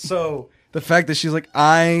 Right. So the fact that she's like,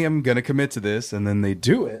 I am gonna commit to this, and then they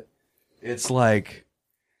do it, it's like,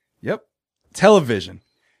 yep, television.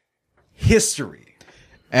 History.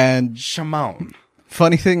 And Shimon.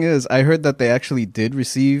 Funny thing is, I heard that they actually did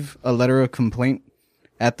receive a letter of complaint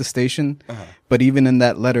at the station. Uh-huh. But even in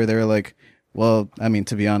that letter, they were like, well, I mean,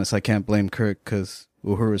 to be honest, I can't blame Kirk because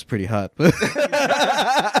Uhura's pretty hot. But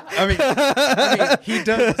I mean, he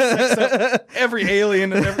does sex up every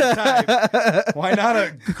alien and every type. Why not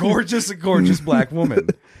a gorgeous black woman?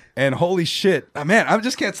 And holy shit, man, I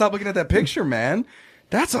just can't stop looking at that picture, man.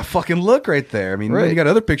 That's a fucking look right there. I mean, you got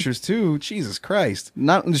other pictures too. Jesus Christ.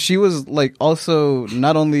 She was like also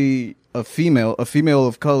not only a female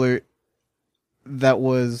of color that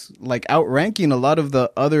was like outranking a lot of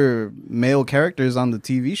the other male characters on the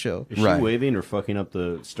TV show. Is she waving or fucking up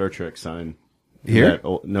the Star Trek sign? Here?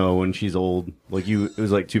 No, when she's old. Like it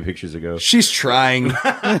was like 2 pictures ago. She's trying.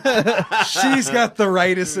 She's got the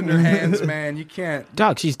rightus in her hands, man. You can't.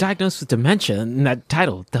 Dog, she's diagnosed with dementia in that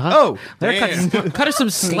title, dog. Oh, cut her some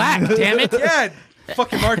slack, damn it. Yeah,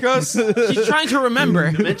 fucking Marcos. She's trying to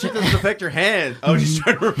remember. Dementia doesn't affect her hand. Oh, she's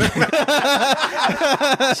trying to remember.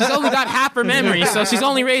 She's only got half her memory, so she's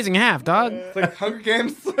only raising half, dog. It's like Hunger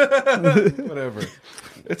Games. Whatever.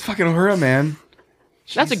 It's fucking Uhura, man.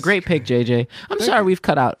 That's a great pick, JJ. I'm sorry we've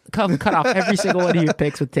cut off every single one of your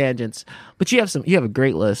picks with tangents, but you have a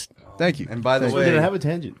great list. Thank you. And by the way, did I have a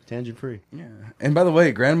tangent free? Yeah. And by the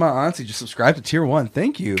way, Grandma Auntie just subscribed to Tier 1.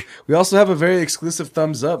 Thank you. We also have a very exclusive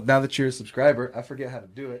thumbs up now that you're a subscriber. I forget how to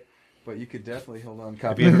do it, but you could definitely hold on.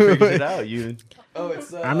 Copy. If you ever figures it out, you. Oh,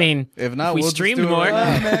 it's. I mean, if not, we we'll streamed more.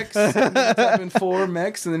 Mex. Type in 4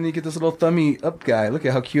 Mex, and then you get this little thummy up guy. Look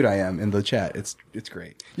at how cute I am in the chat. It's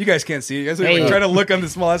great. You guys can't see it. You guys are trying to look on the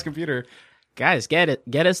small ass computer. Guys, get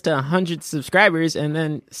us to 100 subscribers, and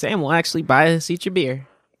then Sam will actually buy us each a beer.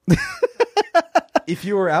 If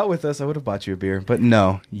you were out with us, I would have bought you a beer, but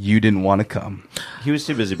no, you didn't want to come. He was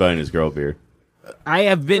too busy buying his girl beer. I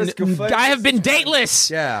have been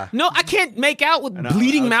dateless. Yeah. No, I can't make out with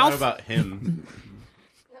bleeding mouth. About him.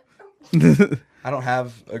 I don't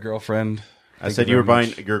have a girlfriend. I said you were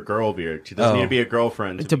buying your girl beer. She doesn't need to be a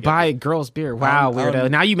girlfriend to buy a girl's beer. Wow,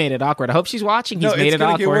 weirdo. Now you made it awkward. I hope she's watching. He's made it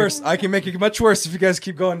awkward. Get worse. I can make it much worse if you guys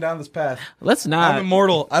keep going down this path. Let's not. I'm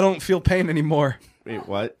immortal. I don't feel pain anymore. Wait,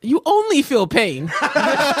 what? You only feel pain.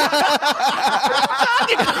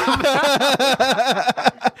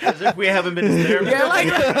 As if we haven't been there. Yeah, like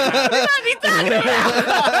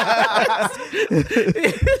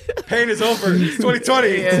pain is over. It's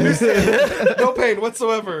 2020. Yeah. No pain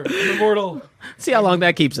whatsoever. I'm immortal. See how long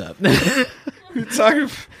that keeps up. You're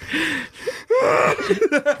talking.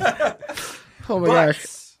 Oh my gosh.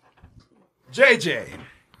 JJ.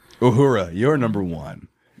 Uhura, you're number 1.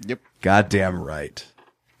 Yep. Goddamn right.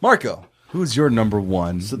 Marco, who's your number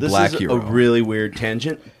 1 so this black is hero? a really weird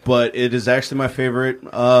tangent, but it is actually my favorite,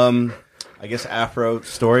 I guess, Afro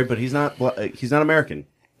story, but he's not American,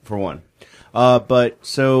 for one. But,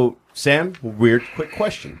 so, Sam, weird, quick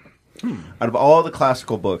question. Out of all the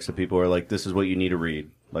classical books that people are like, this is what you need to read,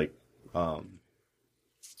 like, Romeo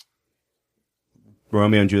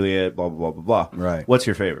and Juliet, blah, blah, blah, blah, blah. Right. What's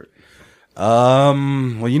your favorite?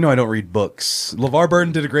 Well, you know I don't read books. LeVar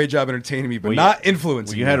Burton did a great job entertaining me, but not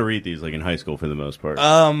influencing you me. had to read these like in high school for the most part.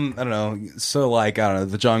 I don't know. So like, I don't know,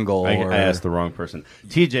 The Jungle. I asked the wrong person.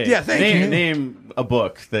 TJ, yeah, thank you. Name a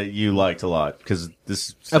book that you liked a lot, because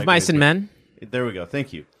this Of Mice and Men. There we go.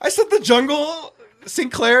 Thank you. I said The Jungle.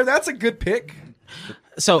 Sinclair, that's a good pick.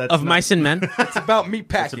 So, Of Mice and Men? It's about meat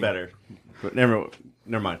packing. That's better. But never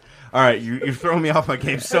mind. All right, you're throwing me off my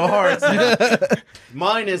game so hard.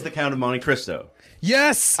 Mine is The Count of Monte Cristo.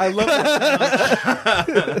 Yes! I love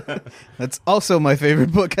that. That's also my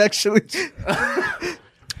favorite book, actually.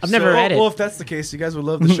 I've never read it. Well, if that's the case, you guys would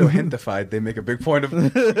love the show Hentified. They make a big point of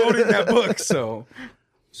promoting that book, So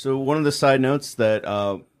one of the side notes that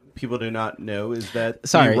people do not know is that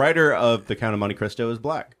the writer of The Count of Monte Cristo is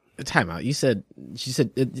black. Time out. She said,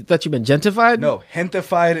 thought you've been gentified? No,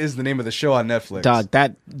 Hentified is the name of the show on Netflix. Dog,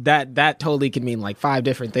 that totally could mean like 5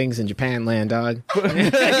 different things in Japan land, dog.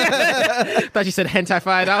 Thought you said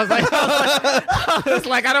hentified. I was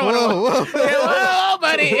like, I don't want to. Whoa,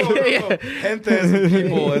 buddy. Henta as in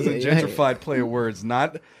people, as in gentrified play of words,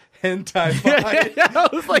 not hentai-fied. I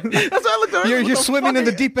was like, that's what I looked over. You're swimming in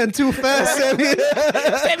the deep end too fast, Sammy.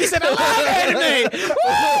 Sammy said, I love anime.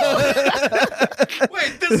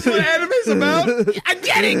 Wait, this is what anime's about? I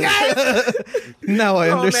get it, guys. Now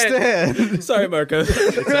I understand. Man. Sorry, Marco.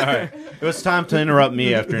 It's all right. It was time to interrupt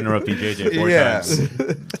me after interrupting JJ 4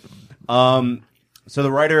 times. So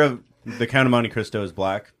the writer of The Count of Monte Cristo is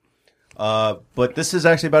black. But this is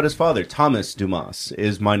actually about his father. Thomas Dumas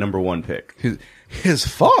is my number 1 pick. His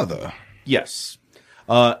father? Yes.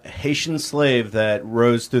 Haitian slave that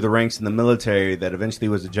rose through the ranks in the military that eventually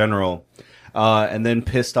was a general, and then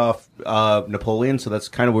pissed off Napoleon, so that's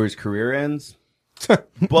kind of where his career ends.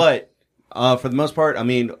 But for the most part, I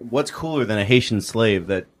mean, what's cooler than a Haitian slave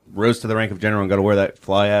that rose to the rank of general and got to wear that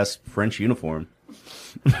fly-ass French uniform?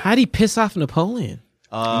 How'd he piss off Napoleon?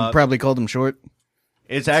 Probably called him short.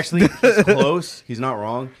 It's actually he's close. He's not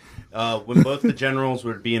wrong. When both the generals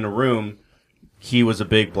would be in a room, he was a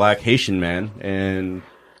big black Haitian man, and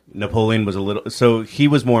Napoleon was a little. So he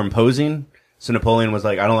was more imposing. So Napoleon was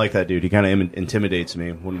like, I don't like that dude. He kind of intimidates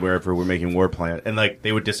me wherever we're making war plans. And like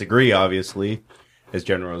they would disagree, obviously, as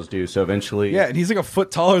generals do. So eventually, yeah, and he's like a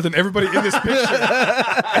foot taller than everybody in this picture.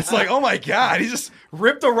 It's like, oh my god, he just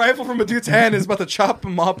ripped a rifle from a dude's hand and is about to chop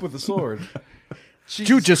him up with a sword.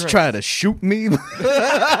 You just try to shoot me? Boy,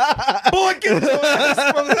 get your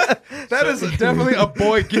ass from that. That is definitely a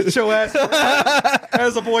boy, get your ass. That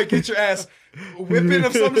is a boy, get your ass whipping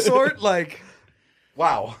of some sort. Like,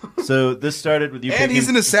 wow. So this started with you. And he's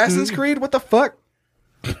in Assassin's Creed? What the fuck?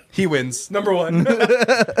 He wins. Number one.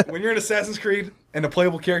 When you're in Assassin's Creed and a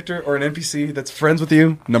playable character or an NPC that's friends with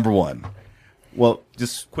you, number one. Well,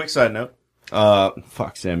 just quick side note.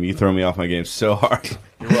 Fuck, Sam, you throw me off my game so hard.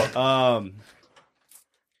 You're welcome.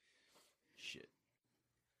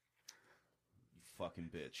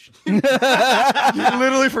 Fucking bitch. You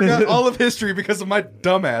literally forgot all of history because of my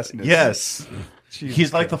dumbassness. Yes. Jesus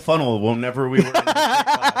He's like the funnel whenever we were in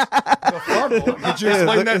class. The funnel? Did you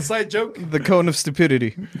explain that side joke? The cone of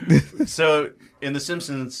stupidity. So, in The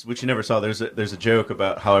Simpsons, which you never saw, there's a joke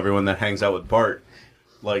about how everyone that hangs out with Bart,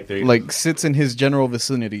 like sits in his general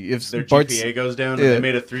vicinity. If their Bart's, GPA goes down, and they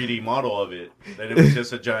made a 3D model of it, then it was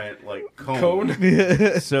just a giant like cone.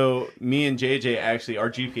 So, me and JJ actually,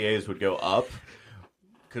 our GPAs would go up.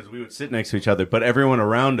 Because we would sit next to each other, but everyone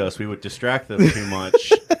around us, we would distract them too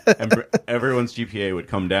much, and everyone's GPA would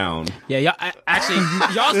come down. Yeah, y'all's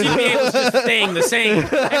GPA was just staying the same.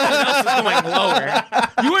 Everyone else was going lower.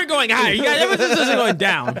 You weren't going higher. You guys, everyone was going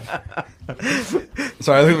down.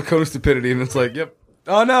 Sorry, I look at the code of stupidity, and it's like, yep.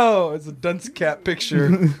 Oh no, it's a dunce cap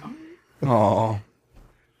picture. Oh,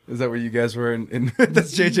 is that where you guys were in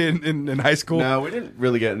that's JJ in high school? No, we didn't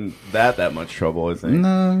really get in that much trouble. I think.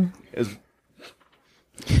 No.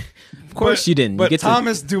 Of course you didn't. But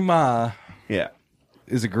Thomas Dumas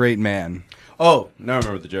is a great man. Oh, now I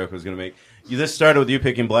remember the joke I was going to make. This started with you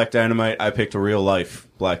picking Black Dynamite. I picked a real life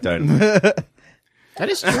Black Dynamite. That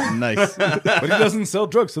is true. Nice. But he doesn't sell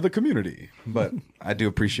drugs to the community. But I do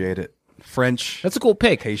appreciate it. French. That's a cool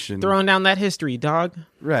pick. Haitian. Throwing down that history, dog.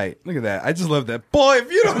 Right. Look at that. I just love that. Boy,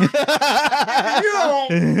 if you don't... if you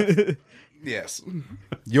don't... Yes.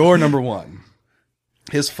 Your number one.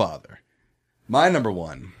 His father. My number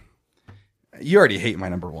one. You already hate my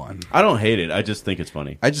number one. I don't hate it. I just think it's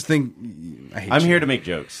funny. I just think I'm here to make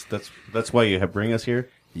jokes. That's why you have bring us here.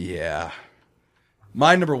 Yeah.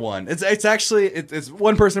 My number one. It's actually it's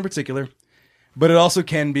one person in particular, but it also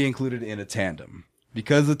can be included in a tandem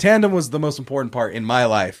because the tandem was the most important part in my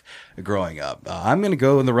life growing up. I'm going to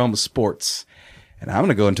go in the realm of sports, and I'm going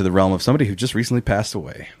to go into the realm of somebody who just recently passed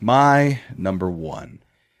away. My number one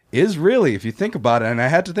is really, if you think about it, and I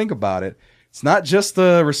had to think about it. It's not just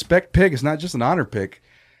a respect pick. It's not just an honor pick.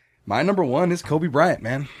 My number one is Kobe Bryant,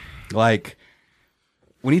 man. Like,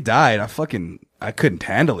 when he died, I couldn't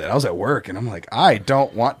handle it. I was at work, and I'm like, I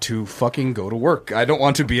don't want to fucking go to work. I don't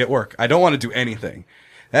want to be at work. I don't want to do anything.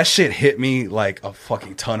 That shit hit me like a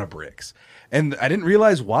fucking ton of bricks. And I didn't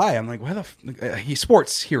realize why. I'm like, why he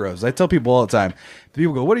sports heroes. I tell people all the time.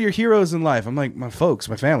 People go, what are your heroes in life? I'm like, my folks,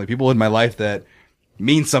 my family, people in my life that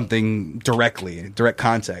mean something directly, direct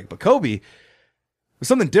contact. But Kobe was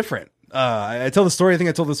something different. I tell the story. I think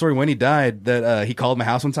I told the story when he died that he called my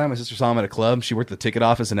house one time. My sister saw him at a club. She worked at the ticket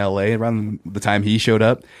office in LA around the time he showed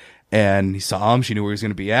up, and he saw him. She knew where he was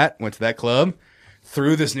going to be at. Went to that club,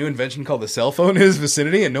 threw this new invention called the cell phone in his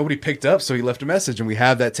vicinity, and nobody picked up. So he left a message, and we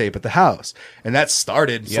have that tape at the house. And that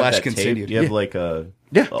started / continued. You have like a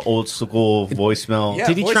old school voicemail. Yeah,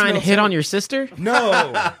 did he try and hit on your sister?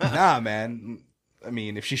 No, nah, man. I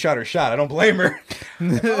mean, if she shot her shot, I don't blame her.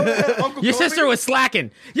 Your sister was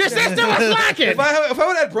slacking. Your sister was slacking. If I would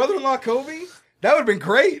have had brother-in-law Kobe, that would have been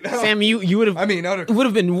great. Sam, you would have. I mean, it would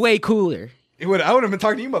have been way cooler. I would have been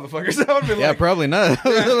talking to you, motherfuckers. That would have been probably not.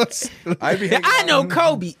 Yeah, I'd be. I know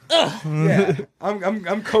Kobe. Ugh. Yeah,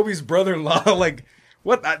 I'm Kobe's brother-in-law. Like,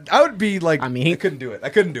 what? I would be like. I mean, I couldn't do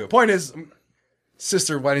it. Point is,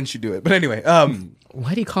 sister, why didn't you do it? But anyway,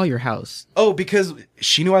 why'd he call your house? Oh, because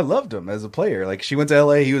she knew I loved him as a player. Like, she went to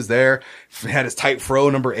LA, he was there, had his tight fro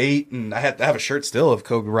number 8, and I have a shirt still of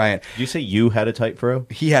Kobe Bryant. Did you say you had a tight fro?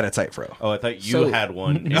 He had a tight fro. Oh, I thought you had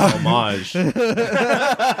one in homage.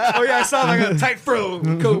 Oh yeah, I saw like a tight fro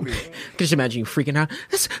Kobe. Can you just imagine you freaking out?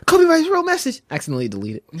 That's Kobe Bryant's real message. Accidentally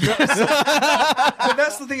delete it. But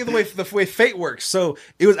that's the thing of the way fate works. So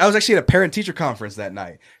I was actually at a parent-teacher conference that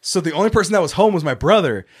night. So the only person that was home was my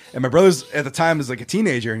brother, and my brother's at the time was like a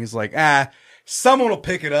teenager, and he's like, someone will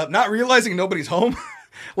pick it up, not realizing nobody's home.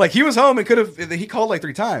 Like, he was home and he called like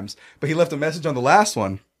 3 times, but he left a message on the last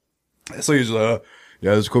one. So he's yeah,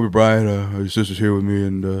 this is Kobe Bryant. Your sister's here with me,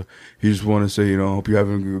 and he just want to say, hope you're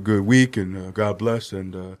having a good week, and God bless,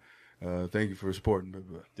 and thank you for supporting.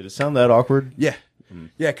 Did it sound that awkward? Yeah.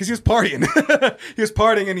 Yeah, because he was partying. He was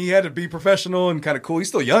partying, and he had to be professional and kind of cool. He's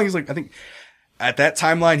still young. He's like, I think at that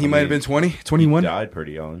timeline, he might have been 20, 21. He died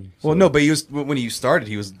pretty young. So. Well, no, but when he started,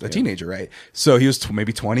 he was a teenager, right? So he was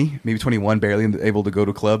maybe 20, maybe 21, barely able to go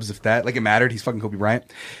to clubs, if that. Like, it mattered. He's fucking Kobe Bryant.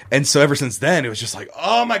 And so ever since then, it was just like,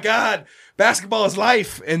 oh my God, basketball is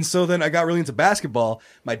life. And so then I got really into basketball.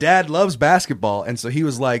 My dad loves basketball. And so he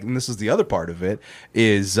was like, and this is the other part of it,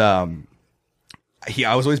 is I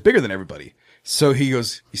was always bigger than everybody. So he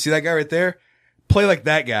goes, you see that guy right there? Play like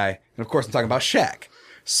that guy. And of course, I'm talking about Shaq.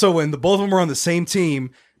 So when the both of them were on the same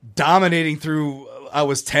team, dominating through, I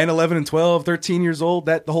was 10, 11, and 12, 13 years old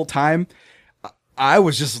the whole time, I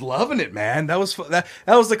was just loving it, man. That was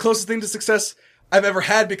the closest thing to success I've ever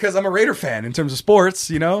had, because I'm a Raider fan in terms of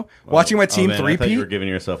sports, watching my team three-peat. I thought you were giving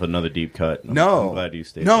yourself another deep cut. I'm glad you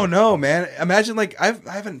stayed. No, man. Imagine, like, I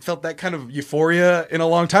haven't felt that kind of euphoria in a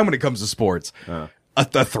long time when it comes to sports.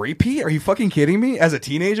 A three-peat? Are you fucking kidding me? As a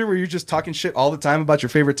teenager, where you're just talking shit all the time about your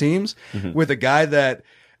favorite teams with a guy that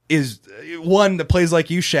is one that plays like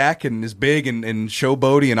you, Shaq, and is big and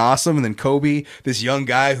showboaty and awesome, and then Kobe, this young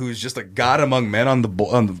guy who's just a god among men on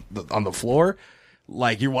the floor.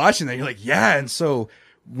 Like, you're watching that, you're like, yeah. And so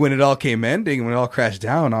when it all came ending, when it all crashed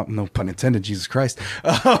down, no pun intended, Jesus Christ,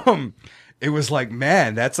 it was like,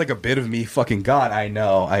 man, that's like a bit of me fucking gone. I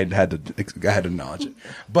know, I had to acknowledge it,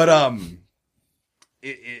 but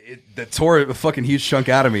that tore a fucking huge chunk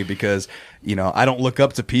out of me, because I don't look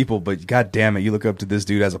up to people, but god damn it, you look up to this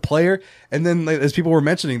dude as a player. And then, as people were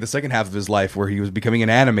mentioning, the second half of his life, where he was becoming an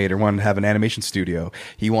animator, wanted to have an animation studio,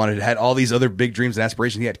 had all these other big dreams and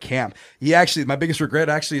aspirations. He had camp. My biggest regret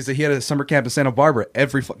actually is that he had a summer camp in Santa Barbara.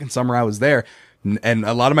 Every fucking summer I was there, and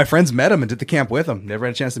a lot of my friends met him and did the camp with him. Never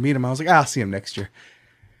had a chance to meet him. I was like, I'll see him next year.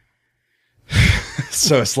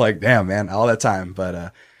 So it's like, damn, man, all that time,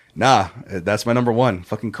 but nah, that's my number one.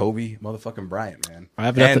 Fucking Kobe motherfucking Bryant, man. I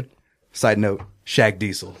have nothing. Side note, Shaq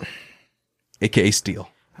Diesel, aka Steel.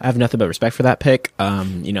 I have nothing but respect for that pick.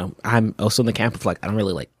 I'm also in the camp of, like, I don't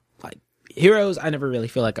really like heroes. I never really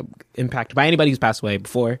feel like I'm impacted by anybody who's passed away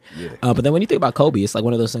before. Yeah. But then when you think about Kobe, it's like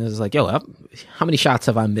one of those things. It's like, yo, how many shots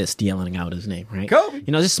have I missed yelling out his name, right? Kobe.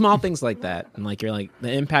 Just small things like that, and like you're like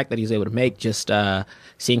the impact that he's able to make. Just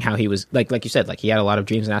seeing how he was like you said, like he had a lot of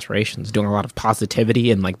dreams and aspirations, doing a lot of positivity,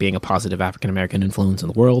 and like being a positive African American influence in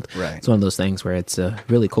the world. Right. It's one of those things where it's a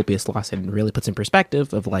really copious loss, and really puts in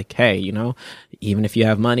perspective of like, hey, even if you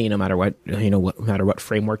have money, no matter what, no matter what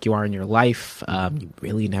framework you are in your life, you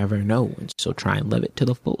really never know. And so try and live it to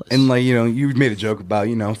the fullest. And like, you made a joke about,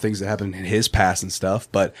 things that happened in his past and stuff,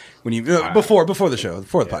 but when you, before the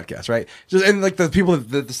podcast, right? Just, and like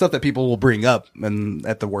the stuff that people will bring up and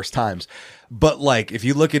at the worst times. But like, if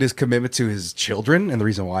you look at his commitment to his children and the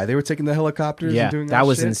reason why they were taking the helicopters and doing that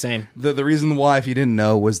was shit, insane. The reason why, if you didn't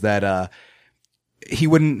know, was that, he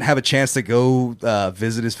wouldn't have a chance to go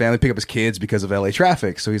visit his family, pick up his kids because of LA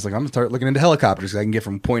traffic. So he's like, I'm going to start looking into helicopters because I can get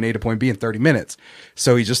from point A to point B in 30 minutes.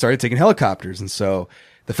 So he just started taking helicopters. And so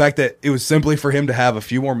the fact that it was simply for him to have a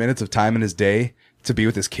few more minutes of time in his day to be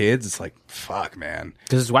with his kids, it's like, fuck, man.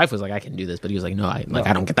 Because his wife was like, I can do this. But he was like, no, I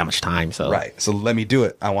don't get that much time. So right. So let me do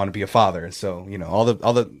it. I want to be a father. And so, all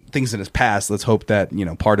the things in his past, let's hope that,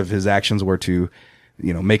 part of his actions were to,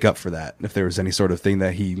 make up for that if there was any sort of thing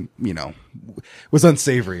that he, was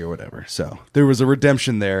unsavory or whatever. So there was a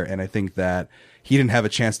redemption there. And I think that he didn't have a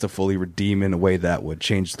chance to fully redeem in a way that would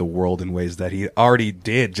change the world in ways that he already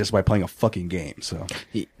did just by playing a fucking game. So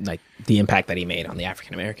like the impact that he made on the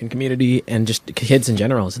African American community and just kids in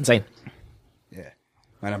general is insane. Yeah.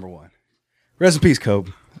 My number one. Rest in peace,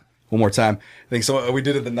 Kobe. One more time. I think so. We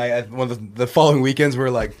did it the night, one of the following weekends. We were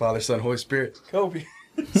like, Father, Son, Holy Spirit, Kobe.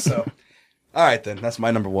 So, all right, then. That's my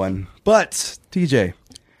number one. But, TJ,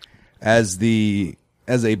 as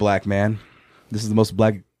a black man, this is the most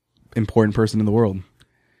black important person in the world.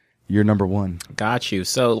 You're number one. Got you.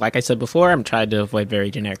 So, like I said before, I'm trying to avoid very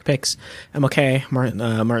generic picks. MLK,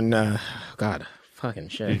 Martin, God, fucking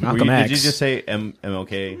shit. Malcolm X. Did you just say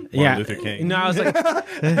MLK? Martin Luther King? No, I was like,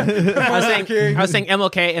 I was saying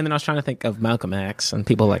MLK, and then I was trying to think of Malcolm X and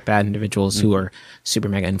people like that, individuals who are super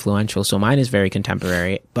mega influential. So mine is very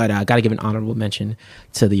contemporary, but I got to give an honorable mention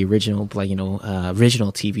to the original,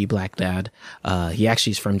 original TV black dad. He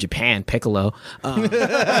actually is from Japan, Piccolo.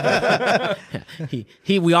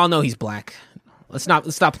 We all know he's black. Let's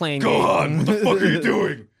stop playing. Go on. What the fuck are you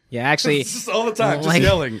doing? Yeah, actually, just all the time, just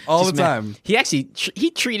yelling all the time. He actually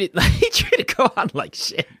he treated Gohan like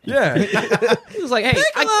shit. Yeah, he was like, "Hey,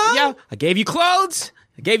 I gave you clothes,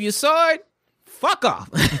 I gave you a sword. Fuck off."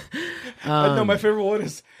 I know my favorite one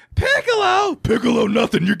is Piccolo. Piccolo,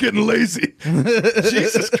 nothing. You're getting lazy.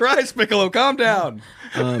 Jesus Christ, Piccolo, calm down.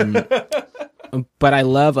 But I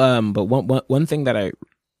love. But one thing that I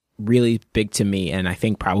really big to me, and I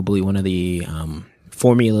think probably one of the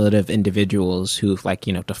formulative individuals who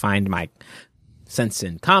defined my sense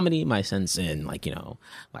in comedy, my sense in a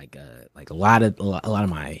lot of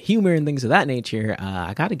my humor and things of that nature.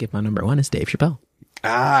 I got to give my number one is Dave Chappelle.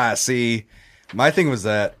 See, my thing was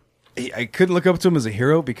that I couldn't look up to him as a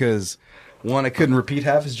hero because one, I couldn't repeat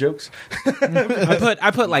half his jokes.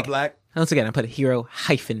 I put like black. Once again, I put hero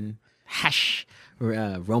 #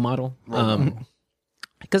 role model.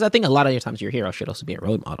 Because I think a lot of your times your hero should also be a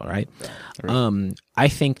role model, right? I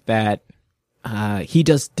think that he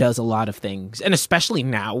does a lot of things, and especially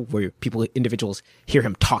now where individuals hear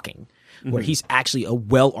him talking, where he's actually a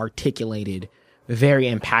well-articulated, very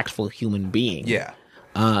impactful human being. Yeah.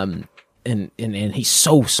 And he's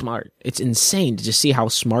so smart. It's insane to just see how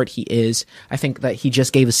smart he is. I think that he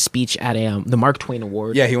just gave a speech at the Mark Twain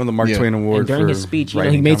Award. Yeah, he won the Mark Twain Award. And during his speech,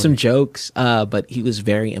 he made some jokes, but he was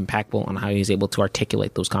very impactful on how he was able to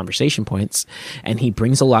articulate those conversation points. And he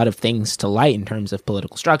brings a lot of things to light in terms of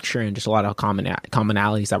political structure and just a lot of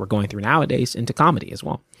commonalities that we're going through nowadays into comedy as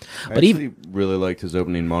well. I actually really liked his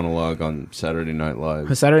opening monologue on Saturday Night Live.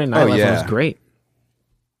 His Saturday Night Live was great.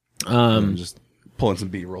 I'm just pulling some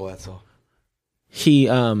B-roll, that's all. He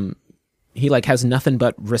has nothing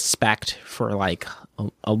but respect for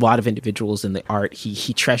a lot of individuals in the art.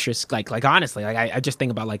 He treasures honestly, I just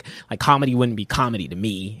think about like comedy wouldn't be comedy to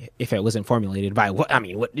me if it wasn't formulated by what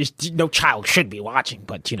no child should be watching,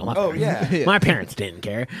 but my parents didn't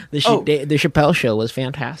care. The Chappelle Show was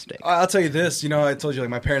fantastic. I'll tell you this, I told you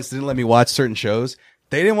my parents didn't let me watch certain shows.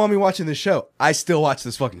 They didn't want me watching this show. I still watch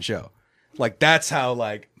this fucking show. That's how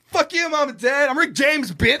fuck you, mom and dad. I'm Rick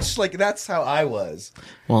James, bitch. That's how I was.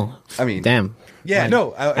 Well, I mean, damn. Yeah,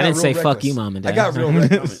 no. I didn't say fuck you, mom and dad. I got real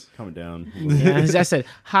reckless. Coming down. Yeah, I said,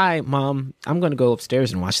 hi, mom. I'm going to go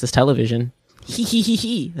upstairs and watch this television.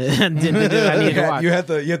 He. You had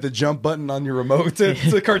the jump button on your remote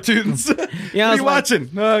to cartoons. Yeah, what are you watching?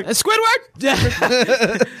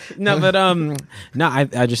 Squidward. No,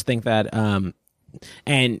 I just think that,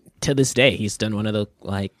 and to this day, he's done one of the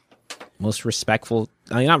most respectful.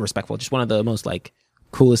 Not respectful, just one of the most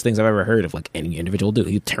coolest things I've ever heard of any individual do.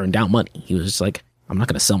 He turned down money. He was just I'm not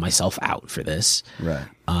going to sell myself out for this. Right.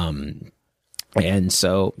 And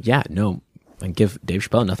so, I give Dave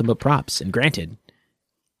Chappelle nothing but props. And granted,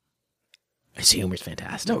 his humor's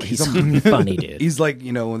fantastic. No, he's a funny dude. He's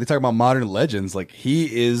when they talk about modern legends,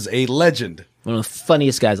 he is a legend. One of the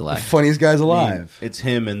funniest guys alive. I mean, it's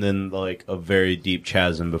him and then a very deep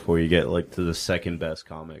chasm before you get to the second best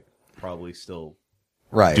comic. Probably still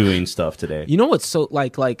doing stuff today. You know what's so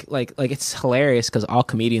it's hilarious because all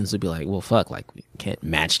comedians would be like, well, fuck, we can't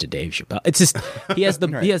match to Dave Chappelle. It's just he has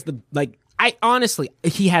the he has the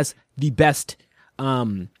best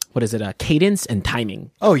cadence and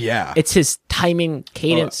timing. Oh yeah, it's his timing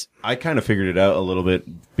cadence. I kind of figured it out a little bit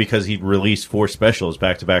because he released 4 specials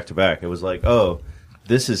back to back to back. It was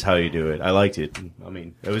this is how you do it. I liked it. I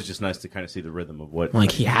mean, it was just nice to kind of see the rhythm of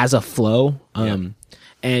what he has a flow.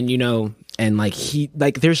 And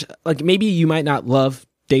there's maybe you might not love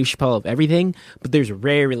Dave Chappelle of everything, but there's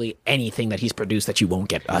rarely anything that he's produced that you won't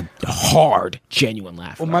get a hard, genuine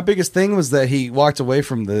laugh. Well, my biggest thing was that he walked away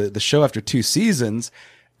from the show after 2 seasons,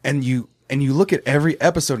 and you look at every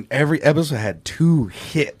episode, and every episode had 2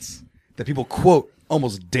 hits that people quote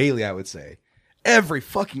almost daily, I would say. Every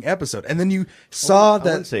fucking episode. And then you saw that... I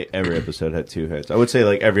wouldn't say every episode had 2 hits. I would say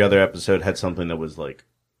every other episode had something that was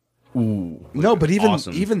ooh. No, but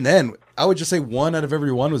even then, I would just say 1 out of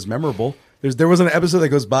every 1 was memorable. There wasn't an episode that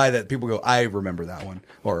goes by that people go, I remember that one.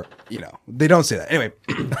 Or, they don't say that. Anyway,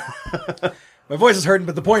 my voice is hurting,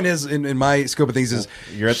 but the point is, in my scope of things is...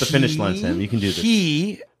 You're at the finish line, Sam. You can do this.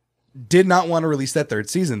 He did not want to release that 3rd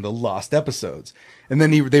season, the lost episodes. And then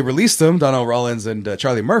they released them, Donnell Rollins and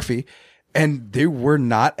Charlie Murphy, and they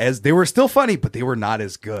were still funny, but they were not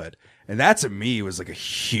as good. And that to me was a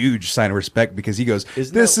huge sign of respect because he goes,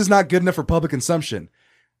 this is not good enough for public consumption.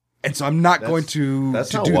 And so I'm not going to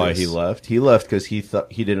That's to not do why this. he left. He left because he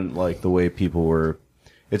thought he didn't like the way people were.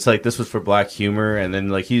 It's this was for black humor, and then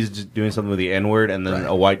he's just doing something with the N-word, and then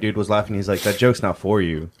a white dude was laughing. He's like, that joke's not for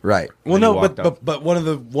you. Right. Well, no, but one of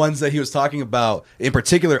the ones that he was talking about in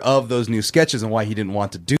particular of those new sketches and why he didn't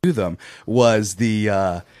want to do them was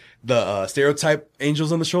the stereotype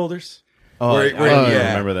angels on the shoulders. Oh, I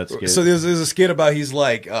remember that skit. So there's a skit about he's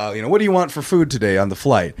like, what do you want for food today on the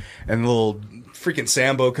flight? And the little freaking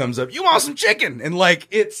Sambo comes up, you want some chicken? And like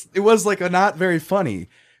it was like a not very funny.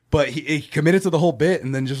 But he committed to the whole bit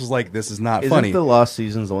and then just was like, this is not funny. Isn't the Lost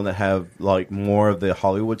Seasons the one that have like more of the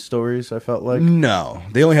Hollywood stories, I felt like? No.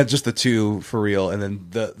 They only had just the two for real. And then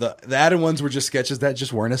the added ones were just sketches that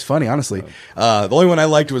just weren't as funny, honestly. The only one I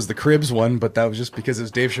liked was the Cribs one, but that was just because it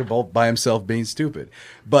was Dave Chappelle by himself being stupid.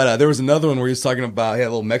 But there was another one where he was talking about, he had a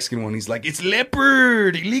little Mexican one. He's like, it's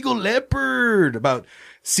leopard, illegal leopard, about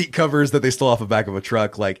seat covers that they stole off the back of a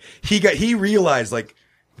truck. Like he realized like,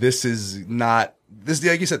 this is not... This,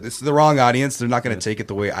 like you said, this is the wrong audience. They're not going to take it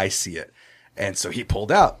the way I see it, and so he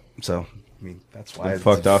pulled out. So I mean, that's why he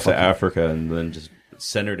fucked off to Africa and then just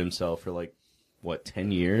centered himself for like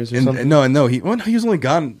 10 years or something. No, he was only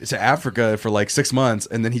gone to Africa for like 6 months,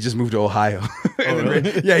 and then he just moved to Ohio.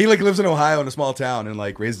 Really? Yeah, he like lives in Ohio in a small town and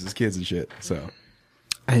like raises his kids and shit. So.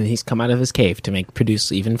 And he's come out of his cave to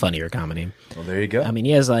produce even funnier comedy. Well, there you go. I mean,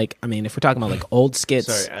 he has if we're talking about like old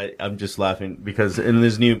skits. Sorry, I'm just laughing because in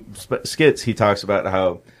his new skits, he talks about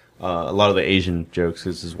how a lot of the Asian jokes,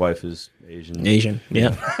 because his wife is Asian.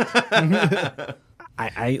 Yeah.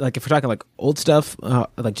 I like if we're talking like old stuff,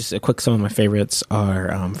 like just a quick, some of my favorites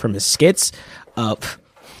are from his skits.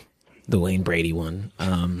 The Wayne Brady one.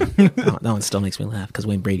 That one still makes me laugh because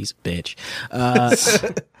Wayne Brady's a bitch.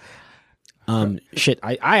 Shit,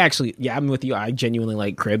 I actually, I'm with you. I genuinely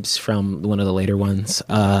like Cribs from one of the later ones.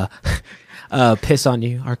 Piss on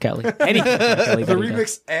You, R. Kelly. Anything R. Kelly the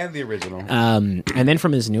remix and the original. And then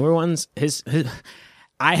from his newer ones, his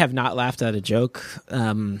I have not laughed at a joke,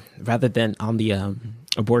 rather than on the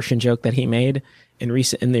abortion joke that he made in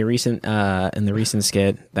the recent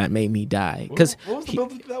skit that made me die. Because what was the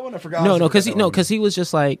build to that one? I forgot. Because he was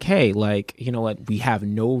just like, hey, like, you know what? We have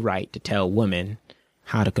no right to tell women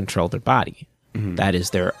how to control their body. Mm-hmm. That is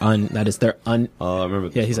their I remember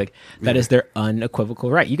this. Yeah, he's like, that is their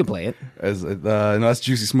unequivocal right. You can play it. No, that's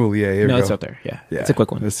Juicy Smooth. Yeah, here we go. It's up there. Yeah, it's a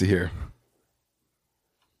quick one. Let's see here.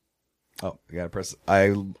 Oh, I gotta press.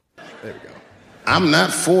 There we go. I'm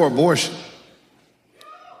not for abortion.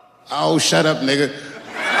 Oh, shut up, nigga.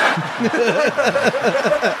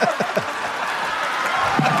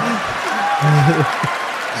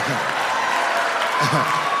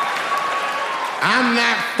 I'm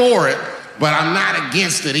not for it, but I'm not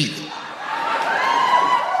against it either.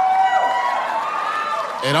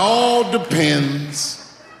 It all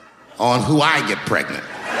depends on who I get pregnant.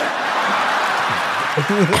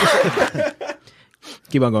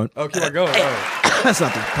 Keep on going. Oh, keep on going. That's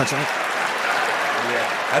not the punchline.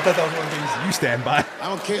 Yeah, I thought that was one of the things you stand by. I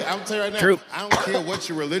don't care. I'm tell you right now. True. I don't care what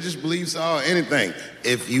your religious beliefs are or anything.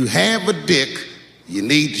 If you have a dick, you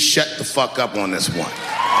need to shut the fuck up on this one.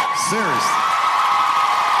 Seriously.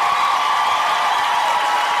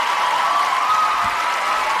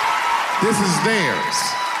 This is theirs.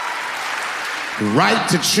 The right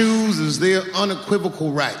to choose is their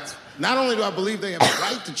unequivocal right. Not only do I believe they have a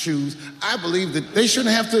right to choose, I believe that they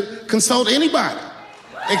shouldn't have to consult anybody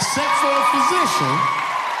except for a physician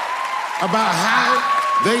about how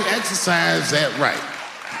they exercise that right.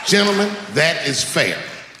 Gentlemen, that is fair.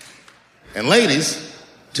 And ladies,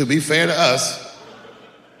 to be fair to us,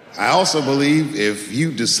 I also believe if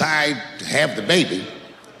you decide to have the baby,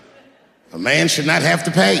 a man should not have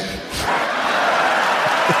to pay.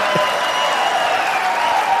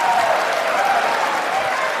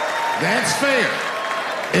 That's fair.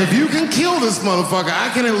 If you can kill this motherfucker, I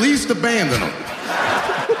can at least abandon him.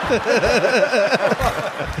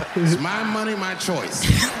 It's my money, my choice.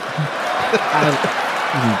 You can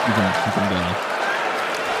go.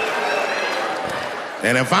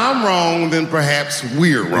 And if I'm wrong, then perhaps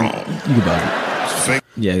we're wrong.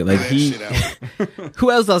 Yeah, like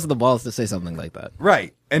who else has the balls to say something like that?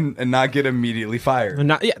 Right, and not get immediately fired. And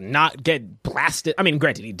not get blasted. I mean,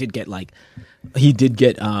 granted, he did get a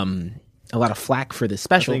lot of flack for this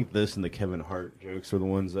special. I think this and the Kevin Hart jokes are the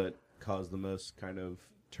ones that caused the most kind of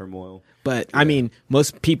turmoil. But I mean,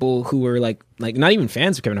 most people who were like not even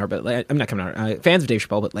fans of Kevin Hart, but I'm not Kevin Hart, fans of Dave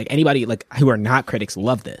Chappelle, but like anybody like who are not critics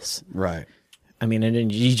love this. Right. I mean,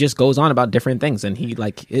 and he just goes on about different things, and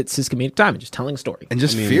it's his comedic time, just telling a story, and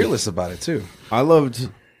just fearless about it too.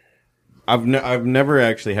 I've never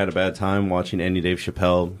actually had a bad time watching any Dave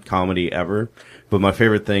Chappelle comedy ever, but my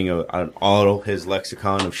favorite thing on all his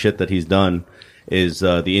lexicon of shit that he's done is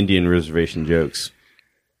the Indian reservation jokes.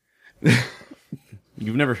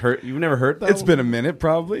 You've never heard that? It's been a minute,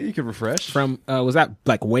 probably. You could refresh. From was that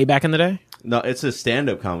like way back in the day? No, it's a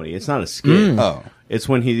stand-up comedy. It's not a skit. Oh. It's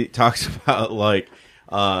when he talks about like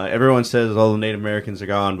Everyone says all the Native Americans are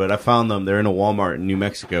gone, but I found them. They're in a Walmart in New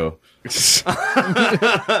Mexico.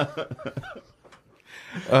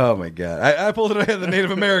 Oh my god! I pulled it ahead of the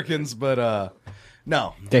Native Americans, but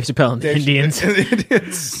no. Dave Chappelle and the Indians.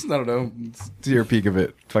 Indians. I don't know. It's your peak of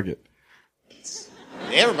it. Fuck it.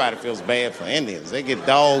 Everybody feels bad for Indians. They get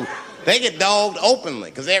dogged. They get dogged openly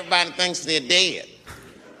because everybody thinks they're dead.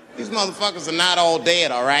 These motherfuckers are not all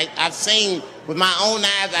dead, all right? I've seen, with my own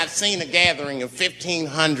eyes, I've seen a gathering of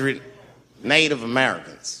 1,500 Native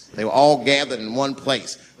Americans. They were all gathered in one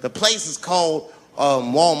place. The place is called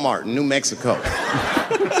Walmart in New Mexico.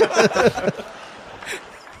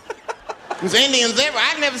 There's Indians there.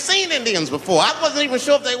 I'd never seen Indians before. I wasn't even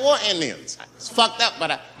sure if they were Indians. It's fucked up,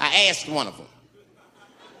 but I asked one of them.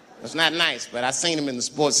 It's not nice, but I seen him in the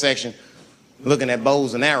sports section looking at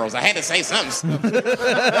bows and arrows. I had to say something.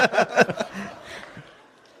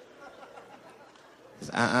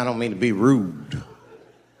 I don't mean to be rude.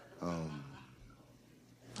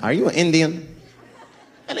 Are you an Indian?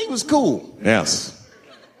 And he was cool. Yes.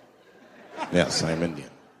 Yes, I'm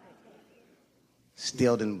Indian.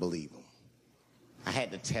 Still didn't believe him. I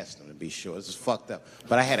had to test him to be sure. This is fucked up.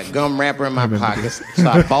 But I had a gum wrapper in my pocket, so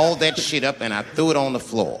I balled that shit up and I threw it on the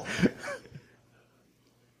floor.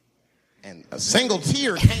 And a single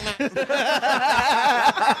tear came out.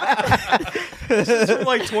 This is from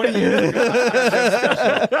like 20 years ago.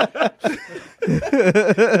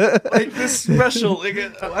 Like this special, like,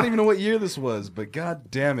 I don't even know what year this was, but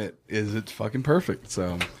god damn it, is it fucking perfect.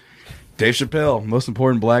 So, Dave Chappelle, most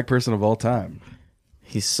important black person of all time.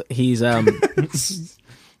 He's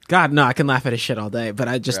God, no, I can laugh at his shit all day, but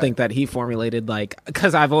I just think that he formulated, like,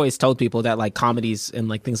 because I've always told people that, like, comedies and,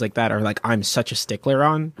 like, things like that are, like, I'm such a stickler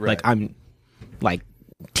on. Right. Like, I'm, like,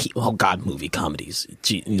 movie comedies.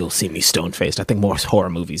 Gee, you'll see me stone-faced. I think more horror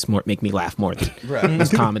movies make me laugh more than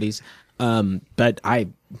most comedies. But I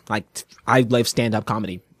love stand-up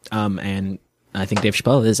comedy. And I think Dave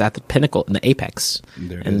Chappelle is at the pinnacle, in the apex.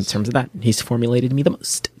 In terms of that, he's formulated me the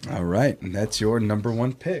most. All right, and that's your number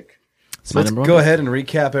one pick. So let's go ahead and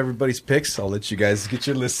recap everybody's picks. I'll let you guys get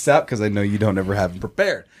your lists out because I know you don't ever have them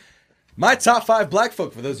prepared. My top 5 black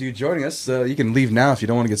folk, for those of you joining us, you can leave now if you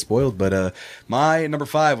don't want to get spoiled, but my number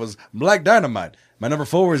 5 was Black Dynamite. My number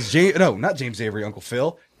 4 was not James Avery, Uncle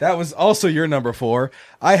Phil. That was also your number 4.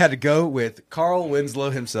 I had to go with Carl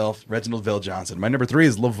Winslow himself, Reginald VelJohnson. My number 3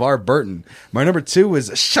 is LeVar Burton. My number 2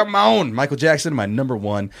 was Shimon, Michael Jackson. My number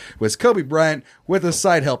 1 was Kobe Bryant with a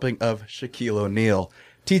side helping of Shaquille O'Neal.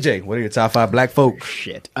 TJ, what are your top 5 black folk?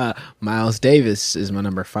 Shit. Miles Davis is my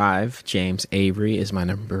number 5. James Avery is my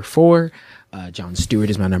number 4. Jon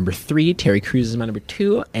Stewart is my number 3. Terry Crews is my number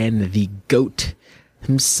 2. And the GOAT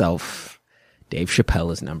himself, Dave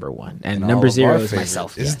Chappelle, is number 1. And number 0 is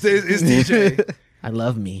myself. Is DJ. I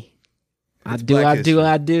love me. I It's do.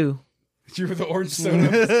 You were the orange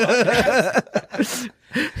soda.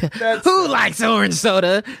 Who likes orange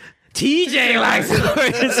soda? TJ likes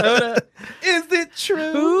orange soda. Is it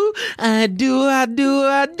true? I do.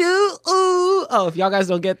 Ooh. Oh, if y'all guys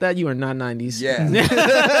don't get that, you are not 90s.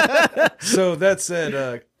 Yeah. So that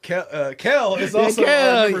said, Kel is also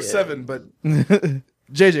our number 7. But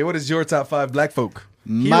JJ, what is your top 5 black folk?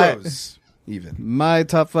 Heroes. My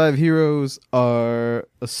top 5 heroes are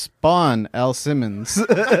Spawn, Al Simmons.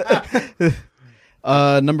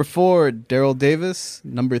 Number 4, Daryl Davis.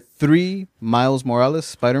 Number 3, Miles Morales,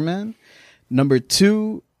 Spider-Man. Number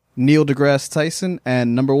 2, Neil deGrasse Tyson.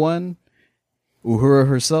 And number 1, Uhura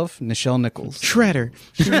herself, Nichelle Nichols. Shredder.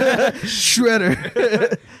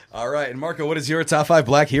 All right. And Marco, what is your top 5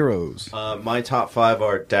 black heroes? My top 5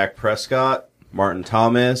 are Dak Prescott, Martin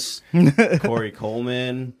Thomas, Corey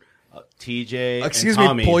Coleman, TJ, Excuse and me,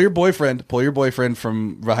 Tommy. pull your boyfriend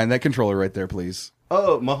from behind that controller right there, please.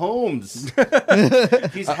 Oh, Mahomes.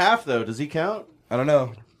 He's half, though. Does he count? I don't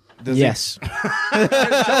know. Yes.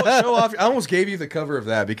 Show off. I almost gave you the cover of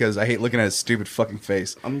that because I hate looking at his stupid fucking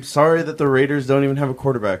face. I'm sorry that the Raiders don't even have a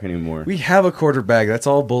quarterback anymore. We have a quarterback. That's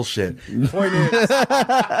all bullshit. Point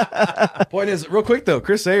is, real quick though,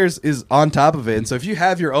 Chris Ayers is on top of it. And so if you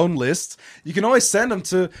have your own lists, you can always send them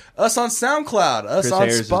to us on SoundCloud, us Chris on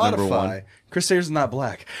Ayers is number Spotify. 1. Chris Ayers is not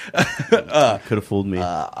black. Could have fooled me.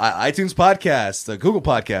 iTunes Podcast, Google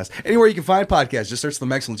Podcast, anywhere you can find podcasts, just search The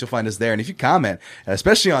Excellence, you'll find us there. And if you comment,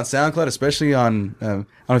 especially on SoundCloud, especially on, I don't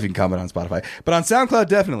know if you can comment on Spotify, but on SoundCloud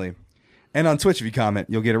definitely, and on Twitch if you comment,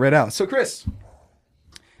 you'll get it read out. So Chris,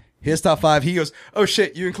 His top 5, he goes, oh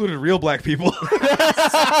shit, you included real black people.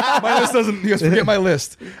 My list doesn't, he goes, forget my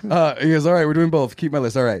list. He goes, all right, we're doing both. Keep my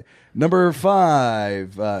list. All right. Number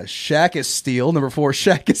 5, Shaq is Steel. Number 4,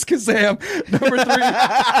 Shaq is Kazam. Number 3,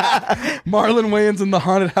 Marlon Wayans in the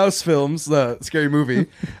Haunted House films, the Scary Movie.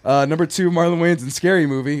 Number 2, Marlon Wayans in Scary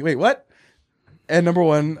Movie. Wait, what? And number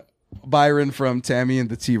 1, Byron from Tammy and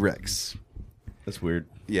the T-Rex. That's weird.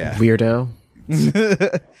 Yeah. Weirdo.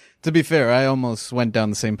 To be fair, I almost went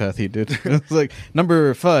down the same path he did. It's like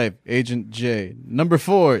number 5, Agent J. Number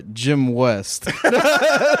 4, Jim West.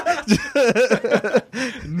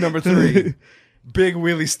 Number 3, Big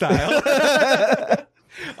Willie Style.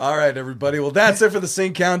 All right, everybody. Well, that's it for the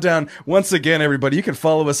Sync Countdown. Once again, everybody, you can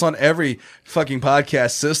follow us on every fucking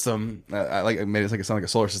podcast system. I made it sound like a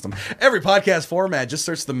solar system. Every podcast format. Just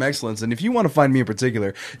search The Mexcellence. And if you want to find me in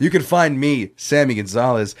particular, you can find me, Sammy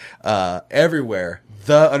Gonzalez, everywhere.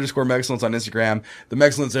 _Mexcellence on Instagram. The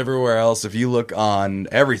Mexcellence everywhere else. If you look on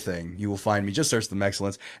everything, you will find me. Just search The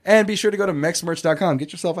Mexcellence. And be sure to go to mexmerch.com.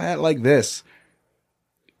 Get yourself a hat like this.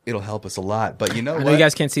 It'll help us a lot. But you know what? I know you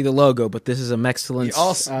guys can't see the logo, but this is a Mexcellence.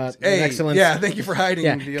 Mexcellence. Yeah, thank you for hiding.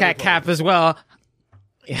 Yeah, cat cap as well.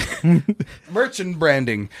 Merch and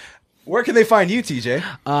branding. Where can they find you, TJ?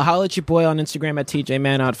 Holla at your boy on Instagram at TJ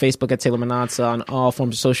Manot, Facebook at Taylor Manatza, on all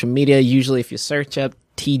forms of social media. Usually if you search up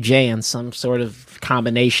TJ and some sort of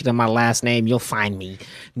combination of my last name, you'll find me.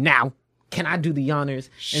 Now, can I do the honors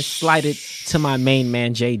and slide it to my main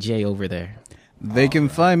man, JJ, over there? They can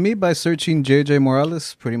find me by searching JJ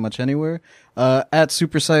Morales pretty much anywhere. At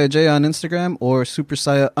Super Saiya J on Instagram or Super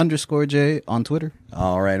Saiya _J on Twitter.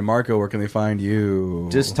 All right, Marco, where can they find you?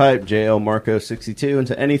 Just type JL Marco 62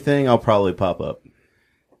 into anything. I'll probably pop up.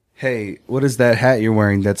 Hey, what is that hat you're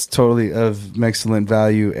wearing that's totally of excellent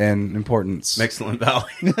value and importance? Excellent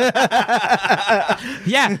value.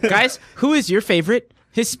 Yeah, guys, who is your favorite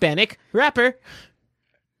Hispanic rapper?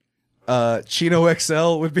 Chino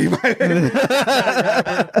XL would be my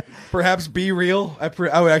perhaps Be Real. I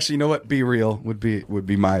would actually, you know what? Be Real would be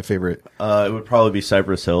my favorite. It would probably be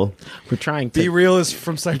Cypress Hill. We're trying to Be Real is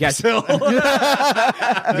from Cypress Hill. Be Real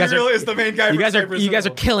is the main guy. You guys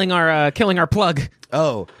are killing our plug.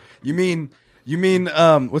 Oh, you mean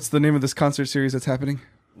what's the name of this concert series that's happening?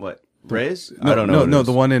 What? Raise? No, I don't know. No,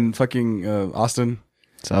 the one in fucking Austin.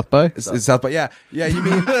 South by? It's South by, yeah. Yeah, you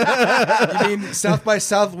mean South by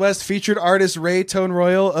Southwest featured artist Ray Tone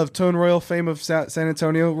Royal of Tone Royal fame of San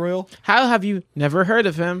Antonio Royal? How have you never heard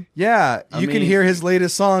of him? Yeah, you can hear his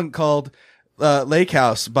latest song called Lake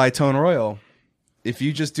House by Tone Royal. If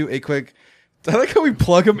you just do a quick... I like how we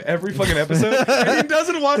plug him every fucking episode, and he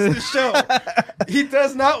doesn't watch the show. He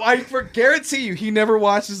does not. I guarantee you, he never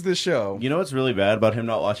watches the show. You know what's really bad about him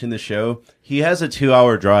not watching the show? He has a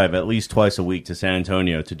 2-hour drive at least twice a week to San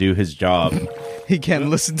Antonio to do his job. He can't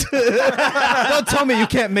listen to Don't tell me you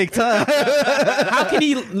can't make time. How can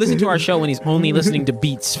he listen to our show when he's only listening to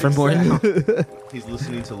beats from more than... He's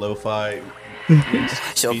listening to lo-fi...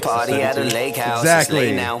 She'll party at a lake house. Exactly. It's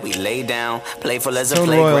late now, we lay down. Playful as a Tone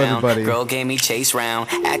Royal, playground. everybody. Girl gave me chase round.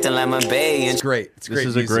 Acting like my bae. It's great. It's This great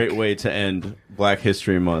is music. a great way to end Black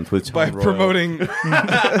History Month with By Tone Royal.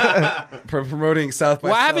 promoting South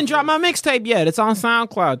by Well, I haven't dropped my mixtape yet. It's on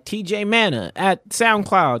SoundCloud. TJ Manna at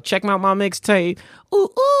SoundCloud. Check out my mixtape.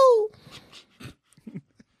 Ooh.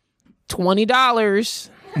 $20.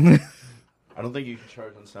 I don't think you can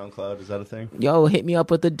charge on SoundCloud. Is that a thing? Yo, hit me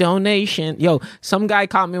up with a donation. Yo, some guy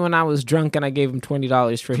caught me when I was drunk and I gave him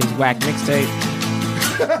 $20 for his whack mixtape.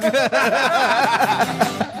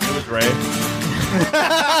 It was Ray.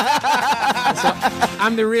 So,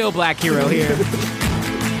 I'm the real black hero here.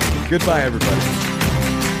 Goodbye, everybody.